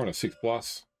leap to here on a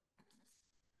 6+.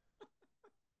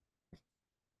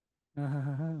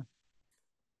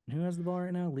 Who has the ball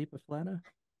right now? Leap of Flata?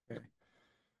 Okay.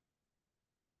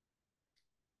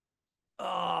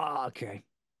 Oh, okay.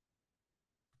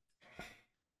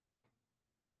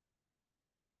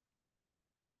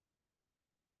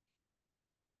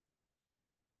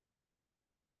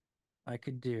 I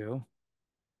could do.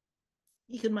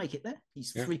 You can make it there.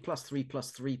 He's 3+, 3+,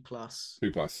 3+.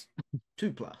 2+.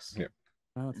 2+. Yeah.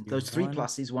 Oh, those 3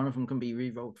 pluses, one of them can be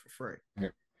re-rolled for free. Yeah.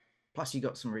 Plus, you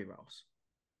got some re-rolls.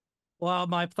 Well,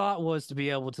 my thought was to be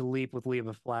able to leap with Leap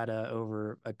of Flata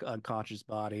over a unconscious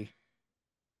body.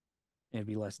 It'd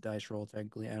be less dice roll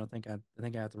technically. I think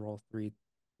I have to roll three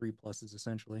pluses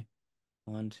essentially.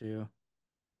 1, 2.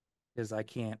 Because I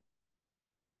can't.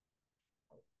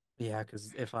 Yeah,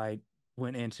 because if I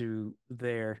went into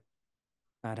there,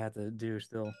 I'd have to do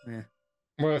still. Yeah.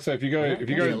 Well, so if you go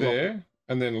there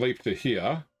and then leap to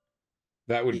here,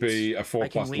 that would be a 4+ I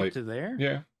can leap leap to there.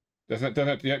 Yeah. Doesn't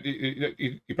it? Yeah.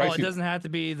 You basically... Oh, it doesn't have to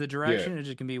be the direction. It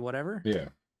just can be whatever. Yeah.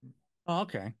 Oh,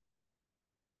 okay.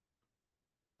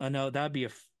 No, that'd be a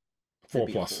 4+.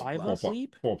 5+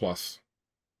 leap. 4+.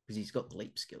 Because he's got the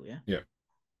leap skill, yeah. Yeah.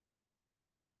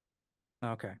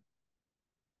 Okay.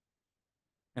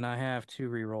 And I have 2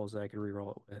 rerolls that I could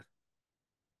reroll it with.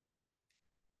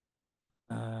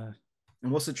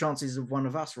 And what's the chances of one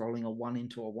of us rolling a 1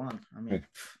 into a 1? I mean,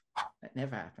 that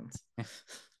never happens.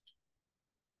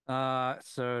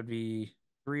 So it'd be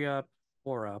 3 up,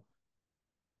 4 up.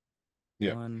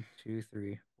 Yeah. 1, 2,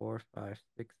 3, 4, 5,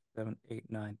 6, 7, 8,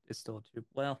 9. It's still a 2.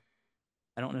 Well,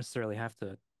 I don't necessarily have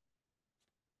to.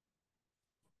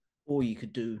 Or you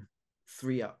could do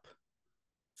 3 up,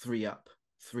 3 up,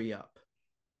 3 up,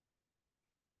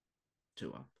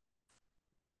 2 up.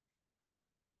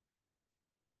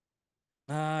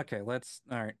 Okay, all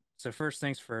right. So first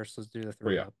things first, let's do the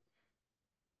 3 up.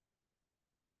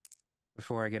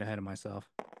 Before I get ahead of myself.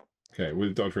 Okay,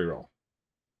 with dodge reroll.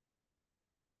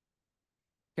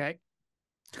 Okay.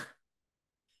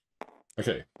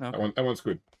 Okay, that one's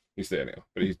good. He's there now,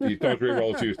 but his dodge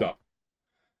rerolls used up.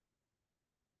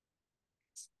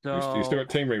 So you still got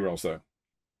team rerolls though.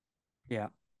 Yeah,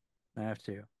 I have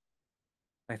 2.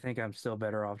 I think I'm still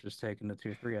better off just taking the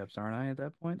 2 3-ups, aren't I? At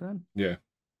that point, then. Yeah.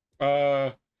 2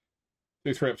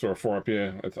 3-ups or a 4-up.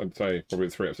 Yeah, I'd say probably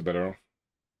the 3-ups are better off.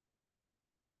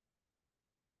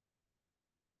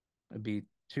 It'd be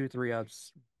 2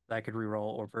 3-ups that I could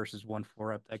reroll, or versus 1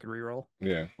 4-up that I could reroll.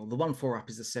 Yeah. Well, the 1 4-up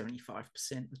is a 75%.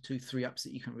 The 2 3-ups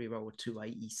that you can reroll are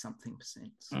 280 something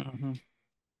percent. Mm-hmm.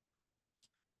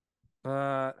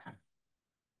 I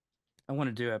want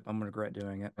to do it. I'm going to regret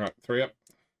doing it. All right, 3 up.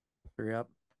 3 up.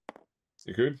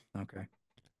 You good? Okay.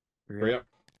 3 up.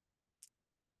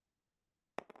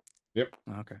 Yep.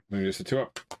 Okay. Maybe just a 2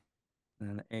 up. And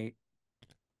then 8.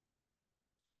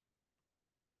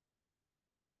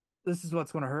 This is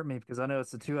what's going to hurt me because I know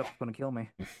it's the 2 up that's going to kill me.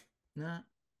 Nah.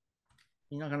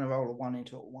 You're not going to roll a 1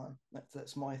 into a 1.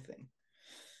 That's my thing.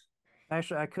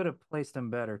 Actually, I could have placed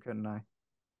him better, couldn't I?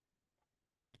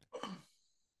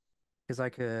 Because I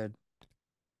could.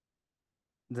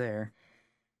 There.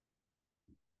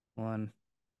 1.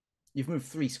 You've moved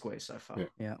 3 squares so far.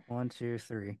 Yeah. 1, 2,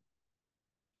 3.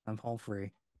 I'm home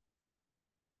free.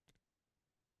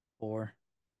 4,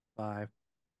 5,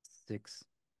 6,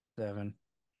 7,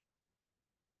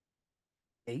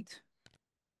 8.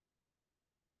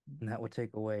 And that would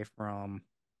take away from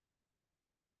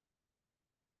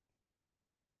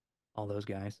all those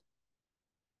guys.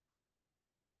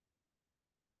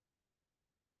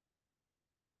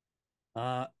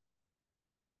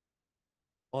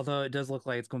 Although it does look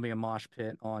like it's going to be a mosh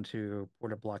pit onto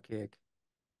Porta Block Kick.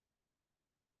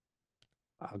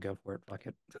 I'll go for it. Fuck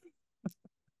it.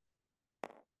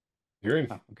 You're in.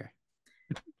 Oh, okay.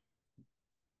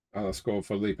 Let's go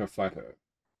for Leap of Flata.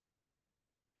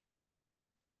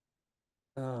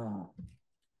 Oh.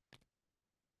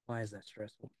 Why is that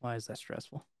stressful? Why is that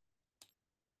stressful?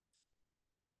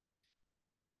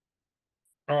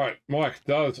 All right, Mike,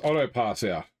 does auto pass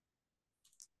out?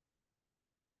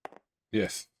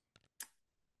 Yes.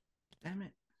 Damn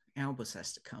it. Albus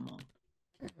has to come on.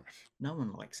 No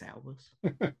one likes Albus.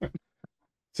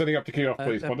 Setting up to kick off,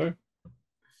 please, Pondo.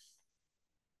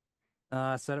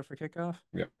 Set it for kickoff?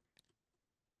 Yep.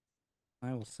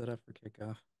 I will set up for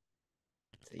kickoff.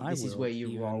 See, I this is will where you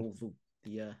even- roll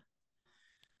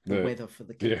the weather for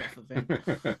the kickoff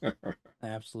event.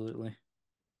 Absolutely.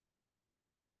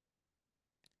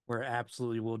 Where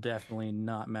absolutely will definitely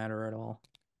not matter at all.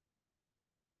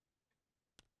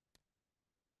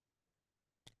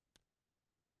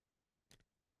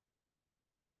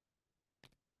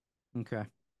 Okay.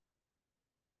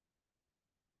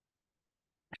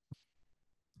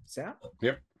 It's out.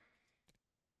 Yep.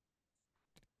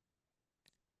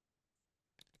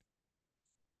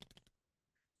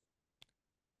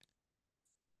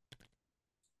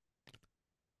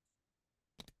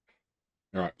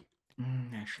 All right.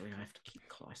 Actually, I have to keep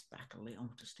Kleist back a little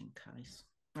just in case.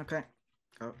 Okay,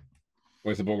 go.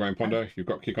 Where's the ball going, Pondo? You've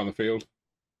got kick on the field.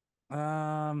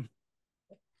 That's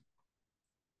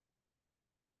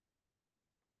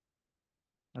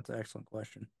an excellent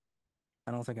question.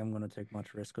 I don't think I'm going to take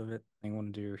much risk of it. I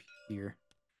want to do here.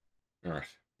 All right.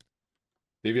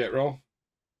 Deviate roll.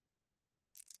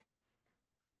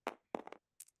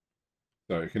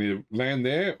 So you can either land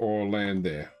there or land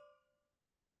there.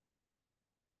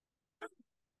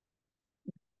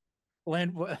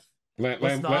 Land what? Land,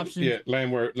 What's the option? Yeah,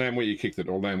 land where you kicked it,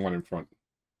 or land one in front.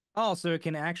 Oh, so it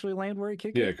can actually land where he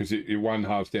kicked Yeah, it? because you one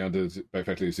halves down to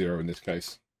effectively 0 in this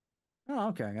case. Oh,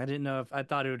 okay. I didn't know if I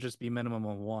thought it would just be minimum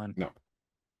of 1. No.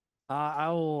 I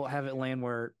will have it land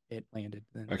where it landed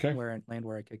then. Okay. Land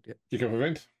where I kicked it. Kickoff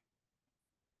event.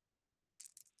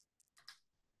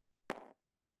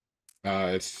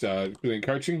 It's brilliant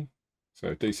coaching.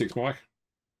 So D6 Mike.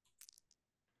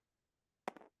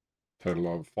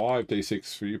 Total of 5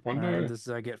 D6 for you, Pondo. Does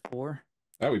I get 4?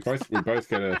 Oh, we both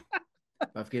get a.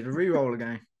 I've get a reroll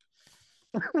again.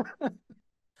 All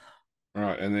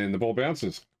right, and then the ball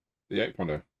bounces. The 8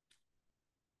 Pondo.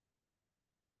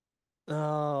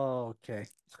 Oh, okay.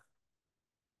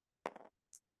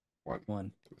 1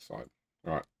 to the side.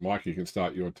 All right, Mike, you can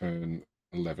start your turn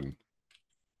 11.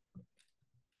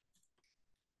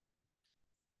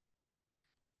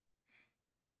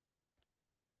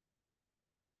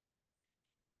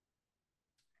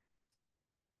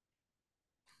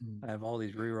 I have all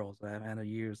these rerolls that I haven't had to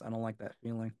use. I don't like that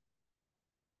feeling.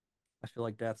 I feel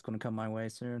like death's going to come my way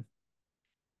soon.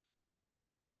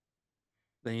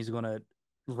 Then he's going to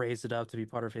raise it up to be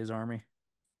part of his army.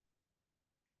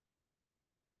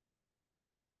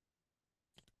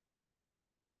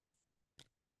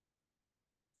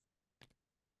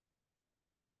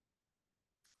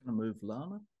 Gonna move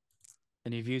Lana.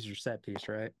 And you've used your set piece,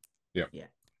 right? Yeah. Yeah.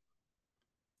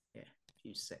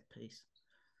 Use set piece.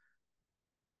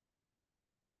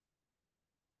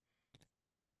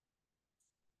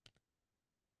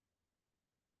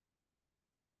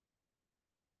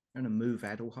 I'm gonna move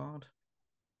Adelhard.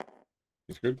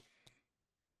 It's good.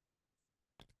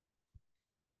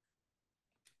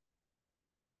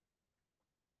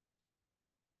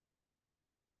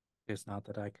 It's not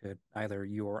that I could, either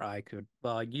you or I could.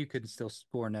 Well, you could still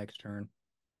score next turn.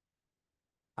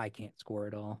 I can't score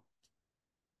at all.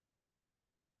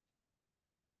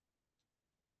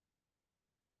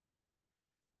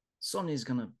 Sonya's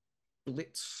gonna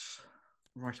blitz,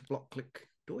 right a block click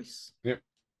Doyce. Yep.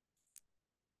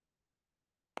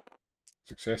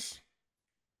 Success.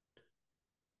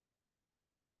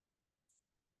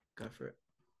 Go for it.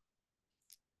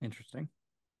 Interesting.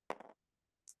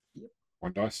 Yep.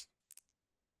 1 dice.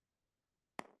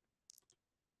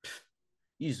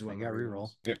 Use one. I got reroll.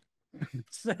 Yep.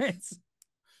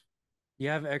 You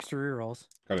have extra rerolls.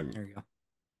 Got him. There you go.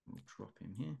 We'll drop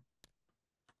him here.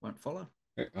 Won't follow.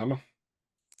 Yeah, armor.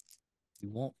 You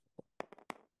won't.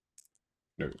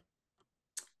 No.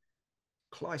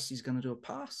 Kleist is going to do a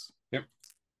pass. Yep.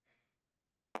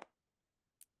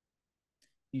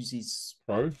 Use his.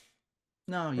 Pro.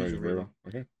 No, use a reroll.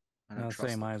 Okay. I don't I'll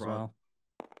trust say the might as pro. well.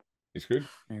 He's good.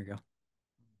 There you go.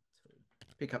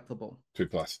 Pick up the ball.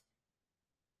 2+.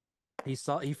 He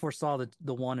foresaw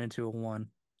the 1 into a 1.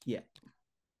 Yeah.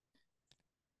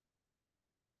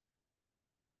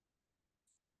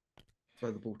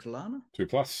 Throw the ball to Lana.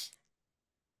 2+.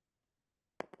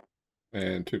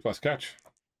 And 2+ catch.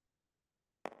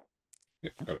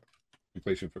 Yep, got it.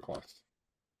 Completion for class.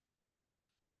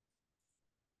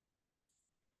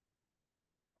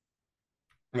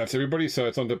 And that's everybody. So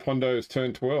it's on to Pondo's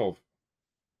turn 12.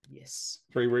 Yes.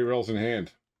 3 rerolls in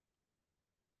hand.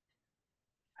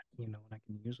 You know what I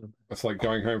can use with that. That's like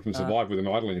going home from Survive with an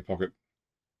idol in your pocket.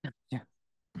 Yeah.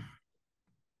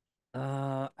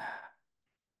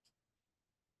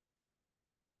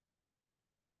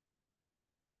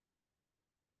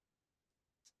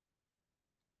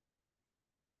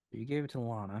 You gave it to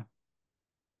Lana,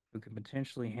 who could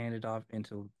potentially hand it off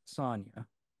into Sonya.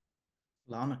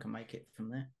 Lana can make it from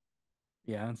there.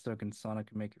 Yeah, and so can Sonic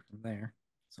can make it from there.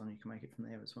 Sonya can make it from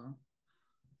there as well.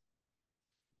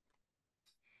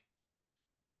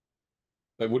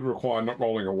 They would require not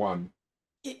rolling a 1.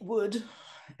 It would,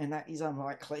 and that is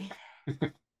unlikely.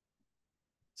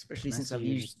 Especially since I've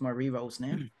used my rerolls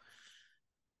now.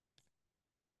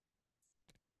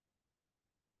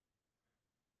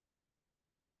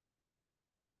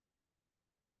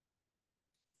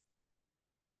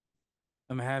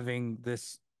 I'm having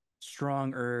this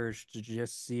strong urge to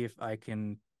just see if I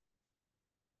can.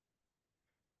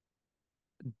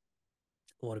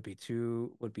 Would it be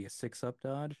 2? Would be a 6-up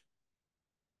dodge?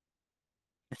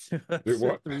 Do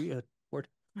what? 3, 4.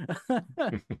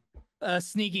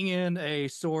 Sneaking in a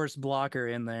source blocker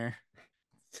in there.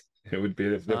 It would be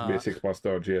definitely a 6+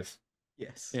 dodge, yes.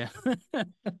 Yes. Yeah.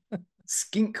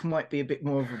 Skink might be a bit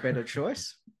more of a better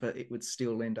choice, but it would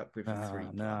still end up with a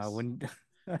 3+. No, when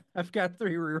I've got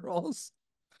 3 rerolls.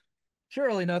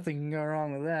 Surely nothing can go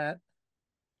wrong with that.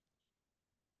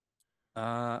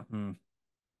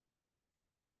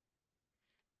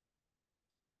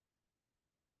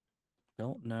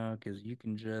 Don't know, because you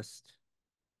can just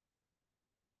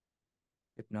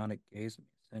hypnotic gaze me,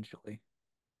 essentially.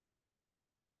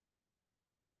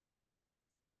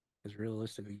 Because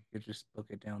realistically, you could just book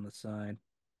it down the side.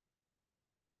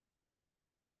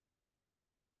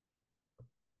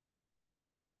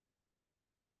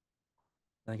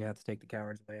 I think I have to take the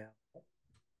coward's way out.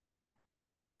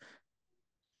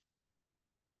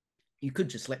 You could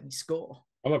just let me score.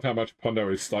 I love how much Pondo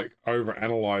is like over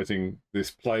analyzing this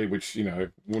play, which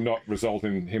will not result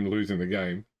in him losing the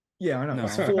game. Yeah, I know. No.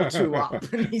 It's 4-2 up,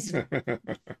 and he's. But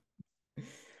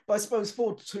I suppose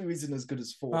 4-2 isn't as good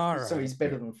as 4, right. So he's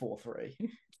better than 4-3.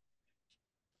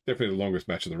 Definitely the longest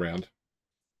match of the round.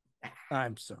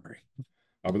 I'm sorry.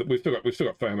 But we've still got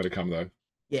Fohammer to come though.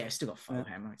 Yeah, still got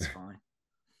Fohammer. It's fine.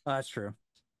 That's true.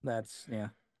 That's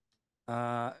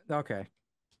okay.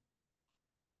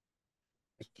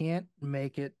 I can't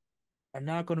make it. I'm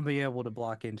not going to be able to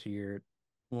block into your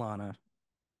Lana.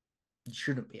 You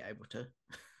shouldn't be able to.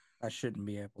 I shouldn't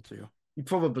be able to. You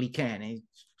probably can.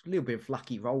 It's a little bit of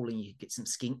lucky rolling. You get some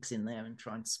skinks in there and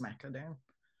try and smack her down.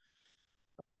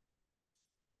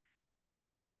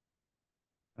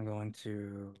 I'm going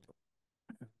to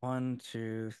 1,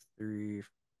 2, 3,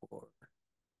 4.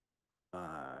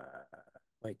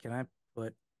 Wait, can I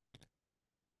put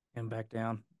him back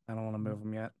down? I don't want to move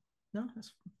him yet. No, that's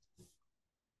fine.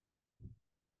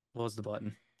 What was the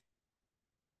button?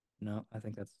 No, I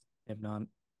think that's Hypnon.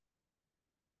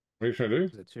 What are you trying to do?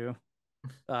 Is it 2?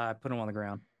 I put him on the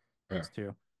ground. Yeah. It's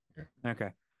 2.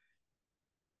 Okay.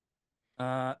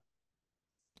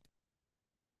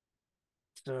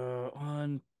 So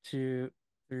 1, 2,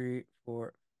 3,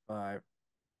 4, 5.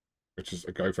 Which is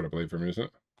a go for it, I believe, for him, isn't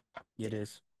it? It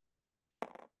is.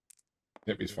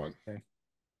 Yep, he's fine. Okay.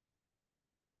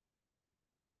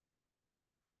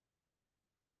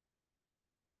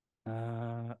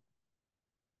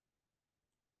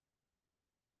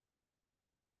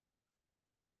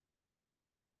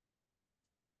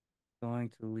 Going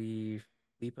to leave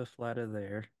Lipa Flata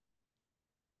there.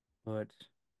 Put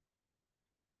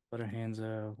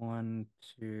Butterhansa 1,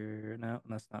 2. No,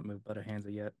 let's not move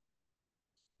Butterhansa yet.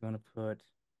 I'm going to put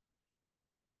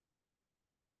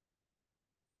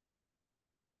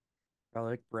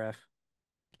Garlic Breath.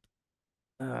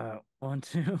 1,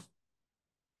 2,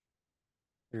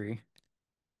 3.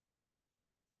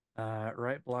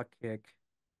 Right block kick.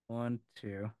 1,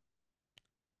 2.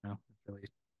 No, really.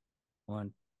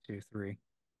 1, 2, 3.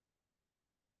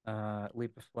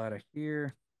 Lipa Flata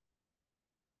here.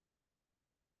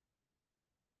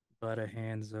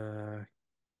 Butterhansa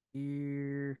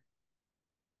here.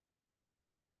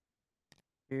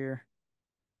 Here.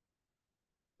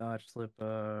 Dodge slip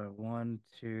 1,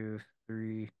 2,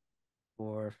 3,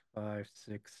 4, 5,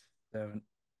 6, 7,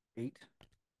 8.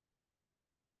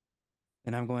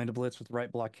 And I'm going to blitz with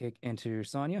right block kick into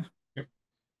Sonya. Yep.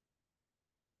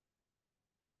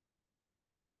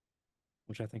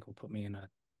 Which I think will put me in a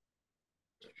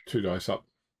 2 dice up.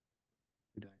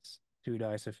 2 dice. 2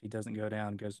 dice. If he doesn't go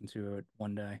down, goes into a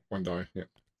 1 die. 1 die, yeah.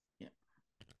 Yeah.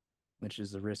 Which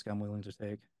is the risk I'm willing to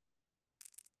take.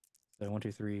 So 1,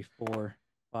 2, 3, 4,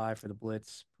 5 for the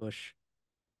blitz. Push.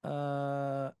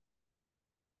 Fuck,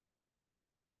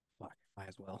 might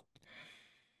as well.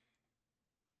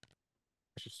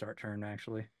 I should start turn,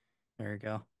 actually. There you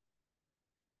go.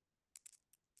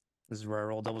 This is where I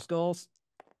roll double skulls.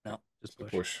 No, just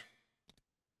push. Push.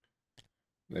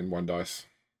 Then 1 dice.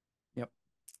 Yep.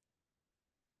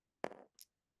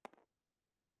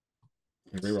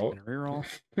 Reroll. Reroll.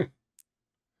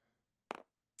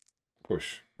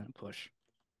 Push. And push.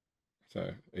 So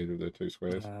either of the two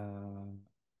squares.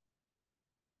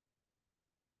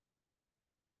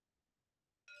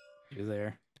 You're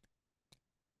there.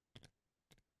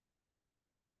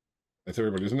 That's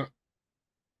everybody, isn't it?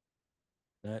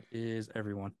 That is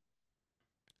everyone.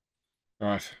 All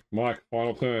right, Mike,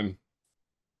 final turn.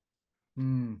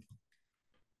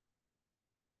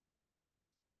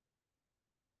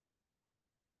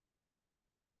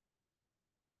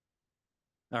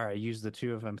 All right, use the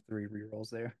 2 of them 3 rerolls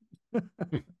there.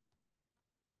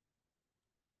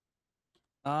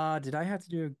 Did I have to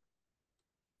do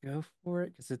go for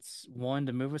it? Because it's 1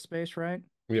 to move a space, right?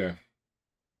 Yeah.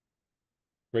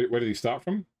 Where did he start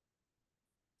from?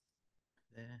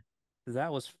 There.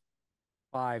 That was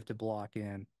 5 to block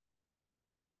in.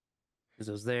 Because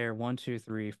it was there 1, 2,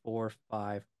 3, 4,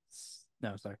 5.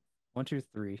 No, sorry. 1, 2,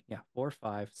 3. Yeah, 4,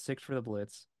 5, 6 for the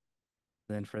blitz.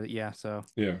 Then for the so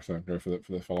go for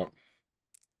the follow up.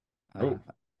 uh,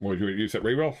 Well, you use that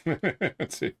reroll?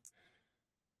 Let's see.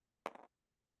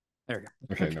 There we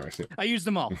go. Okay, nice. Yeah. I used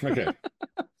them all. Okay.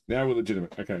 Now we're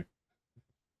legitimate. Okay.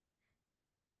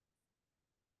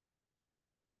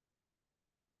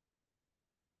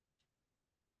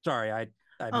 Sorry, I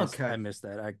missed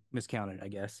that. I miscounted, I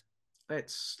guess.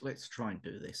 Let's try and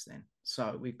do this then.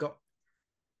 So we got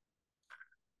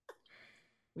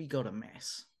a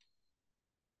mess.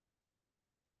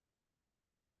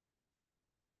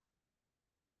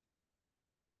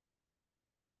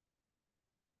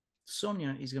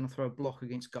 Sonia is going to throw a block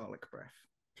against Garlic Breath.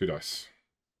 2 dice.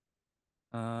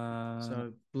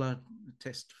 So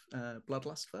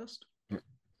Bloodlust first.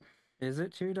 Is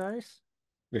it 2 dice?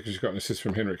 Yeah, because she's got an assist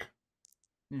from Henrik.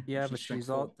 Yeah, but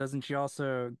doesn't she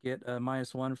also get a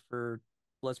 -1 for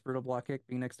less brutal block kick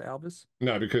being next to Albus?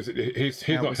 No, because he's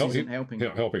not helping.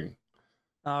 Not helping.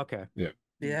 Oh, okay. Yeah.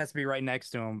 It has to be right next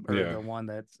to him, or the one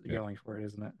that's going for it,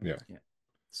 isn't it? Yeah. Yeah.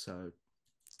 So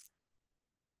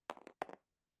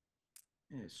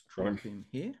let's drop him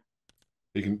here.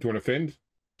 Do you want to fend?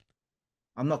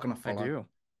 I'm not going to follow. I do.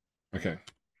 Okay.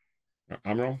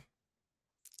 Armor roll?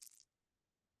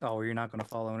 Oh, you're not going to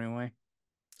follow anyway?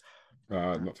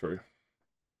 Not through.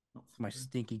 My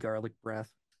stinky garlic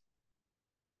breath.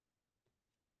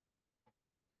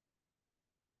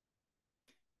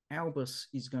 Albus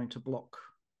is going to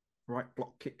right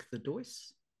block kick the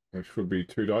dice. Which would be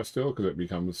 2 dice still, because it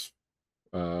becomes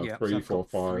 3, 4,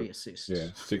 5. 3 assists.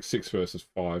 Yeah, 6 versus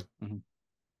 5. Mm-hmm.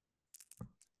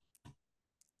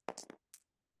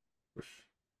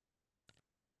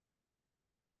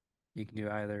 You can do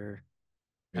either.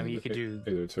 I mean, you could do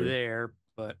there,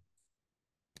 but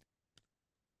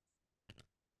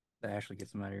that actually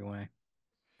gets them out of your way.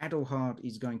 Adelhard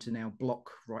is going to now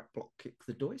right block kick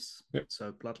the dice. Yep.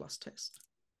 So Bloodlust test.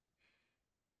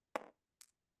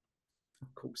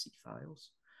 Of course he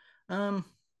fails. I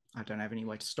don't have any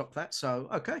way to stop that. So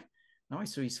okay.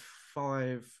 Nice. So he's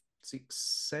 5, 6,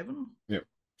 7. Yep.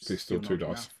 He's still 2 dice.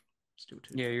 Enough. Still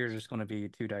 2. Yeah, you're just going to be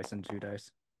 2 dice and 2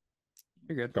 dice.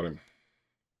 You're good. Got him.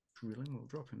 Drilling. We'll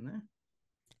drop him there.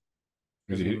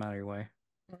 Doesn't get him out of your way.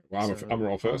 Well, armor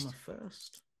roll first. Armor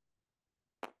first.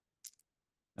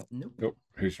 Nope. Nope.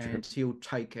 And he'll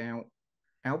take out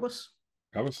Albus.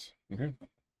 Albus. Okay.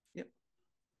 Yep.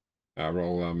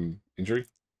 Roll injury.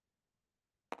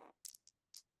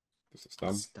 Just a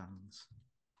stun. Stuns.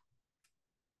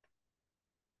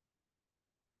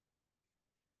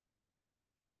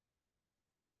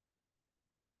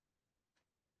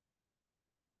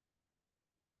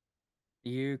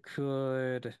 You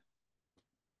could.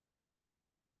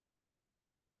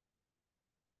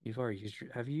 You've already used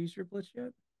have you used your blitz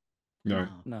yet? No.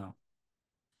 No,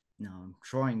 I'm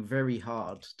trying very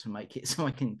hard to make it so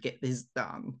I can get this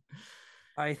done.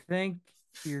 I think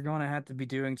you're going to have to be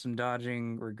doing some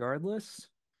dodging regardless.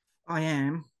 I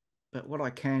am, but what I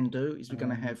can do is we're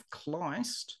going to have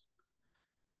Kleist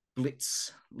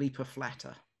blitz leaper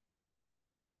flatter.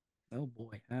 Oh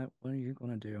boy, what are you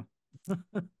going to do?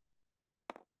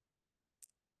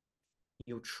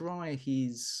 You'll try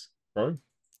his pro.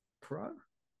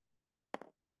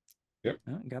 Yep.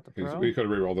 Oh, got the pro. We've got to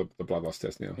reroll the bloodlust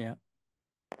test now. Yeah.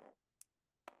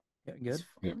 Yeah, good.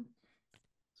 Yep.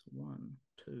 It's 1,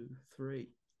 2, 3.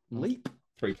 Leap.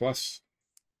 3 plus.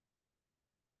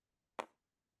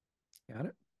 Got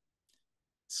it.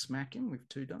 Smack him with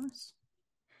 2 dice.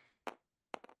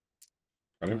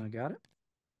 Got it.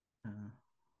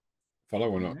 Follow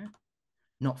or not?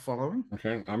 Not following.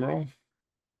 Okay, armor roll.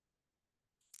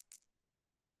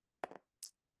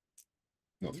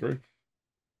 Not through.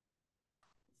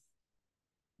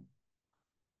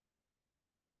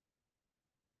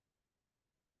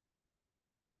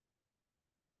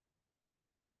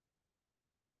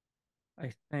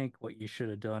 I think what you should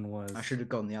have done was I should have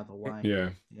gone the other way. Yeah.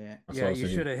 Yeah. That's what yeah, I was you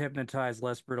thinking. should have hypnotized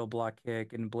less brittle block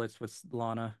kick and blitzed with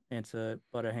Lana into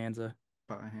Butterhansa.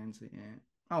 Butter hands it, yeah.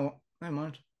 Oh, well, never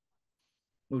mind.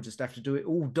 We'll just have to do it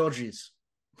all dodges.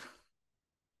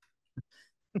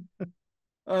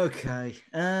 Okay.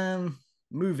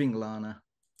 Moving Lana.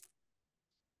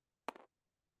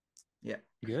 Yeah.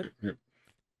 You good? Yep.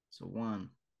 So 1.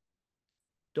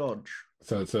 Dodge.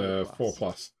 So it's a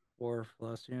 4+.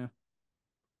 4+, yeah.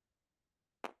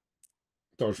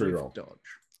 Dodge With reroll. dodge.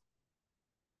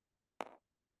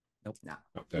 Nope. Nah.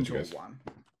 Oh, down she Into a goes. 1.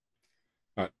 All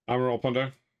right, armor roll,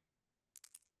 Pondo.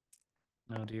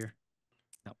 Oh dear.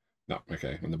 No,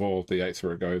 okay. And the ball, D8's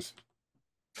where it goes.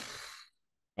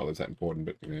 Oh, that's that important,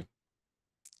 but yeah.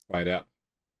 Play it out.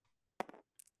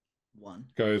 1.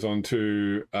 Goes on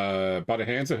to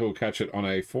Butterhansa, who'll catch it on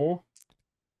a 4.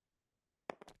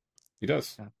 He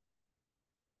does. Yeah.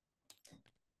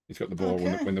 He's got the ball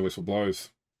Okay. when the whistle blows.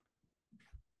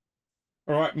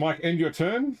 All right, Mike, end your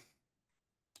turn.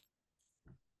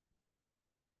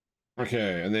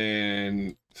 Okay, and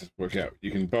then let's work out.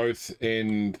 You can both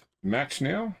end match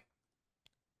now.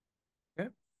 Okay.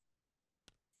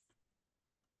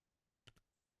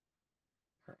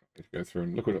 Let's go through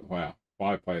and look at it. Wow,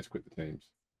 5 players quit the teams.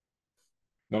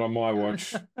 Not on my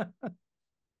watch.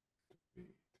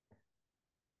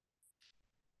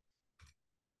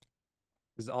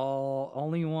 Because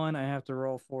only one I have to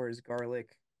roll for is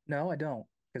garlic. No, I don't,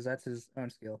 because that's his own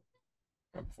skill.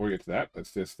 Before we get to that,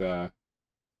 let's just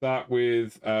start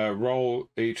with roll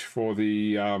each for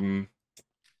the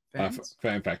Fans?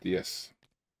 fan factor. Yes.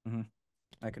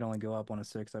 I can only go up on a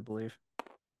 6, I believe.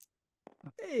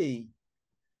 Hey.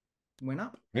 Went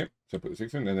up. Yep. So put the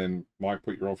 6 in, and then Mike,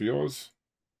 put your roll for yours.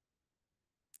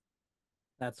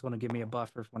 That's going to give me a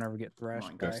buffer whenever I get thrashed.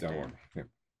 Mine That's goes that down. one. Yep.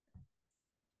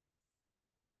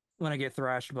 When I get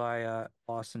thrashed by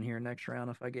Austin here next round,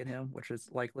 if I get him, which is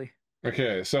likely.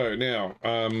 Okay. So now,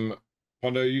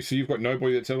 Pondo, you've got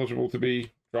nobody that's eligible to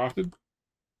be drafted.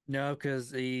 No, because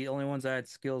the only ones I had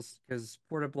skills, because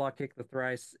Porta block kick the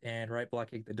thrice and right block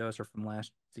kick the dose are from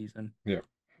last season. Yep.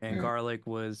 And Yeah. Garlic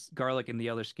and the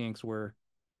other skinks were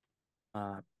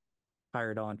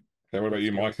hired on. Okay. What about you,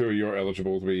 Skills. Mike? Who are you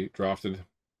eligible to be drafted?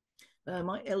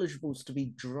 My eligibles to be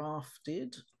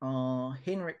drafted are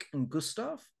Henrik and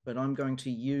Gustav, but I'm going to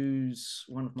use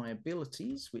one of my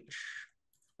abilities, which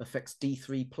affects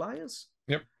D3 players.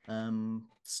 Yep.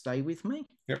 Stay with me.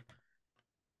 Yep.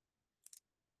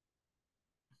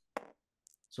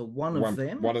 So one of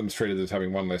them's treated as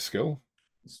having 1 less skill,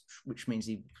 which means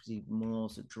he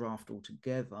ignores a draft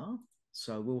altogether.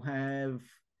 So we'll have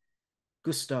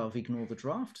Gustav ignore the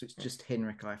draft. So it's just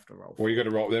Henrik I have to roll. Well, you got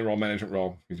to roll management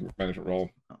roll. Management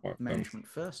roll. Management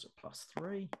first at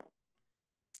 +3.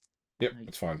 Yep,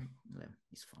 that's fine.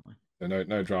 He's fine. So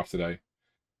no draft today.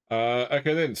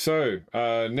 Okay then. So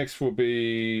next will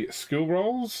be skill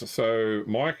rolls. So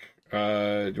Mike, do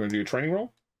you want to do a training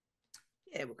roll?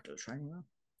 Yeah, we'll do a training roll.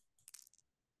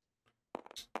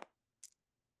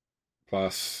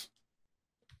 Plus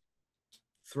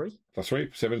 3.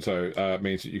 7. So it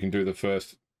means that you can do the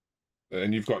first,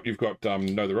 and you've got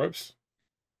know the ropes.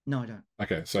 No, I don't.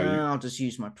 Okay, so I'll just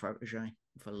use my protege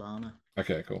for Lana.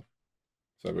 Okay, cool.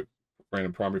 So but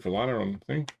random primary for Lana on the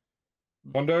thing.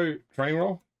 Pondo training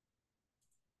roll.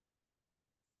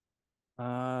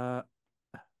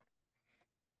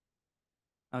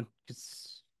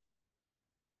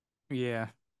 Yeah.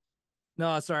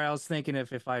 No, sorry. I was thinking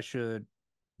if I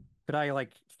could I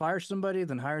like fire somebody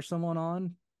then hire someone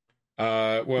on?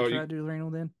 Well, try to do the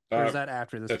training then, or is that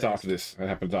after this? That's after this. It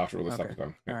happens after all this stuff is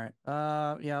done. Yeah. All right.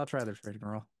 Yeah, I'll try the training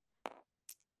roll.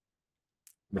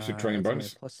 Restrict training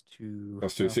bonus. +2.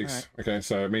 +2, 6. Right. Okay,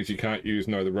 so it means you can't use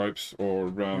know the ropes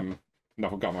or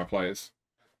knuckle gut my players.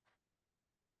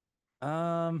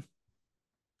 I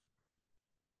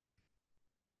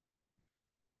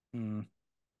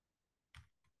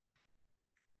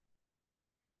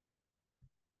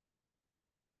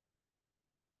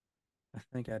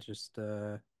think I just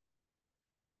in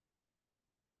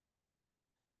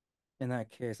that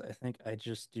case, I think I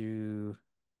just do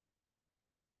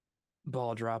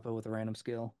ball dropper with a random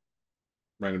skill.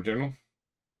 Random general?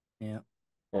 Yeah.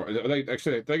 Or are they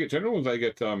get general, or do they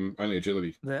get only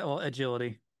agility?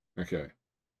 Agility. Okay.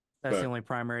 That's the only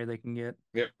primary they can get.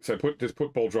 Yep. So just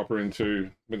put ball dropper with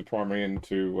the primary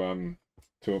into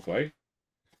a play,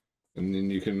 and then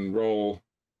you can roll.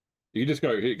 You just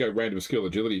go random skill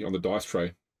agility on the dice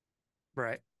tray.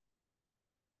 Right.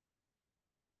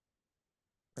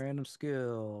 Random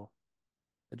skill,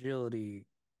 agility.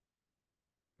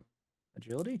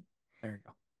 There you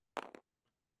go.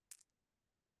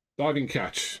 Diving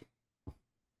catch.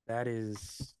 That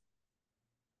is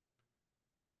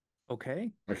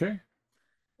okay. Okay.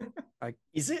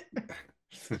 Is it?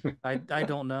 I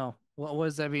don't know. What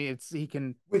was I mean? It's he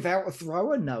can Without a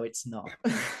thrower? No, it's not.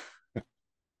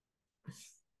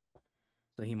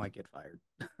 so he might get fired.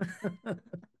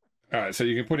 All right, so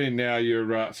you can put in now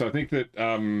your. So I think that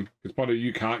because Potter,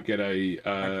 you can't get a.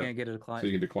 I can't get a decline. So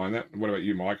you can decline that. What about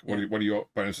you, Mike? Yeah. What are your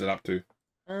bonuses up to?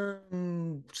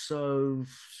 So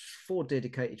 4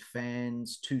 dedicated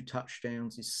fans, 2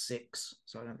 touchdowns is 6.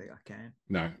 So I don't think I can.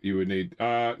 No, you would need.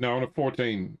 No, on a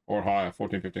 14 or higher,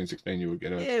 14, 15, 16, you would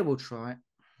get a. Yeah, we'll try it.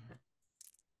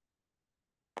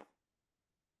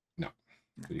 No,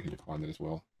 so you can decline that as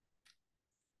well.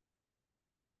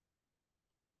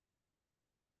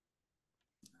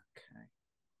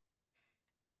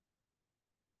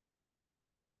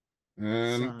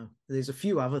 So there's a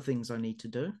few other things I need to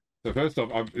do. So first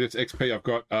off, it's XP. I've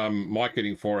got Mike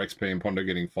getting 4 XP and Pondo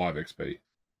getting 5 XP.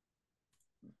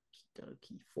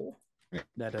 Okey 4. Yeah.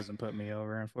 That doesn't put me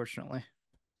over, unfortunately.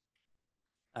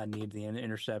 I need the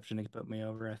interception to put me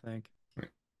over, I think. Yeah.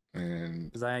 And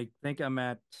because I think I'm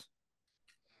at.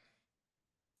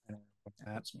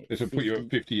 This will put you at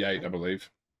 58, I believe.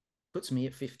 Puts me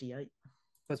at 58.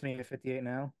 Puts me at 58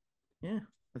 now. Yeah,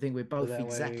 I think we're both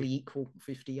exactly equal.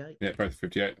 58. Yeah, both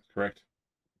 58. Correct.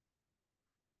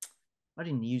 I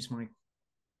didn't use my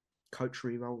coach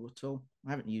reroll at all.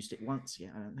 I haven't used it once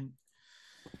yet, I don't think.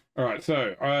 All right,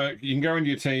 so you can go into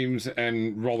your teams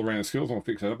and roll around the skills. I'll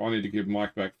fix that up. I need to give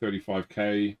Mike back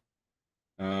 35k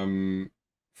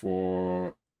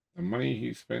for the money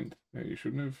he spent. No, you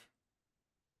shouldn't have.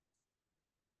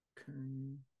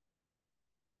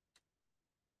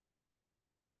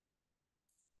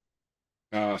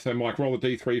 Okay. So Mike, roll a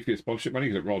D3 for your sponsorship money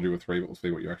because it rolled you a 3, but we'll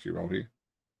see what you actually rolled here.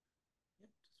 Yep,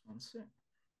 just one sec.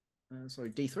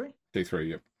 Sorry, D3? D3,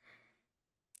 yep.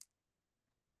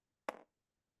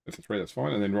 That's a 3, that's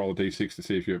fine. And then roll a D6 to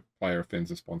see if your player offends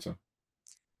the sponsor.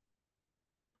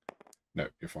 No,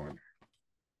 you're fine.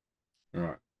 All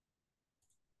right.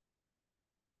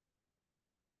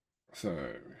 So, we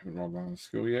haven't rolled one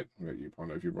skill yet. What about you,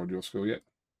 Pondo? Have you rolled your skill yet?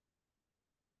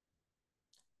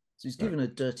 So he's given a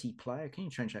dirty player. Can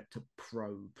you change that to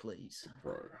pro, please?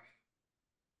 Pro.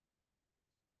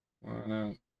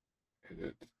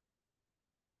 Edit.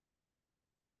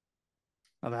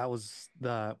 Oh, that was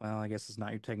the. Well, I guess it's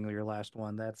not technically your last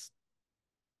one. That's.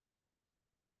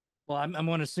 Well, I'm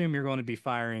going to assume you're going to be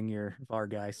firing your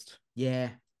Vargeist. Yeah,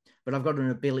 but I've got an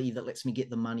ability that lets me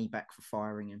get the money back for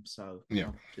firing him, so yeah.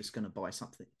 I'm just going to buy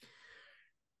something.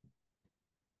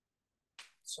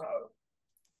 So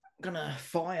I'm going to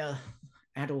fire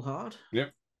Adelhard.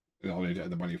 Yep. I'll need to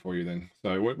add the money for you then.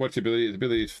 So what's the ability? The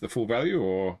ability is the full value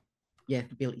or? Yeah,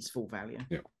 the ability's full value.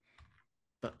 Yeah.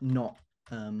 But not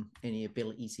any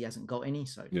abilities. He hasn't got any,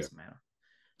 so it doesn't matter.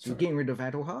 So we're So getting rid of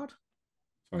Adelhard.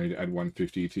 So I need to add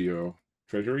 150 to your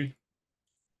treasury.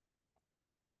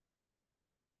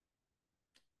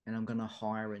 And I'm going to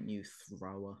hire a new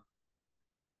thrower,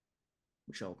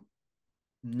 which I'm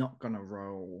not going to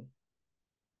roll.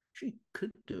 Actually,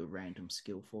 could do a random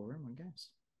skill for him, I guess.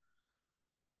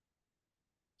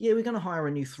 Yeah, we're going to hire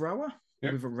a new thrower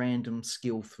with a random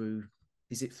skill through.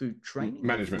 Is it through training?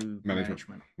 Management. Or through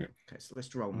management. Yeah. Okay, so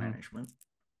let's roll management.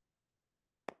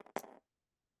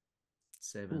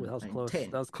 7. Ooh, that was close.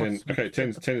 10. That was close. 10. Okay, 10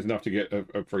 is enough to get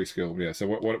a free skill. Yeah. So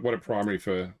what a primary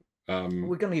for?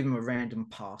 We're going to give him a random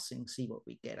passing, see what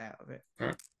we get out of it. All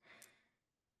right.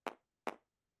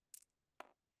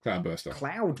 Cloudburster.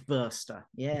 Cloudburster.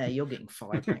 Yeah, you're getting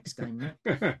 5 next game, mate.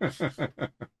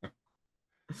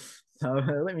 So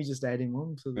let me just add him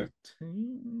on to the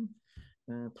team.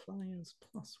 Players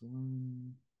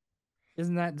 +1.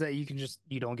 Isn't that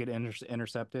you don't get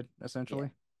intercepted essentially?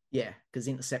 Yeah, because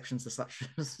interceptions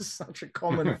are such a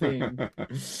common thing.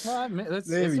 Well,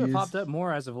 it's popped up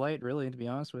more as of late, really, to be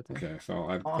honest with you. Okay, so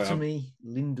I'll add Artemy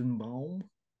Lindenbaum.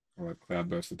 I'll add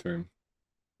Cloudburster to him.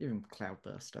 Give him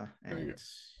Cloudburster. And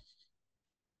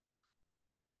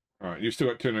all right, you've still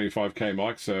got 295k,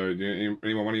 Mike. So,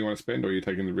 any more money you want to spend, or are you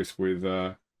taking the risk with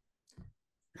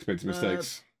expensive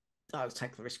mistakes? I'll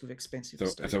take the risk with expensive so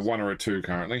mistakes. It's a 1 or a 2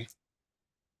 currently.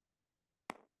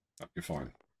 Oh, you're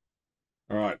fine.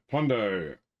 All right,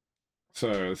 Pondo. So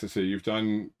let's see. You've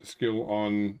done skill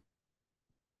on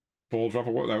ball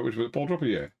dropper. What? No, which was it? Ball dropper?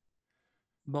 Yeah.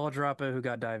 Ball dropper who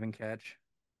got dive and catch.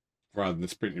 Rather than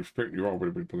sprint you roll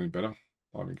would have been better.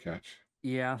 Dive and catch.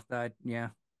 Yeah.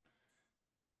 Yeah.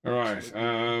 All right.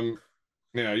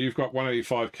 Now you've got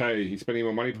 185k. You spending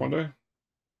more money, Pondo?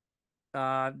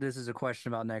 This is a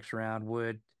question about next round.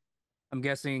 Would I'm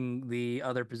guessing the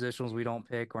other positions we don't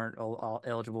pick aren't all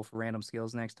eligible for random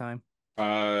skills next time.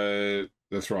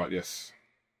 That's right. Yes.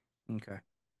 Okay.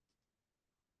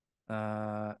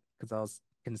 Because I was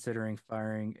considering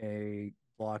firing a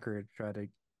blocker to try to.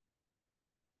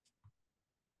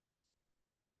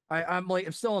 I'm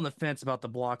still on the fence about the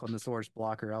block on the Source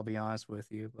blocker. I'll be honest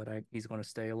with you, but he's going to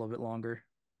stay a little bit longer.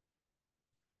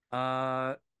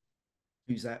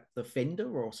 Who's that? The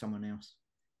Fender or someone else?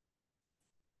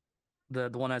 The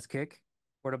one that's kick,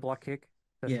 or the block kick,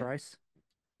 that's Price.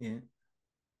 Yeah.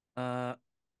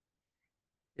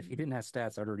 If he didn't have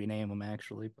stats, I'd already name him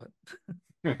actually, but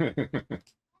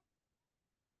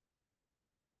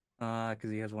because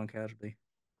he has one casualty.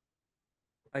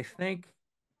 I think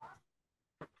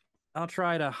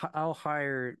I'll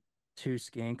hire 2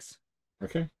 skinks.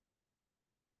 Okay.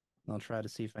 I'll try to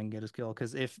see if I can get his kill,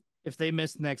 because if they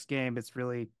miss next game, it's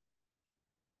really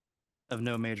of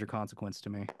no major consequence to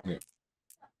me. Yeah.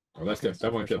 Well,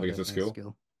 that one definitely gets a skill.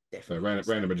 So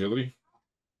random agility.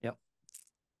 Yep.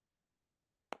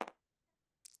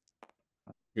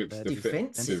 It's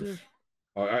defensive.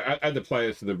 I add the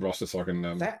players to the roster so I can.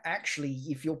 That actually,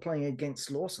 if you're playing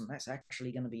against Lawson, that's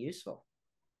actually going to be useful.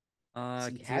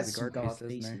 He has some guard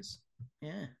pieces.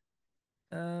 Yeah.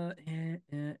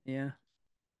 Yeah.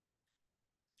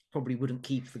 Probably wouldn't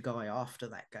keep the guy after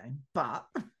that game, but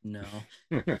no.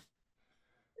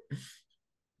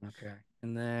 Okay,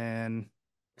 and then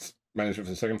management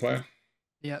for the second player.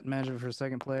 Yeah, management for the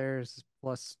second player is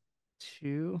 +2.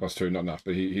 +2, not enough,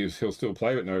 but he'll still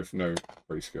play, but no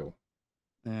free skill.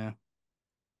 Yeah.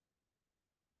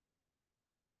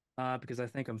 Because I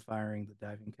think I'm firing the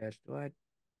diving catch. Do I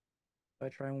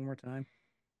try one more time?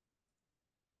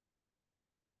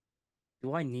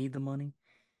 Do I need the money?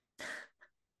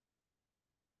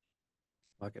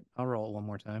 Fuck it. I'll roll it one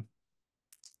more time.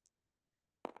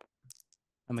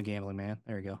 I'm a gambling man.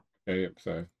 There you go. Yeah, yep.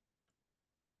 So,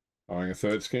 firing a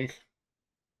third skink.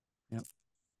 Yep.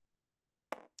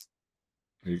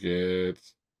 You get.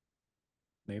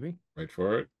 Maybe. Wait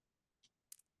for it.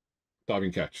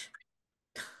 Diving catch.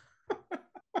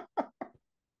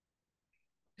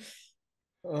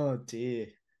 Oh dear.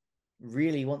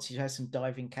 Really wants you to have some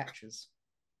diving catches.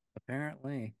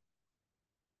 Apparently.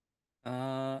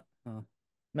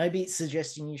 Maybe it's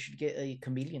suggesting you should get a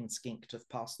chameleon skink to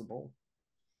pass the ball.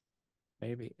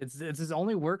 Maybe it's his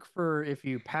only work for if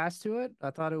you pass to it.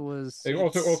 I thought it was. It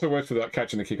also works for that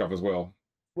catching the kickoff as well.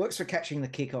 Works for catching the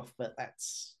kickoff, but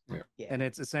that's yeah. And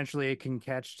it's essentially it can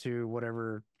catch to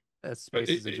whatever space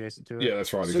is adjacent to it. Yeah,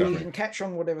 that's right. So exactly. you can catch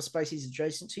on whatever space is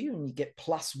adjacent to you, and you get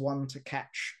 +1 to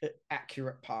catch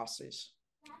accurate passes.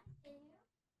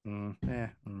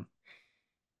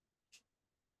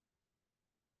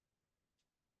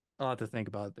 I'll have to think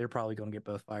about it. They're probably going to get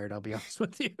both fired. I'll be honest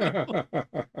with you. Well,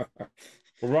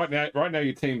 right now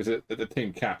your team is at the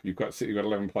team cap. You've got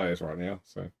 11 players right now.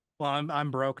 So. Well,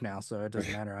 I'm broke now, so it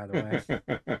doesn't matter either way.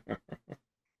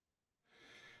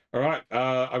 All right,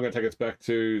 I'm going to take us back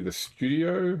to the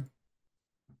studio.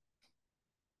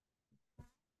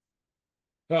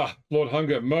 Lord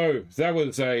Hunger, Mo, that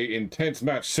was a intense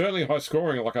match. Certainly high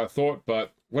scoring, like I thought.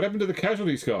 But what happened to the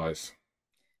casualties, guys?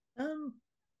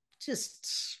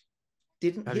 Just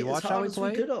didn't hit as hard as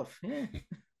we could have. Yeah.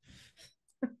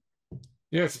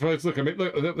 Yeah, I suppose. Look,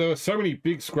 there were so many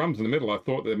big scrums in the middle. I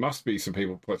thought there must be some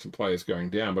players going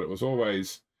down, but it was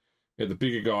always the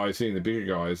bigger guys hitting the bigger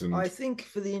guys. And I think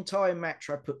for the entire match,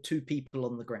 I put 2 people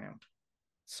on the ground.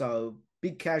 So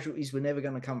big casualties were never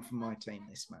going to come from my team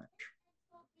this match.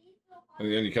 And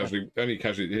the only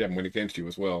casualty he didn't win against you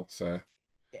as well. So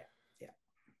yeah.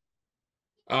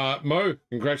 Mo,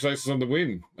 congratulations on the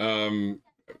win.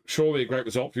 Surely a great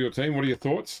result for your team. What are your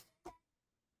thoughts?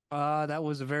 That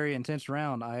was a very intense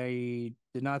round. I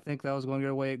did not think that was going to go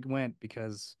the way it went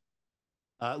because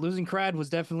losing Crad was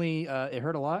definitely it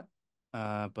hurt a lot.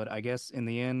 But I guess in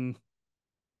the end,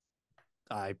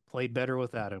 I played better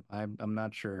without him. I'm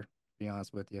not sure, to be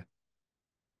honest with you.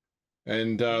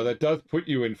 And that does put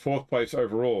you in 4th place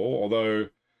overall. Although,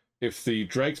 if the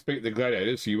Drakes beat the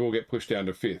Gladiators, you will get pushed down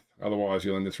to 5th. Otherwise,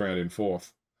 you'll end this round in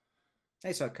 4th.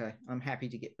 It's okay. I'm happy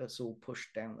to get us all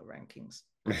pushed down the rankings.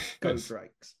 Go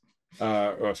Drakes.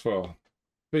 As well.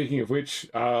 Speaking of which,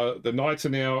 the Knights are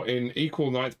now in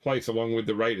equal 9th place along with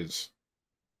the Raiders.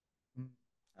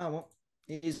 Oh, well,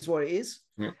 it is what it is.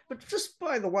 Yeah. But just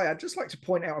by the way, I'd just like to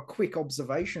point out a quick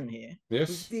observation here. Yes.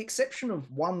 With the exception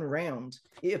of one round,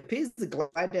 it appears the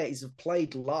Gladiators have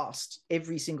played last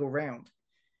every single round.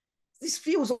 This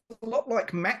feels a lot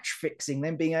like match fixing,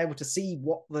 them being able to see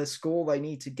what the score they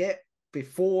need to get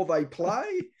before they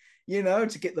play,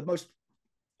 to get the most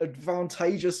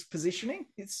advantageous positioning.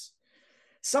 It's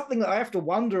something that I have to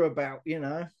wonder about.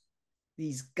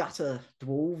 These gutter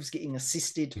dwarves getting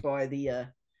assisted by the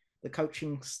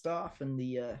coaching staff and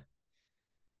the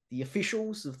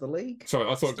officials of the league. Sorry,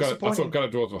 I thought gutter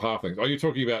dwarves were halflings. Are you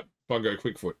talking about Bungo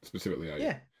Quickfoot specifically? Are you?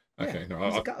 Yeah. Okay. Yeah, no,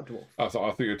 he's a gutter dwarf. I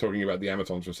thought you were talking about the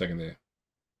Amazons for a second there.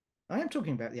 I am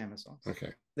talking about the Amazons.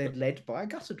 Okay. They're led by a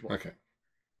gutter dwarf. Okay.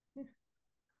 Yeah.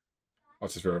 I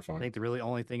was just verifying. I think the really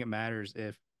only thing that matters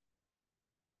because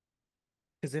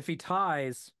if he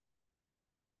ties,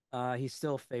 he's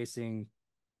still facing.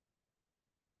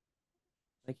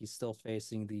 I think he's still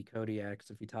facing the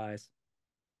Kodiaks if he ties.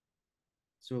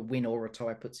 So a win or a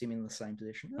tie puts him in the same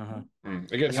position.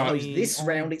 Again, this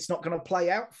round it's not going to play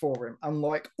out for him,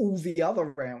 unlike all the other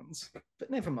rounds.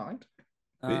 But never mind.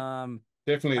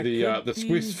 Definitely the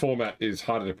Swiss format is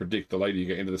harder to predict the later you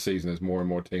get into the season as more and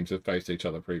more teams have faced each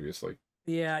other previously.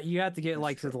 Yeah, you have to get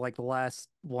to the last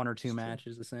one or two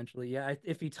matches essentially. Yeah,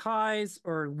 if he ties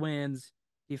or wins,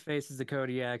 he faces the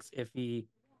Kodiaks. If he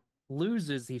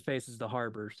loses, he faces the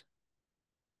Harbors.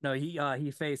 No,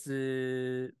 he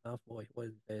faces. Oh boy, what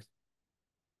does he face?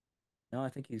 No, I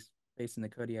think he's facing the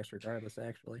Kodiaks regardless.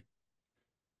 Actually,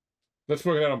 let's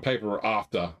work it out on paper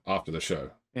after the show.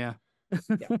 Yeah.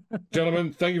 Yeah.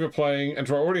 Gentlemen, thank you for playing, and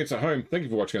to our audience at home, thank you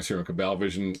for watching us here on Cabal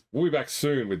Vision. We'll be back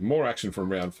soon with more action from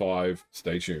round 5.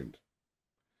 Stay tuned.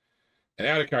 And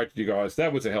out of character, you guys,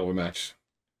 that was a hell of a match.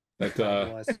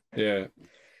 That yeah,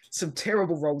 some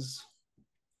terrible rolls,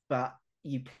 but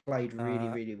you played really,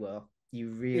 really well.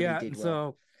 You really did well.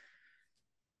 So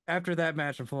after that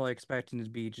match, I'm fully expecting to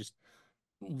be just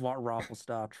raffle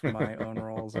stopped for my own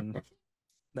rolls, and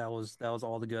that was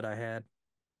all the good I had.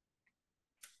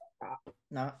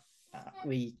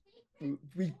 We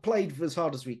played as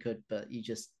hard as we could, but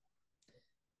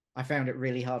I found it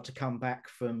really hard to come back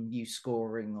from you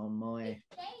scoring on my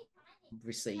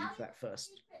receive that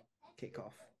first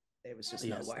kickoff. There was just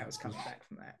no way I was coming back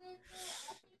from that.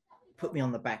 Put me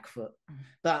on the back foot.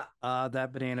 But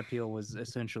that banana peel was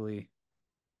essentially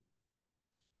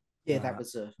that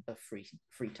was a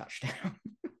free touchdown.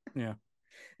 Yeah.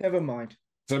 Never mind.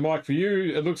 So, Mike, for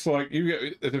you, it looks like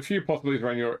there's a few possibilities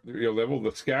around your level.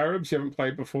 The Scarabs you haven't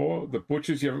played before. The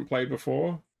Butchers you haven't played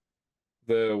before.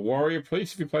 The Warrior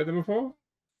Police, have you played them before?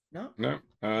 No. The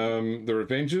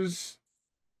Revengers.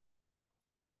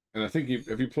 And I think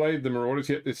have you played the Marauders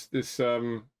yet this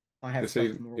I have this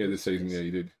season? Yeah, this season, yeah,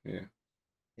 you did. Yeah.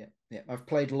 I've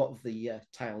played a lot of the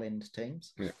tail end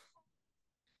teams. Yeah.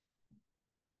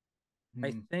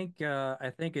 I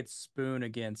think it's Spoon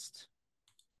against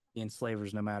the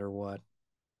Enslavers no matter what.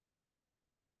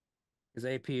 Because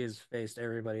AP has faced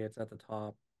everybody that's at the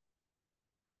top,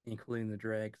 including the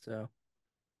Drake, so.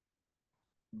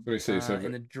 Let me see.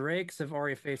 And the Drakes have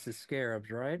already faced the Scarabs,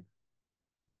 right?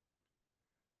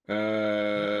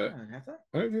 Have they?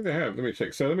 I don't think they have. Let me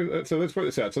check. So let's put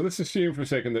this out. So let's assume for a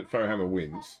second that Fohammer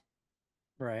wins.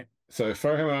 Right. So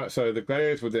the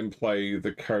Gladiators would then play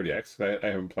the Kodiaks. They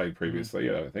haven't played previously,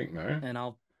 I don't think, no. And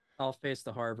I'll face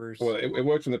the Harbors. Well, it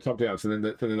works from the top down. So then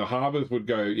the Harbors would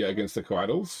go against the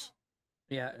Coatls.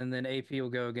 Yeah, and then AP will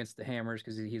go against the Hammers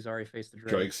because he's already faced the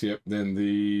Drakes. Yep. Then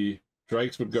the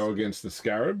Drakes would go against the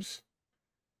Scarabs.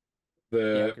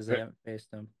 Because they haven't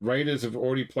faced them. Raiders have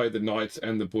already played the Knights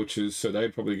and the Butchers, so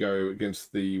they'd probably go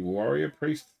against the Warrior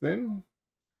Priests then.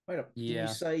 Wait up. Yeah. Did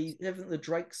you say haven't the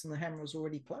Drakes and the Hammers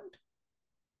already played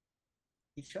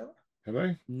each other? Have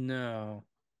they? No.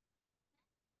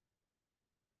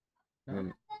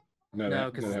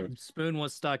 No, because Spoon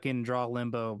was stuck in draw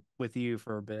limbo with you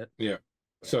for a bit. Yeah.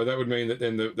 So that would mean that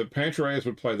then the Pantheraeus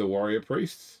would play the Warrior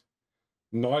Priests,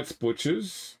 Knights,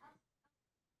 Butchers,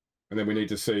 and then we need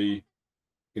to see,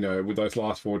 with those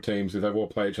last 4 teams, if they all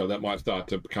play each other, that might start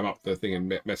to come up the thing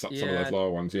and mess up some of those lower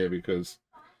ones. Yeah, because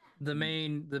the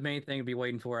main thing to be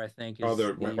waiting for, I think, is what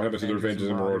happens to the Revengers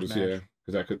and Marauders, because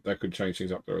that could change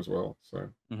things up there as well. So.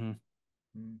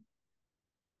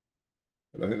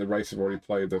 I think the race have already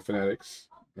played the Fanatics.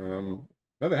 No,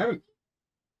 they haven't.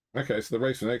 Okay, so the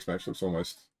race Fanatics match looks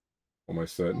almost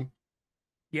certain.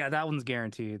 Yeah, that one's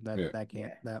guaranteed. That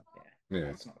can't.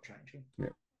 That's not changing. Yeah.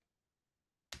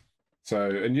 So,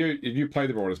 and you played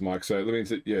the Marauders, Mike. So that means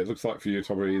that it looks like for you,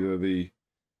 probably either the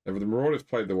Marauders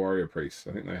played the Warrior Priests.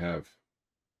 I think they have.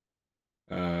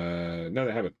 No,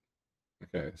 they haven't.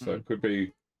 Okay, so it could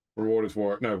be Marauders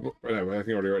Warrior. No, I think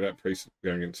I already wrote out Priests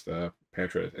going against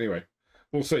Panthers. Anyway.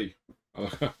 We'll see. I'm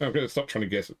going to stop trying to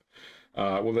guess it.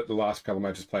 We'll let the last couple of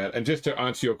matches play out. And just to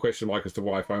answer your question, Mike, as to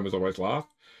why Foam is always last,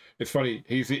 it's funny.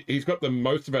 He's got the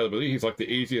most availability. He's like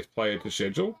the easiest player to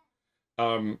schedule,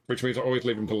 which means I always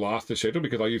leave him to last to schedule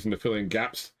because I use him to fill in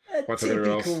gaps once everyone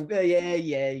else.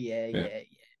 Yeah.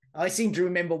 I seem to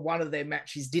remember one of their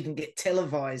matches didn't get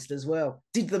televised as well.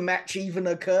 Did the match even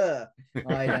occur?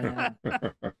 I don't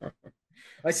know.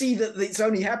 I see that it's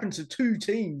only happened to 2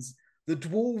 teams, the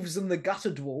Dwarves and the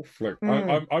Gutter Dwarf. Look,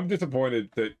 I'm disappointed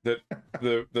that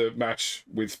the match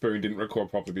with Spoon didn't record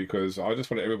properly, because I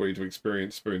just wanted everybody to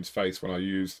experience Spoon's face when I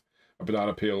used a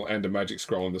banana peel and a magic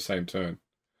scroll in the same turn.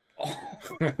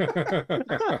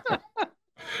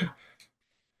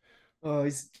 Oh,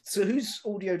 so whose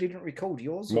audio didn't record?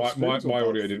 Yours? My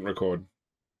audio didn't record.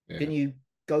 Yeah. Can you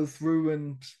go through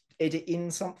and edit in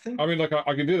something? I mean, like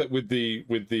I can do that with the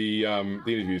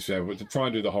interviews, but to try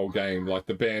and do the whole game, like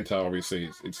the banter, obviously,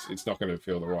 it's not going to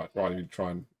feel right if you try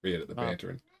and re-edit the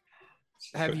banter.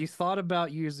 Have you thought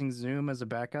about using Zoom as a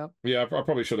backup? Yeah, I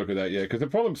probably should look at that. Yeah, because the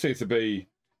problem seems to be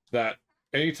that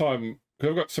anytime,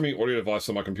 because I've got so many audio devices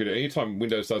on my computer, anytime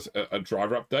Windows does a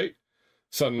driver update,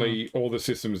 suddenly all the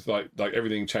systems, like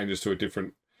everything changes to a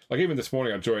different. Like even this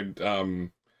morning, I joined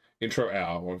intro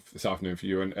hour, or this afternoon for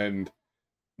you, and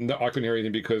no, I couldn't hear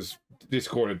anything because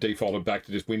Discord had defaulted back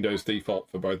to just Windows default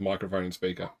for both microphone and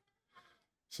speaker.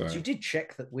 So you did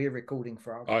check that we're recording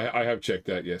for our. I have checked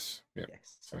that. Yes. Yeah.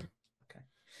 Yes. So. Okay.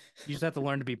 You just have to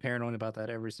learn to be paranoid about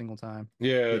that every single time.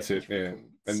 Yeah, that's it. Yeah.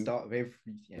 And start of every.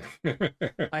 Yeah.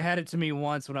 I had it to me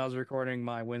once when I was recording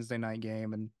my Wednesday night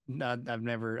game, and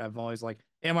I've always like,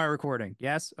 am I recording?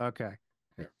 Yes. Okay.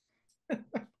 Yeah.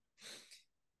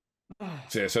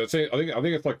 So I think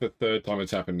it's like the 3rd time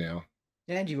it's happened now.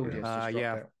 And you've already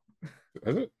yeah.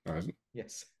 Has it? No, hasn't.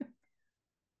 Yes.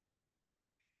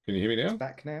 Can you hear me now? It's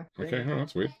back now. Okay, yeah. Oh,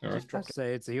 that's weird. All right.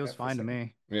 I'd say he was fine to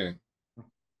me. Yeah.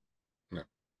 No,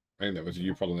 I think that was a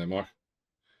you problem there, Mike.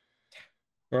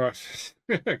 All right,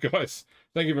 guys.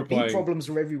 Thank you for playing. Me problems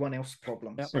are everyone else's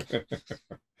problems. Yep.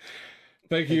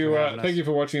 Thank you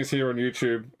for watching us here on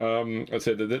YouTube. I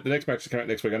said the next match is coming out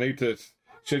next week. I need to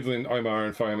schedule in Omar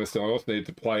and Fayama still. I also need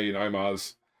to play in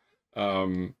Omar's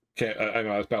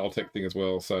Omar's Battletech thing as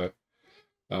well. So,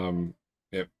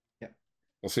 yep.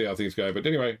 We'll see how things go. But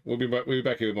anyway, we'll be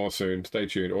back here with more soon. Stay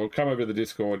tuned, or come over to the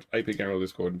Discord, AP Gamer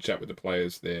Discord, and chat with the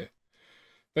players there.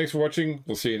 Thanks for watching.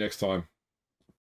 We'll see you next time.